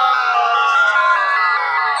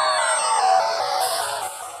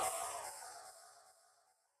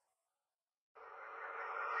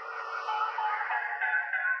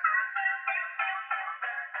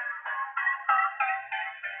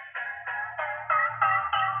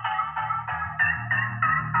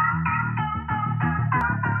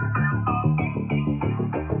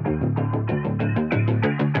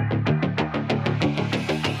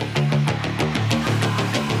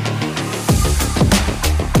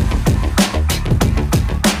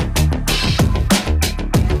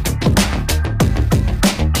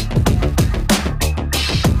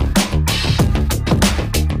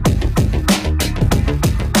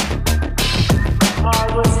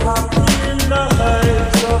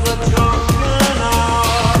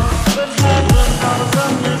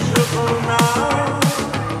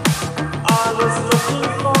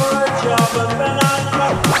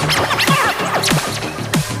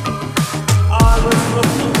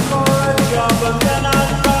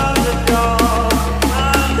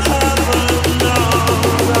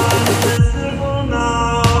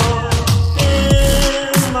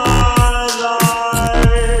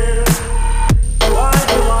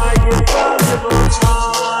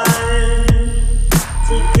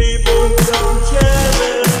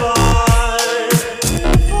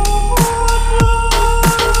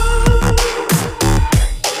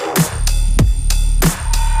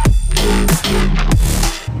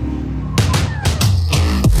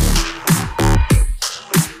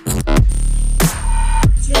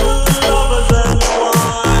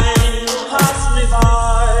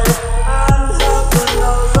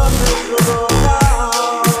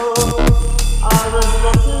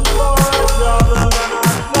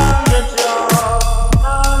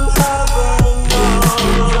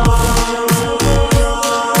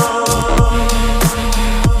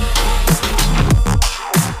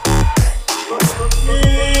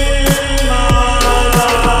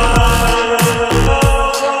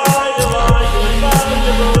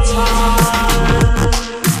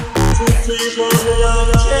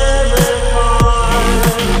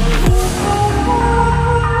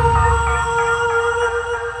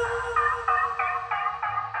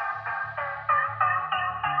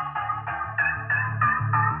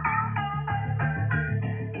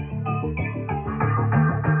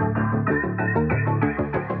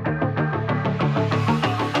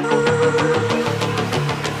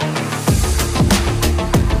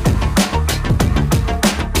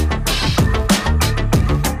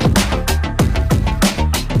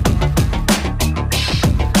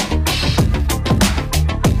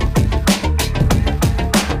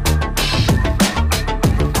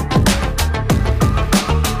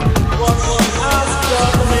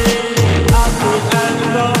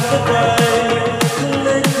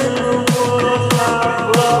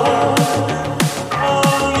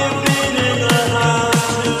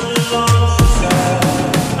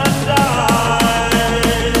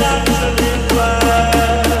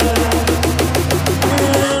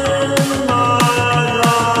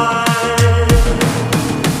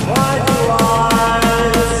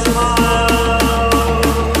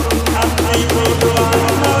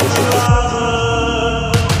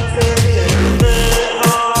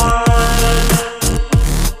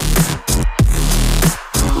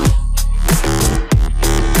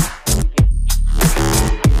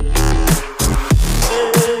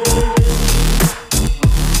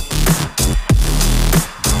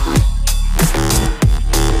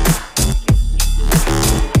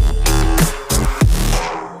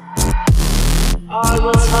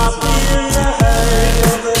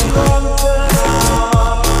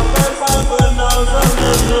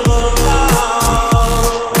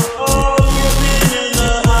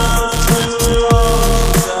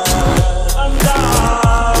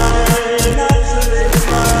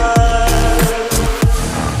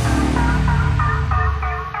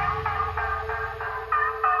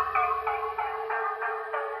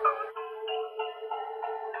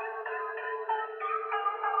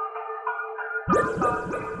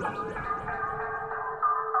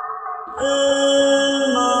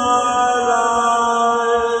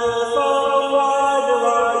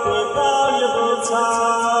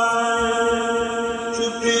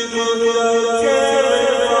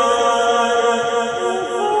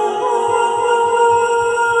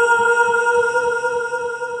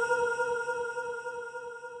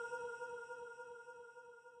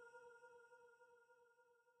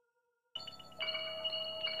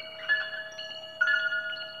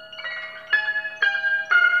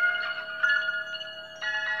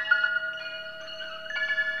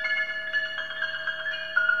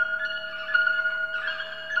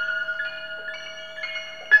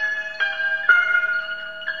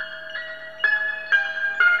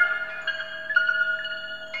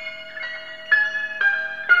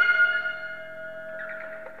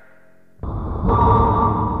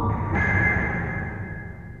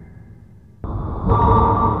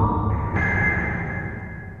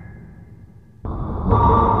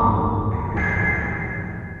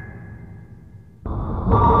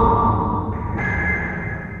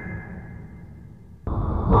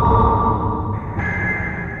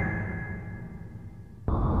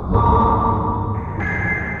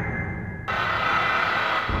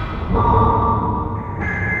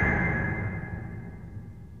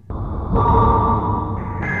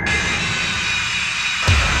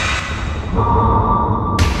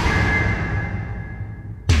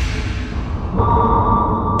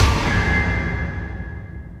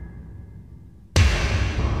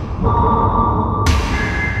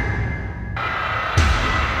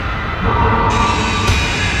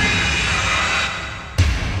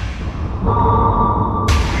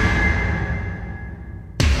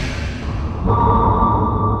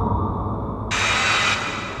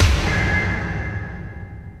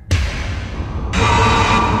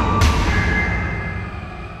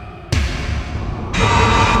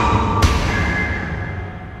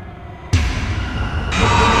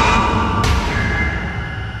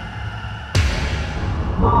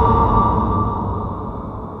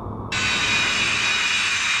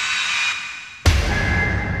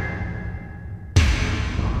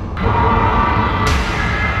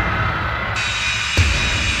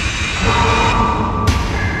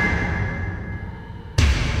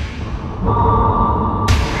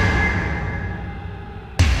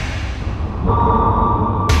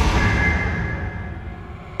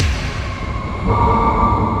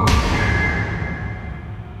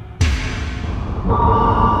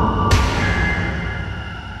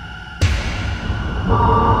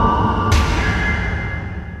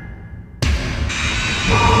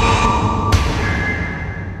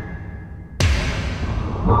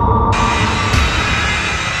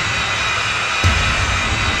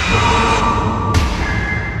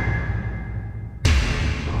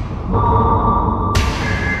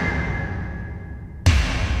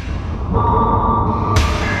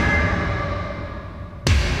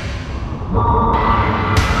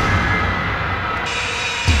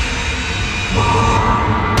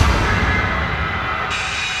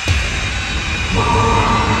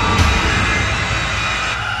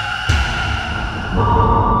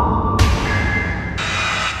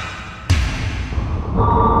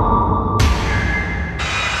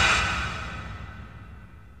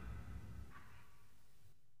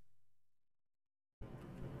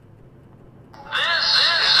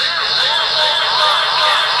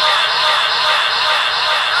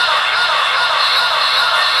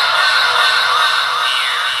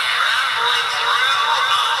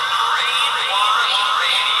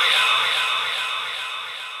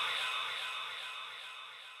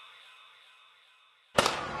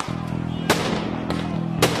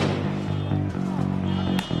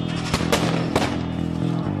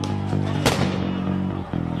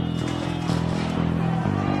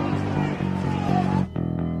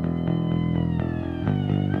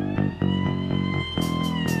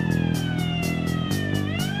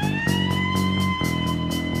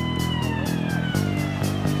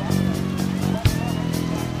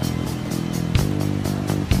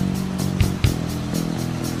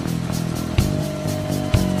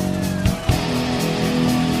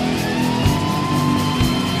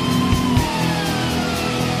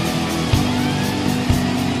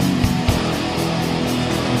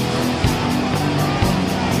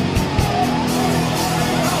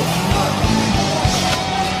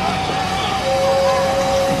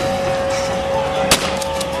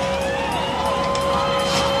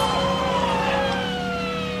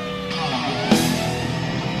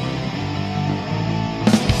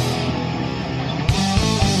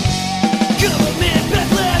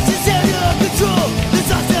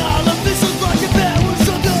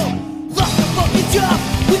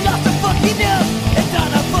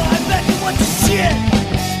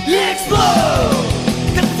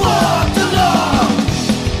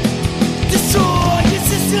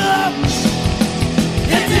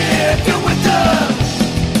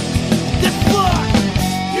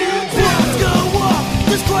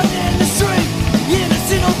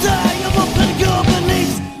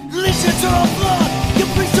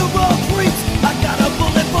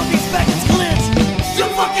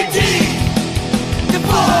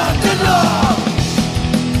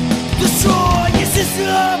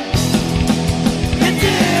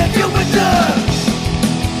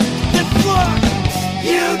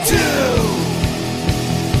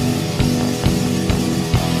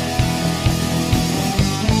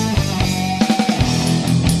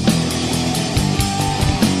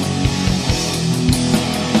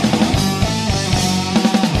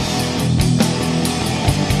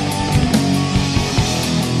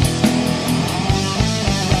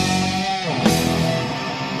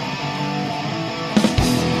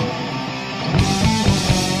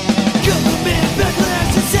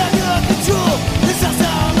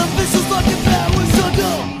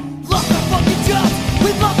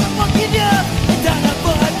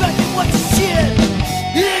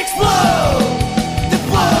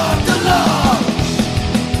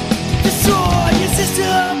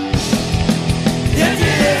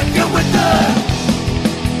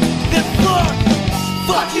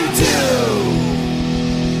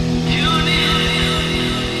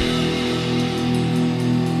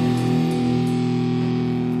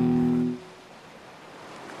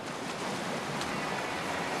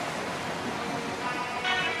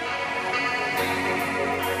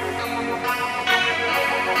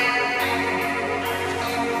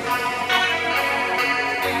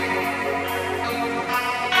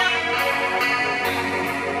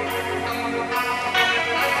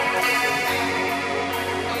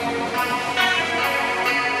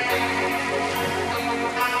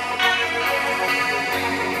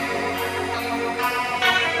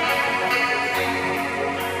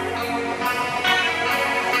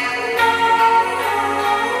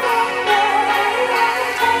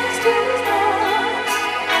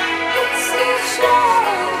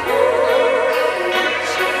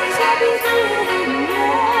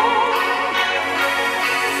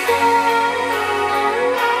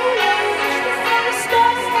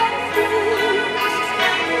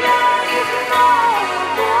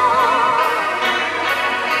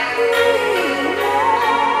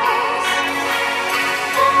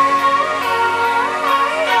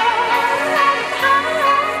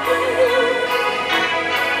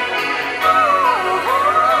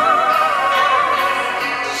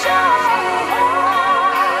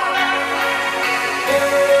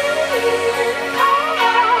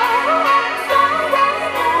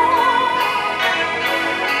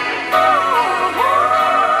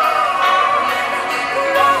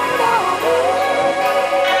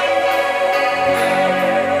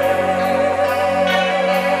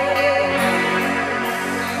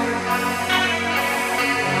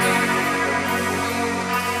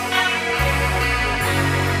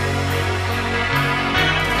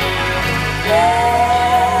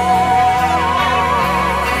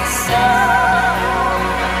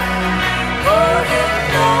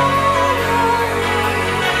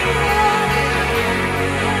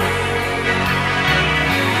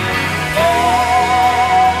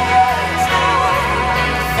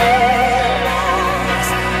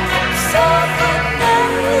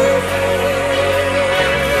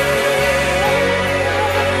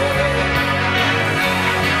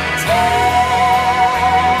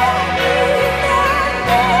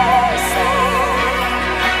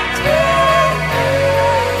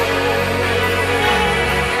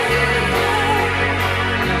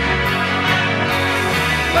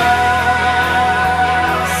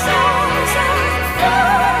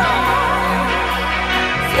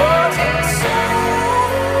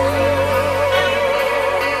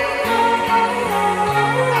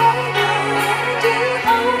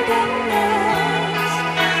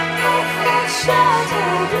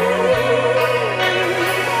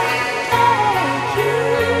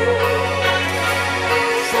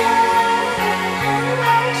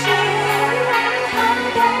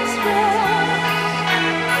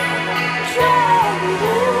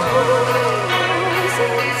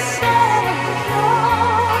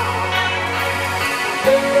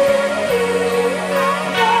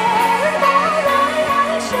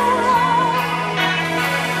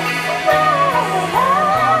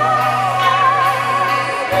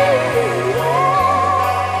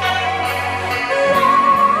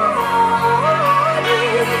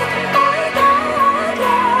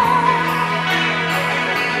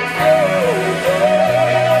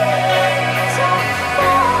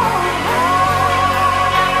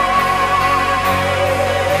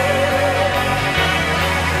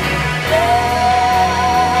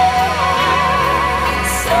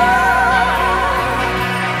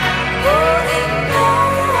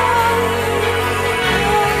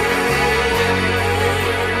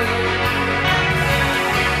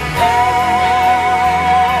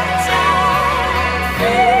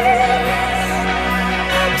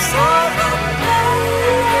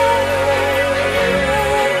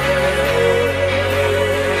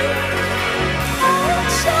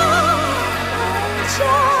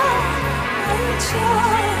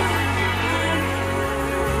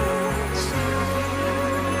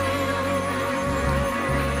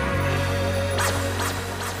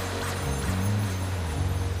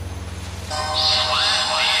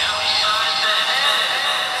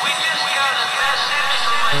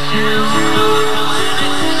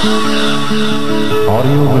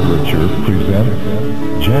Audio Literature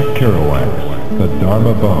presents Jack Kerouac's The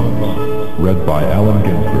Dharma Bums, read by Allen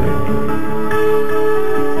Ginsberg.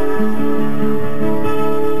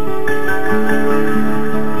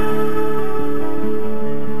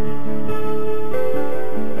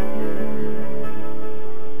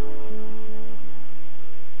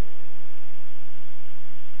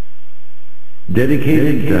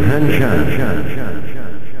 Dedicated to Han Shan.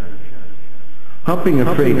 Hopping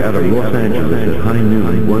a freight out of Los Angeles at high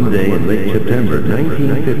noon one day in late September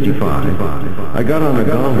 1955, I got on a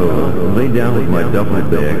gondola and lay down with my duffel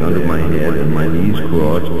bag under my head and my knees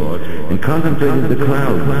crossed and contemplated the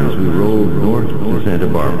clouds as we rolled north to Santa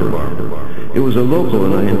Barbara. It was a local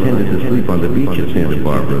and I intended to sleep on the beach at Santa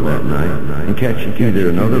Barbara that night and catch either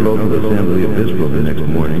another local at San Luis Obispo the next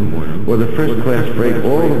morning or the first-class freight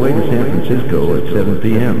all the way to San Francisco at 7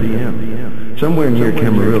 p.m. Somewhere near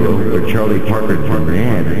Camarillo, where Charlie Parker turned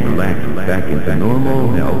mad and relaxed back into normal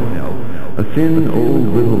health, a thin old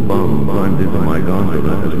little bum climbed into my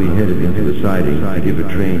gondola as we headed into the siding to give a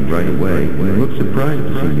train right away, and he looked surprised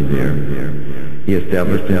to see me there. He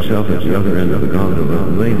established himself at the other end of the gondola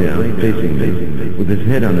and lay down, facing me, with his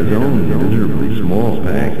head on his own miserably small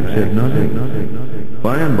pack, and said nothing.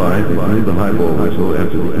 By and by, they blew the highball whistle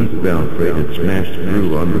after the eastbound freight had smashed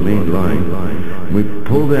through on the main line. We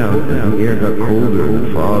pulled out as the air got colder and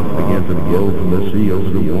the fog began to blow from the sea over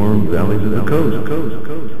the warm valleys of the coast.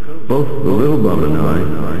 Both the little bum and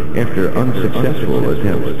I, after unsuccessful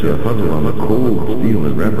attempts to huddle on the cold steel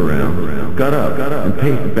and wraparound, got up and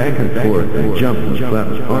paced back and forth and jumped and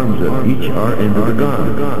flapped arms at each our end of the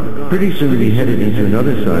gun. Pretty soon we headed into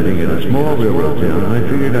another siding at a small railroad town, and I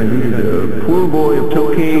figured I needed a poor boy of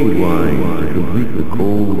Tokay wine to complete the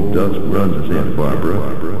cold dusk run to Santa Barbara.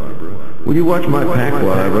 Will you watch my pack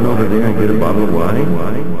while I run over there and get a bottle of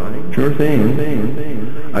wine? Sure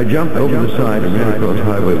thing. I jumped over the side and ran across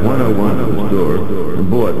Highway 101 to the store and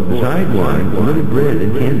bought, besides wine, a little bread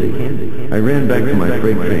and candy. I ran back to my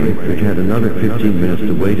freight train, which had another 15 minutes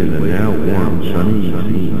to wait in the now warm, sunny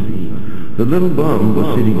scene. The little bum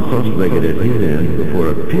was sitting cross-legged at his end before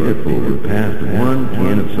a pitiful repast of one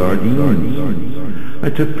can of sardines. I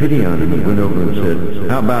took pity on him and went over and said,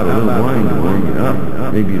 "How about a little wine to warm you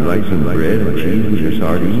up? Maybe you'd like some bread and cheese with your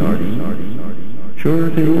sardines?" "Sure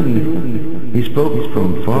thing." He spoke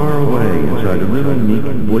from far away inside a little meek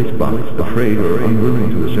voice box, afraid or unwilling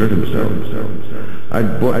to assert himself.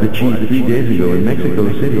 I'd bought the cheese 3 days ago in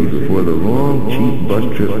Mexico City before the long, cheap bus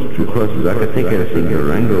trip across Zacatecas and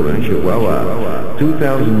Durango and Chihuahua,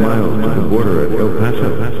 2,000 miles to the border at El Paso.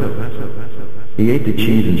 He ate the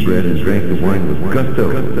cheese and bread and drank the wine with gusto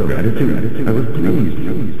and gratitude. I was pleased.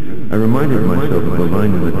 I reminded myself of a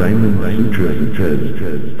line in the Diamond Sutra that says,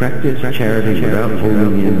 "Practice charity without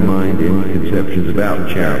holding in mind any conceptions about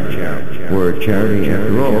charity." For charity,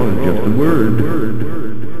 after all, is just a word.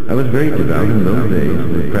 I was very devout in those days,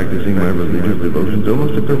 and practicing my religious devotions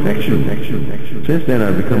almost to perfection. Since then,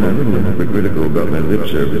 I've become a little hypocritical about my lip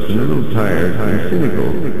service and a little tired and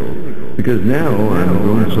cynical, because now I'm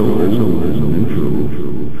grown so old and neutral.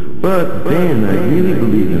 But then I really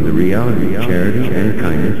believe in the reality of charity and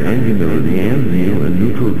kindness and humility and zeal and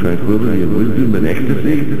neutral tranquility and wisdom and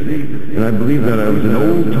ecstasy. And I believe that I was an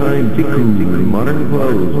old-time bhikkhu in modern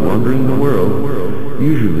clothes wandering the world,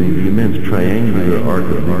 usually the immense triangular arc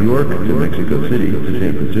of New York to Mexico City to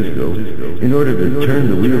San Francisco, in order to turn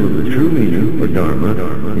the wheel of the true meaning, or Dharma,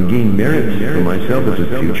 and gain merits for myself as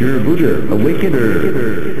a future Buddha,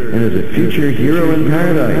 awakener, and as a future hero in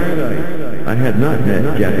paradise. I had not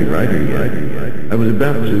met Jackie Ryder yet. I was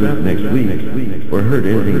about to next week, or heard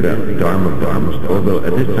anything about Dharma bums, although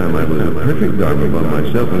at this time I was a perfect Dharma bum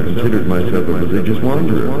myself and considered myself a religious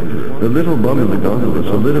wanderer. The little bum in the gondola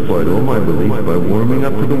solidified all my beliefs by warming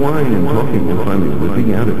up to the wine and talking and finally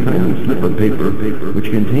whipping out a tiny slip of paper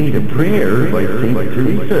which contained a prayer by St.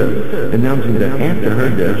 Teresa, announcing that after her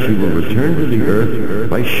death she will return to the earth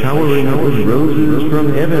by showering us with roses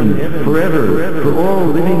from heaven forever for all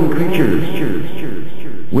living creatures.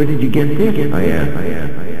 "Where did you get this?" I asked.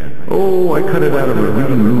 "Oh, I cut it out of a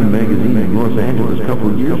Reading Room magazine in Los Angeles a couple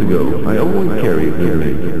of years ago. I always carry it with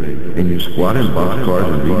me." "And you squat in boxcars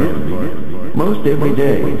and read it?" "Most every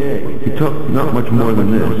day." He talked not much more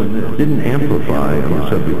than this, didn't amplify on the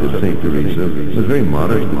subject of St. Teresa, was very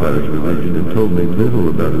modest about his religion, and told me little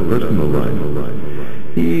about his personal life.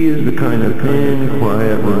 He is the kind of thin,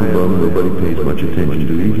 quiet little bum nobody pays much attention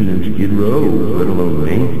to, even in Skid Row, let alone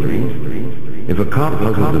Main Street. If a cop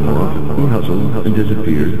hustled him off, he hustled and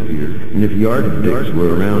disappeared. And if yard dicks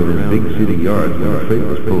were around in big city yards when a freight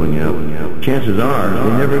was pulling out, chances are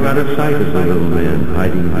they never got a sight of the little man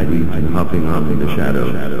hiding in the weeds and hopping off in the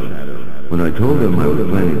shadows. When I told him I was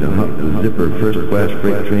planning to hop the zipper first-class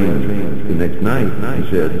freight train the next night, he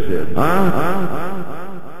said,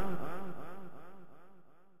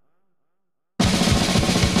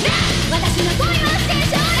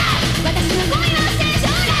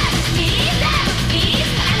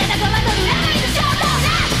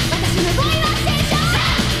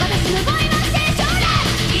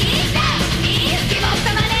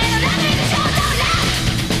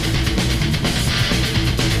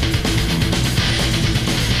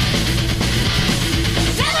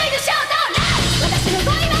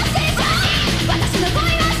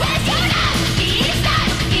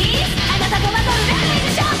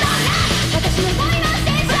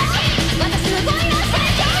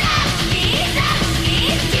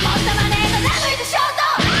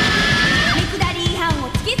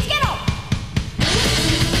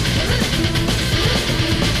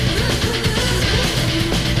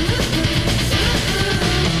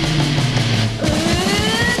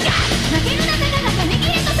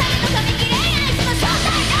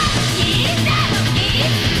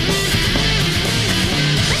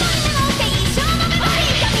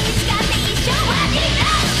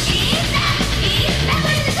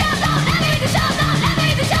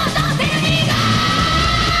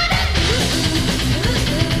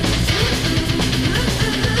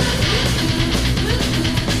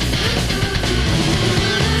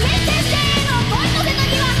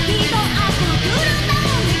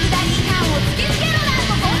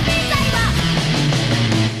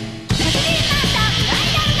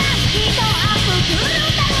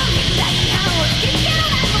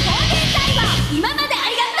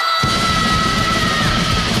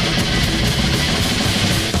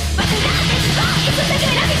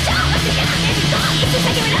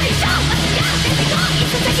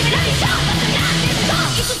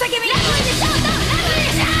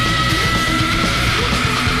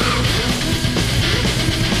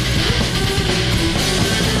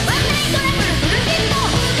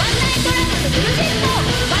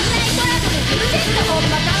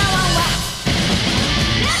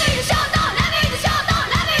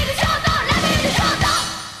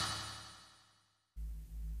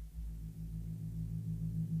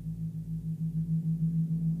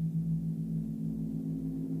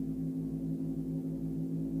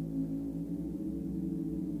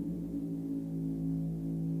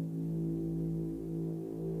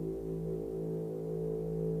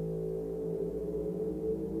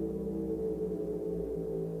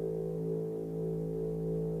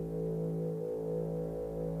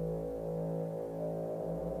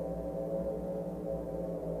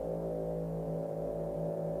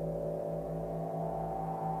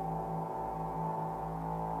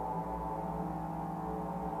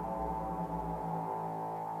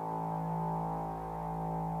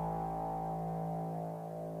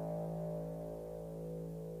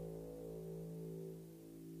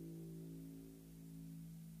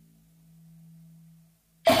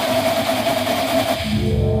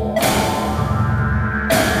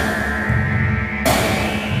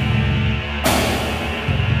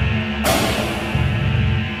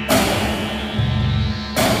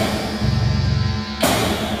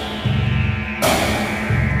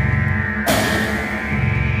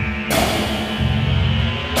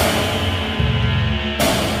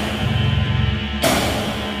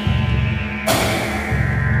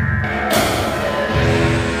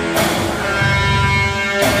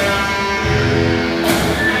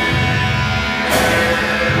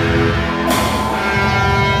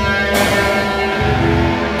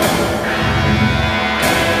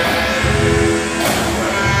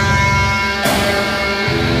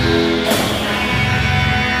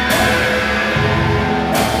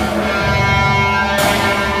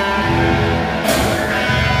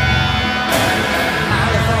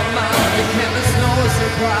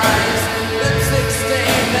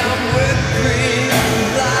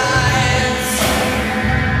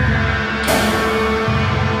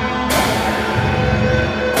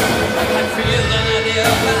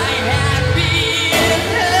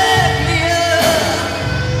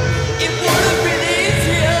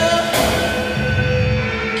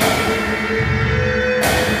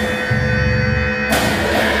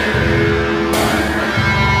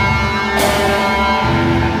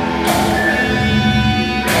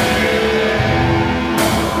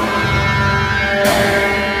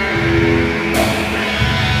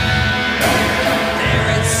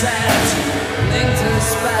 set, linked us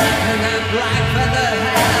back in that black feather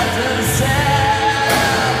hat and separate.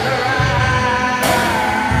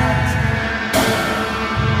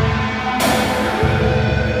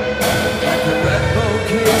 Like a Red Bull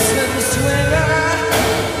Kingston swinger,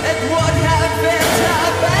 it would have been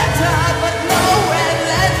better, but nowhere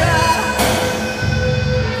later.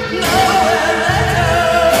 Nowhere later.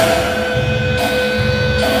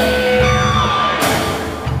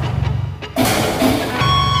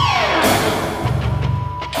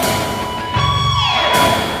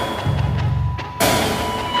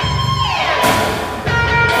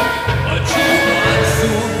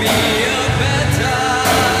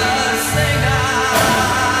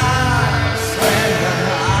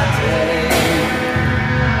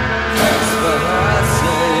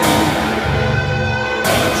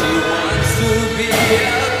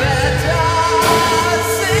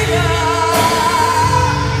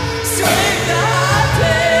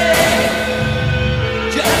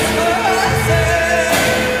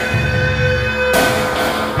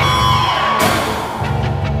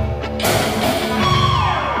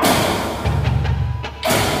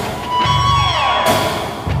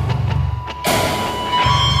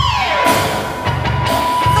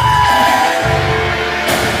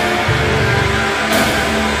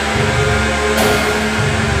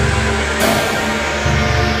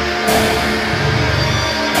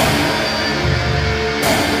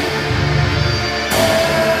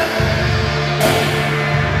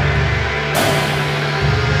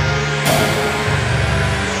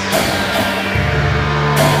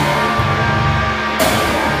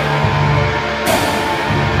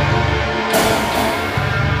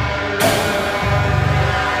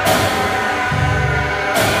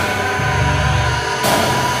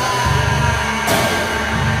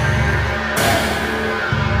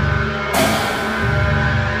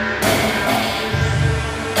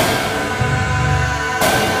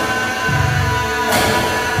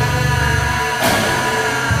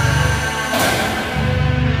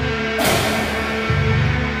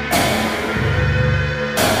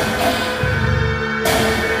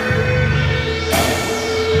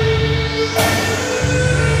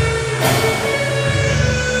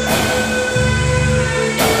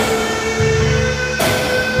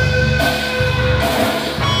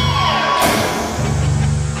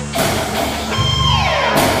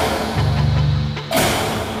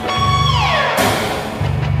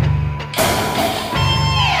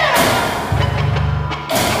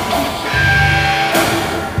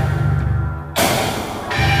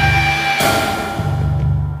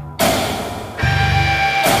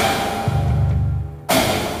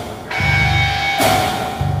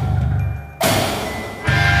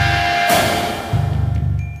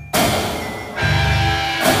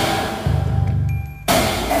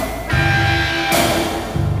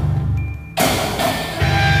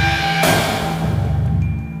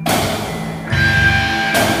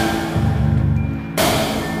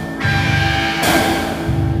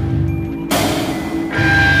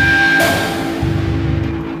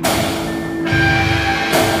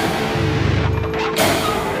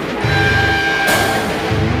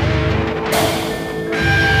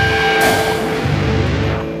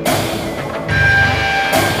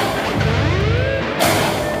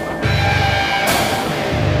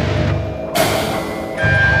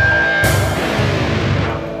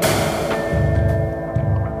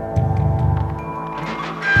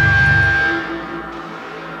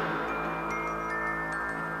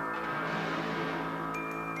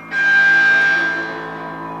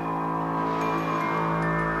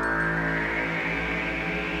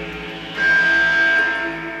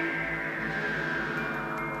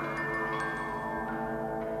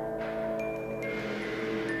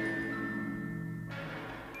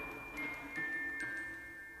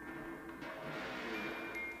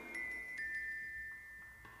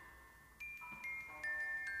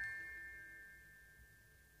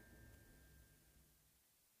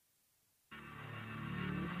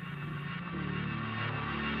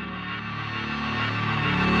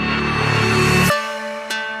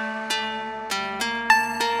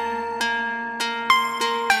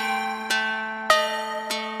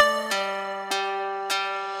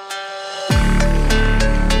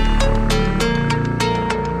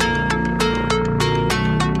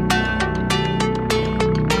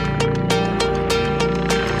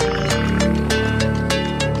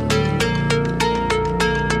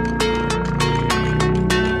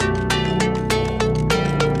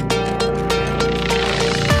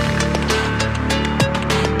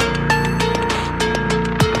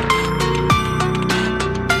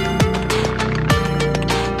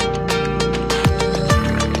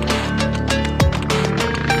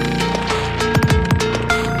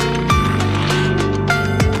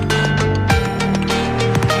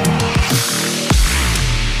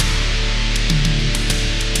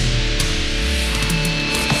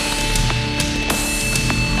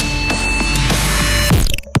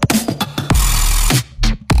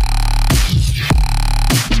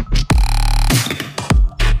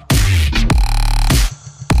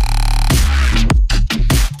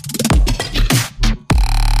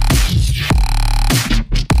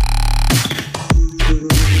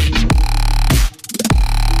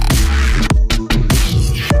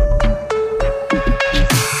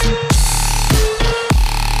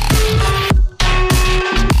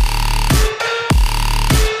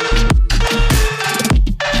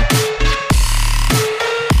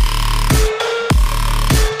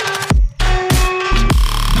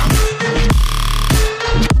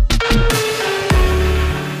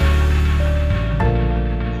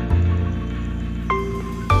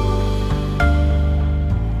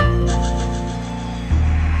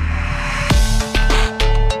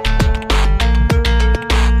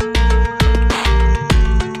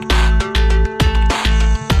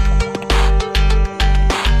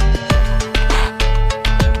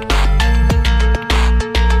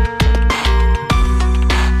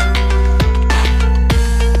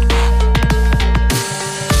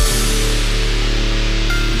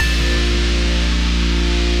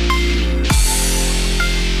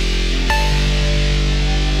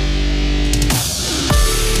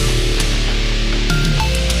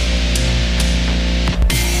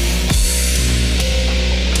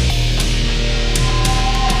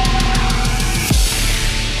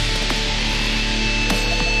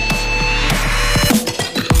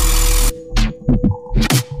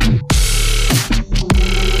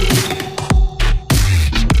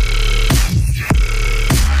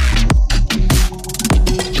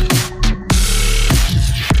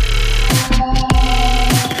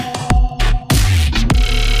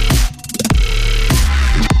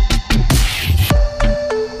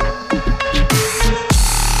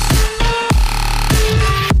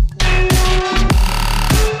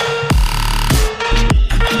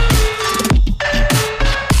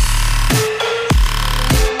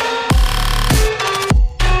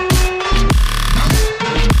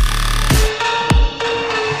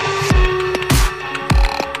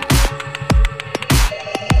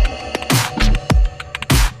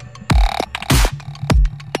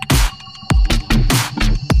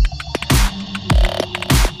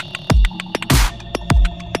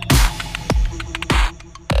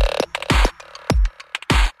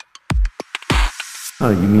 Oh,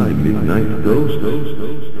 you mean the Midnight Ghost?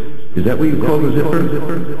 Is that what you call the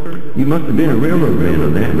Zipper? You must have been a railroad man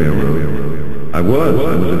on that railroad. I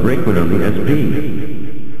was a brakeman on the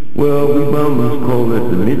SP. Well, we bums call it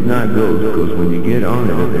the Midnight Ghost because when you get on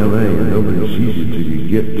it in L.A. and nobody sees you till you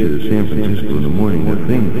get to San Francisco in the morning, the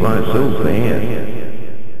thing flies so fast.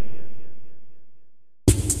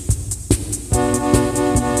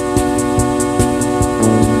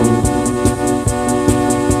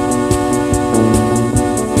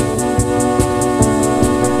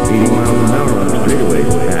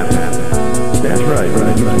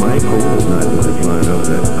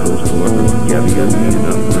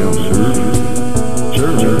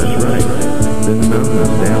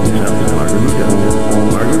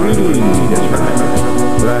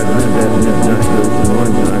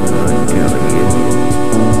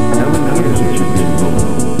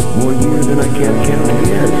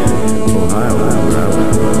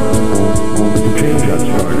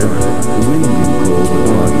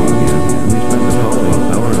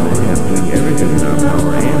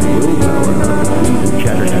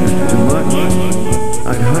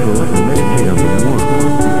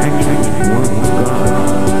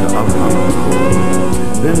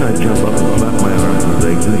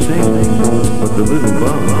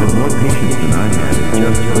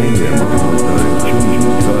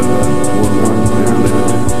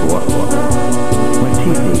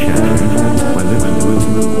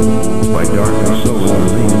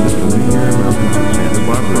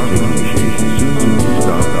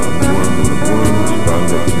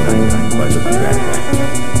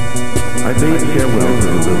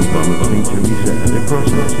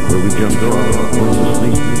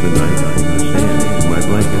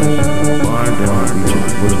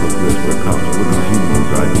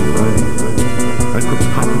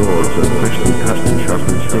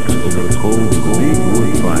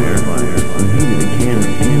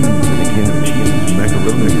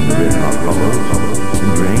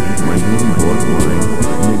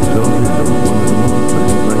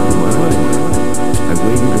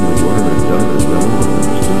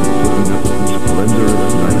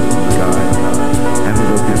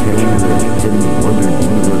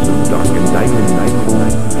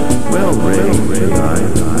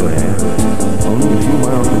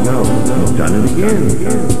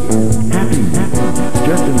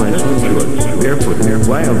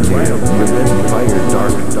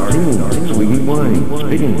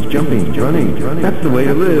 That's the way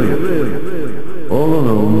to live. All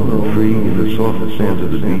alone, free in the soft sands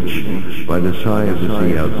of the beach, by the sigh of the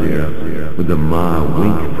sea out there, with the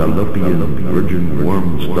wink fallopian virgin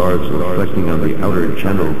warm stars reflecting on the outer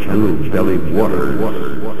channel blue-bellied water.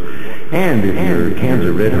 And if your cans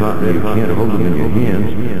are red hot and you can't hold them in your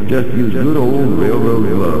hands, just use good old railroad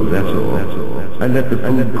gloves, that's all. I let the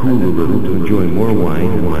food cool a little to enjoy more wine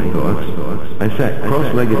and my thoughts. I sat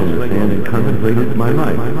cross-legged in the sand and contemplated my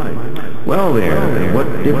life. Well there, what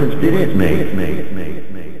difference did it make?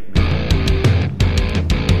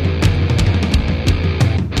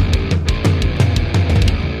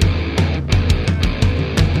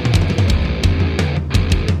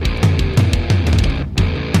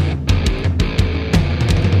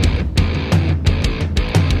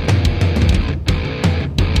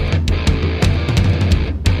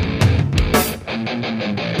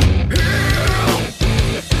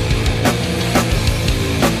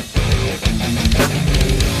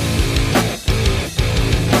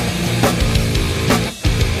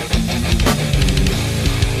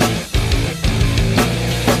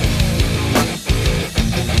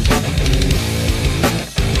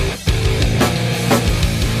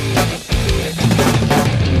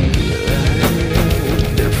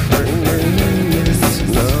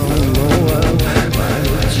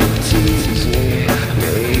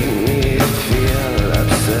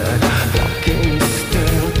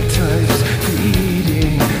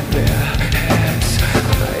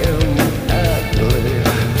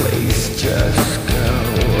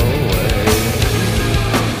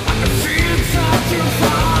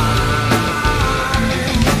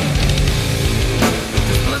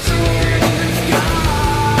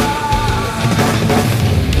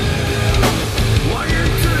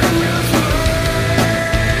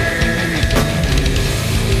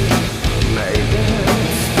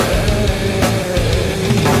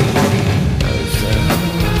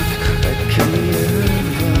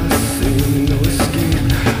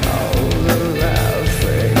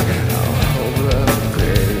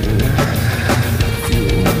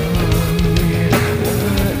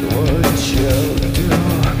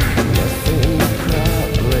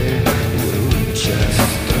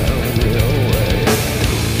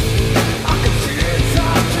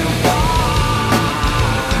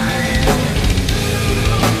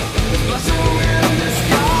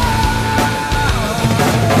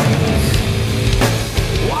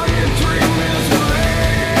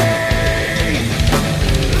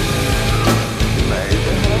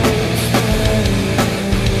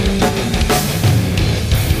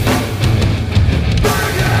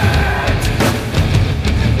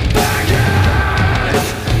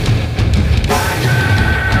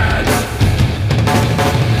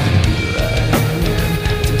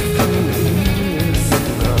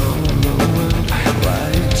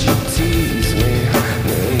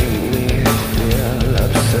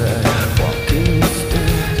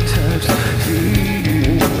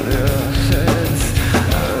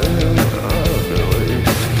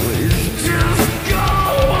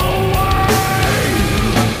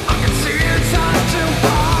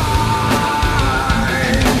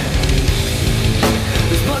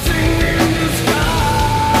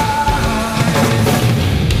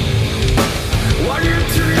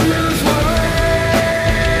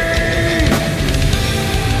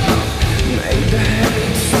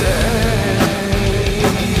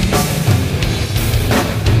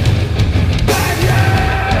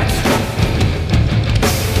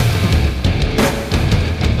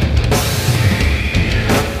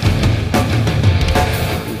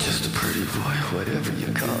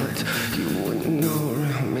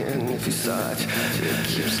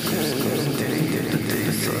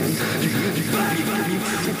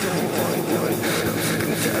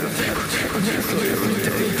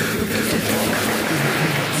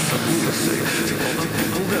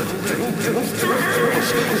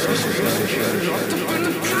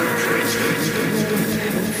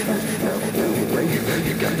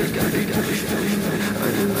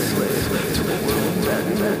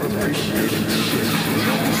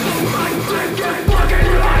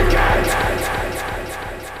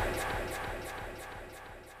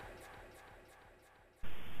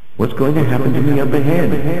 What's going to happen to me up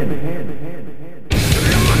ahead?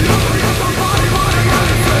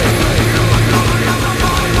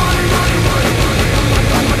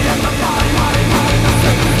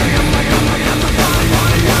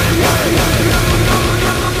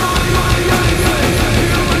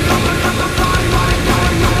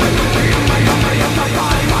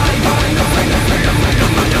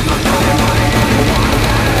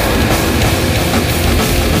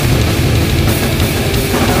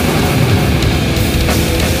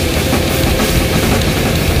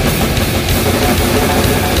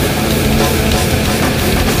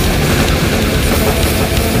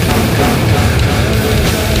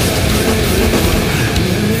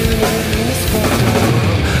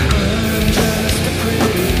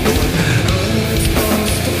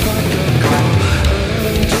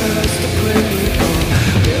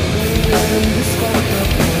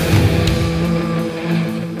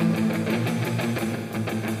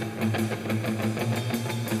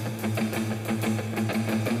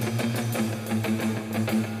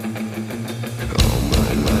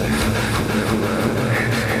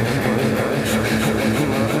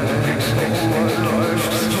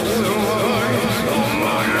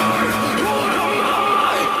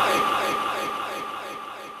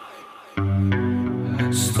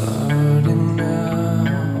 Starting now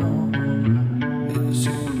is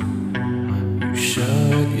you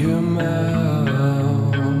shut your mouth.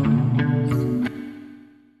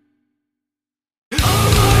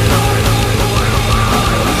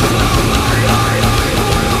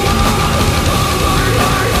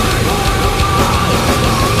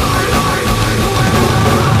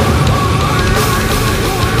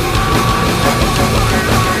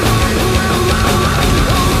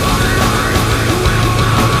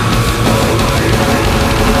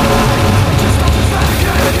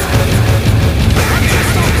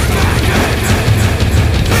 Just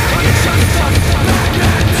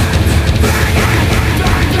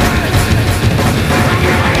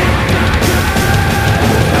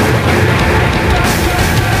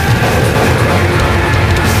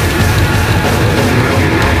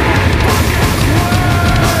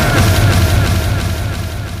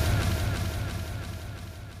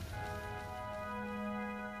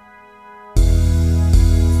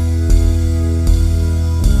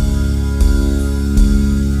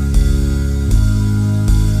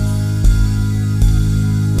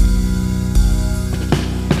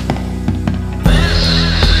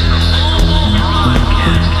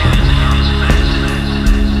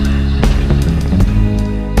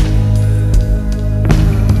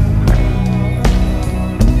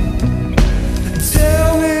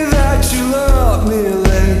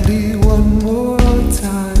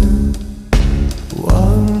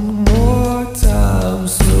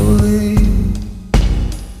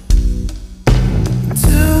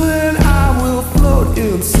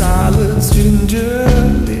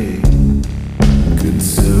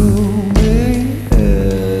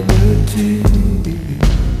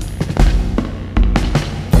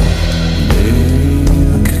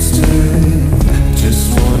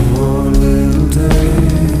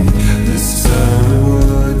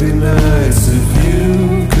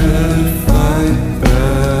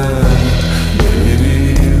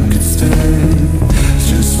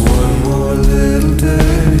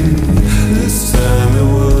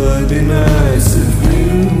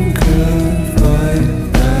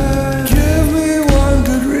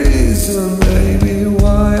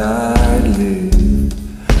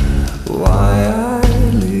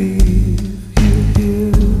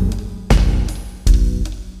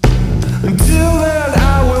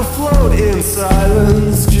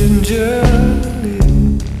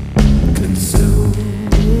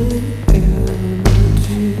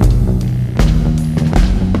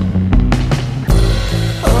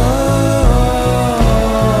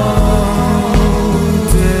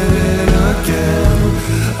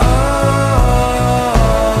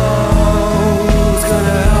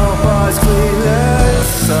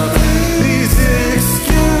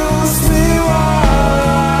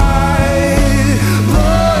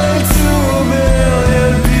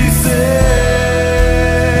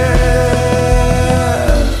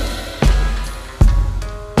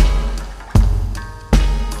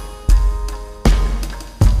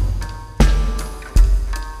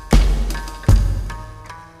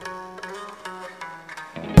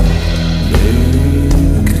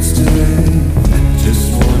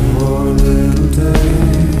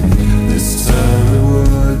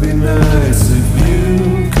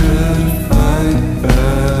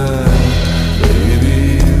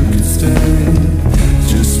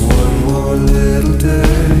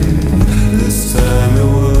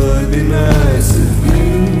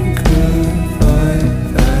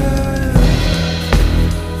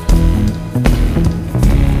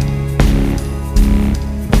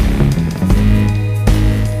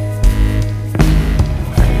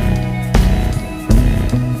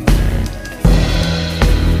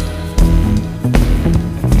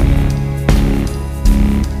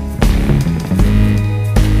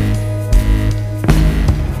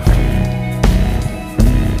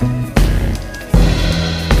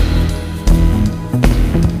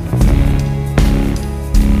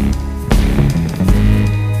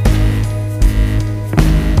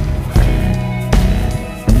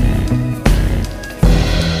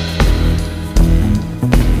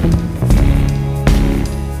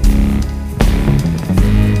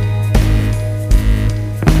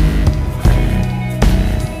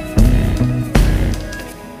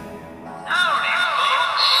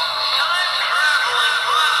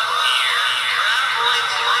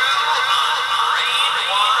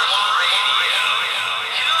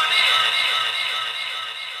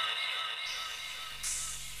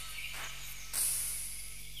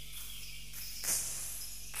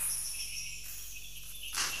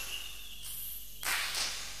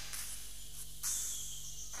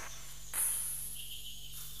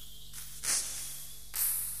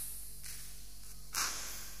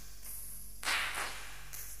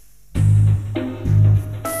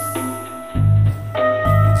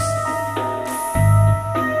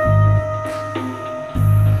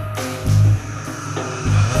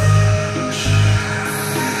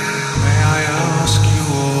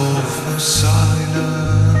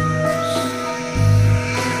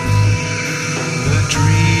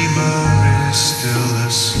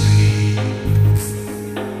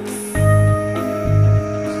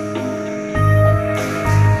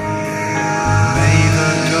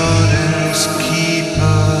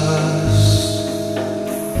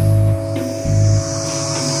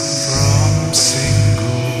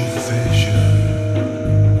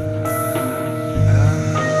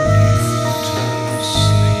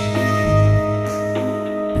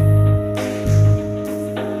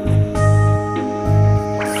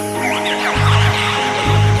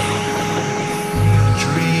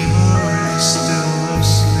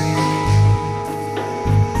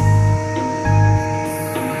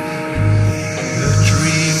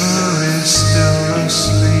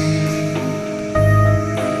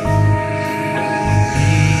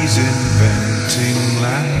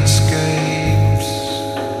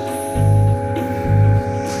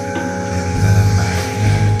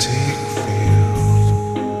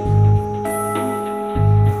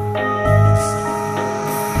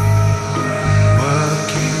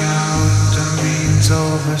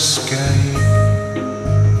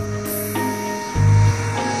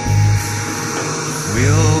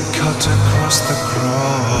cut across the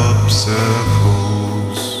crop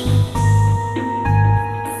circles.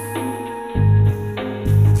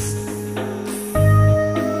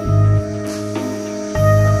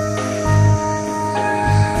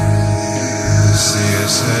 The seer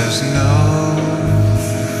says no,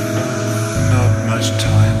 not much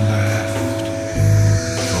time left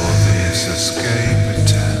for these escape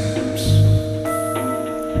attempts.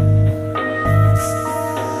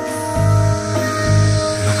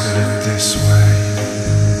 Look at it this way,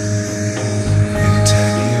 in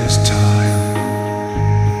 10 years' time,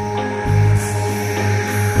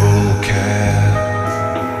 who'll care,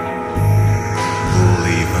 who'll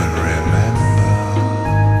even remember?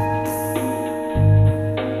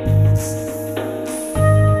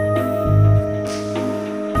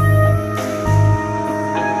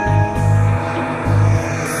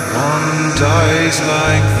 One dies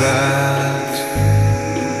like that,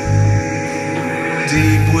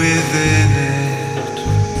 deep within it,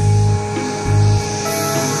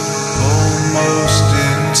 almost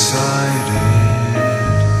inside it.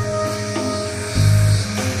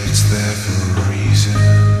 It's there for a reason.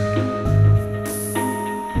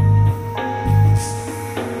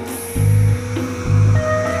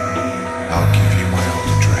 I'll give you my old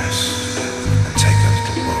address and take a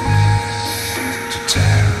little book to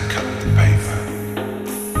tear and cut the paper.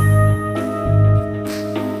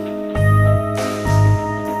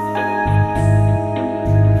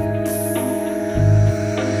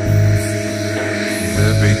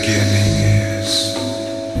 The beginning is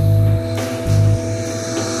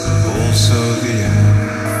also the end.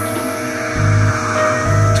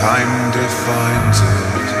 Time defines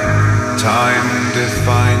it, time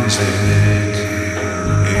defines it,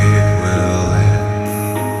 it will end.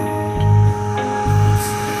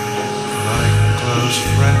 Like close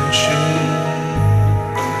friendship,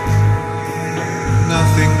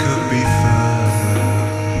 nothing could be further.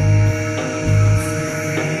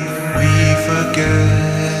 We forget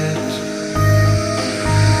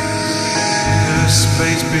the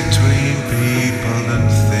space between people and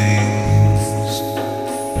things.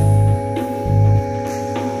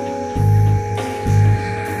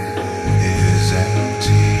 Is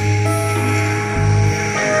empty.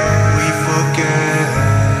 We forget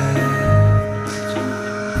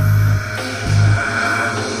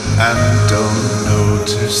and don't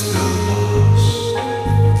notice the loss.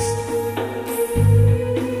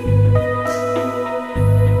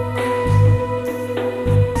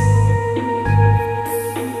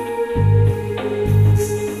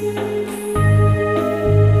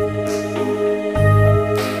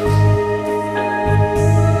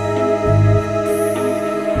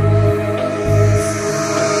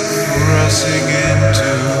 Crossing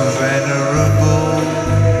into venerable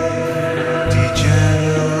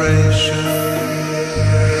degeneration,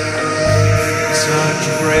 such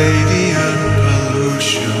radiant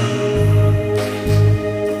pollution.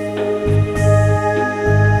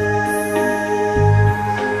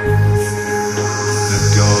 The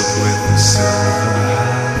god with the silver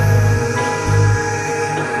hand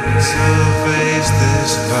surveys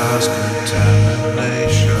this vast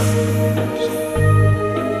contamination.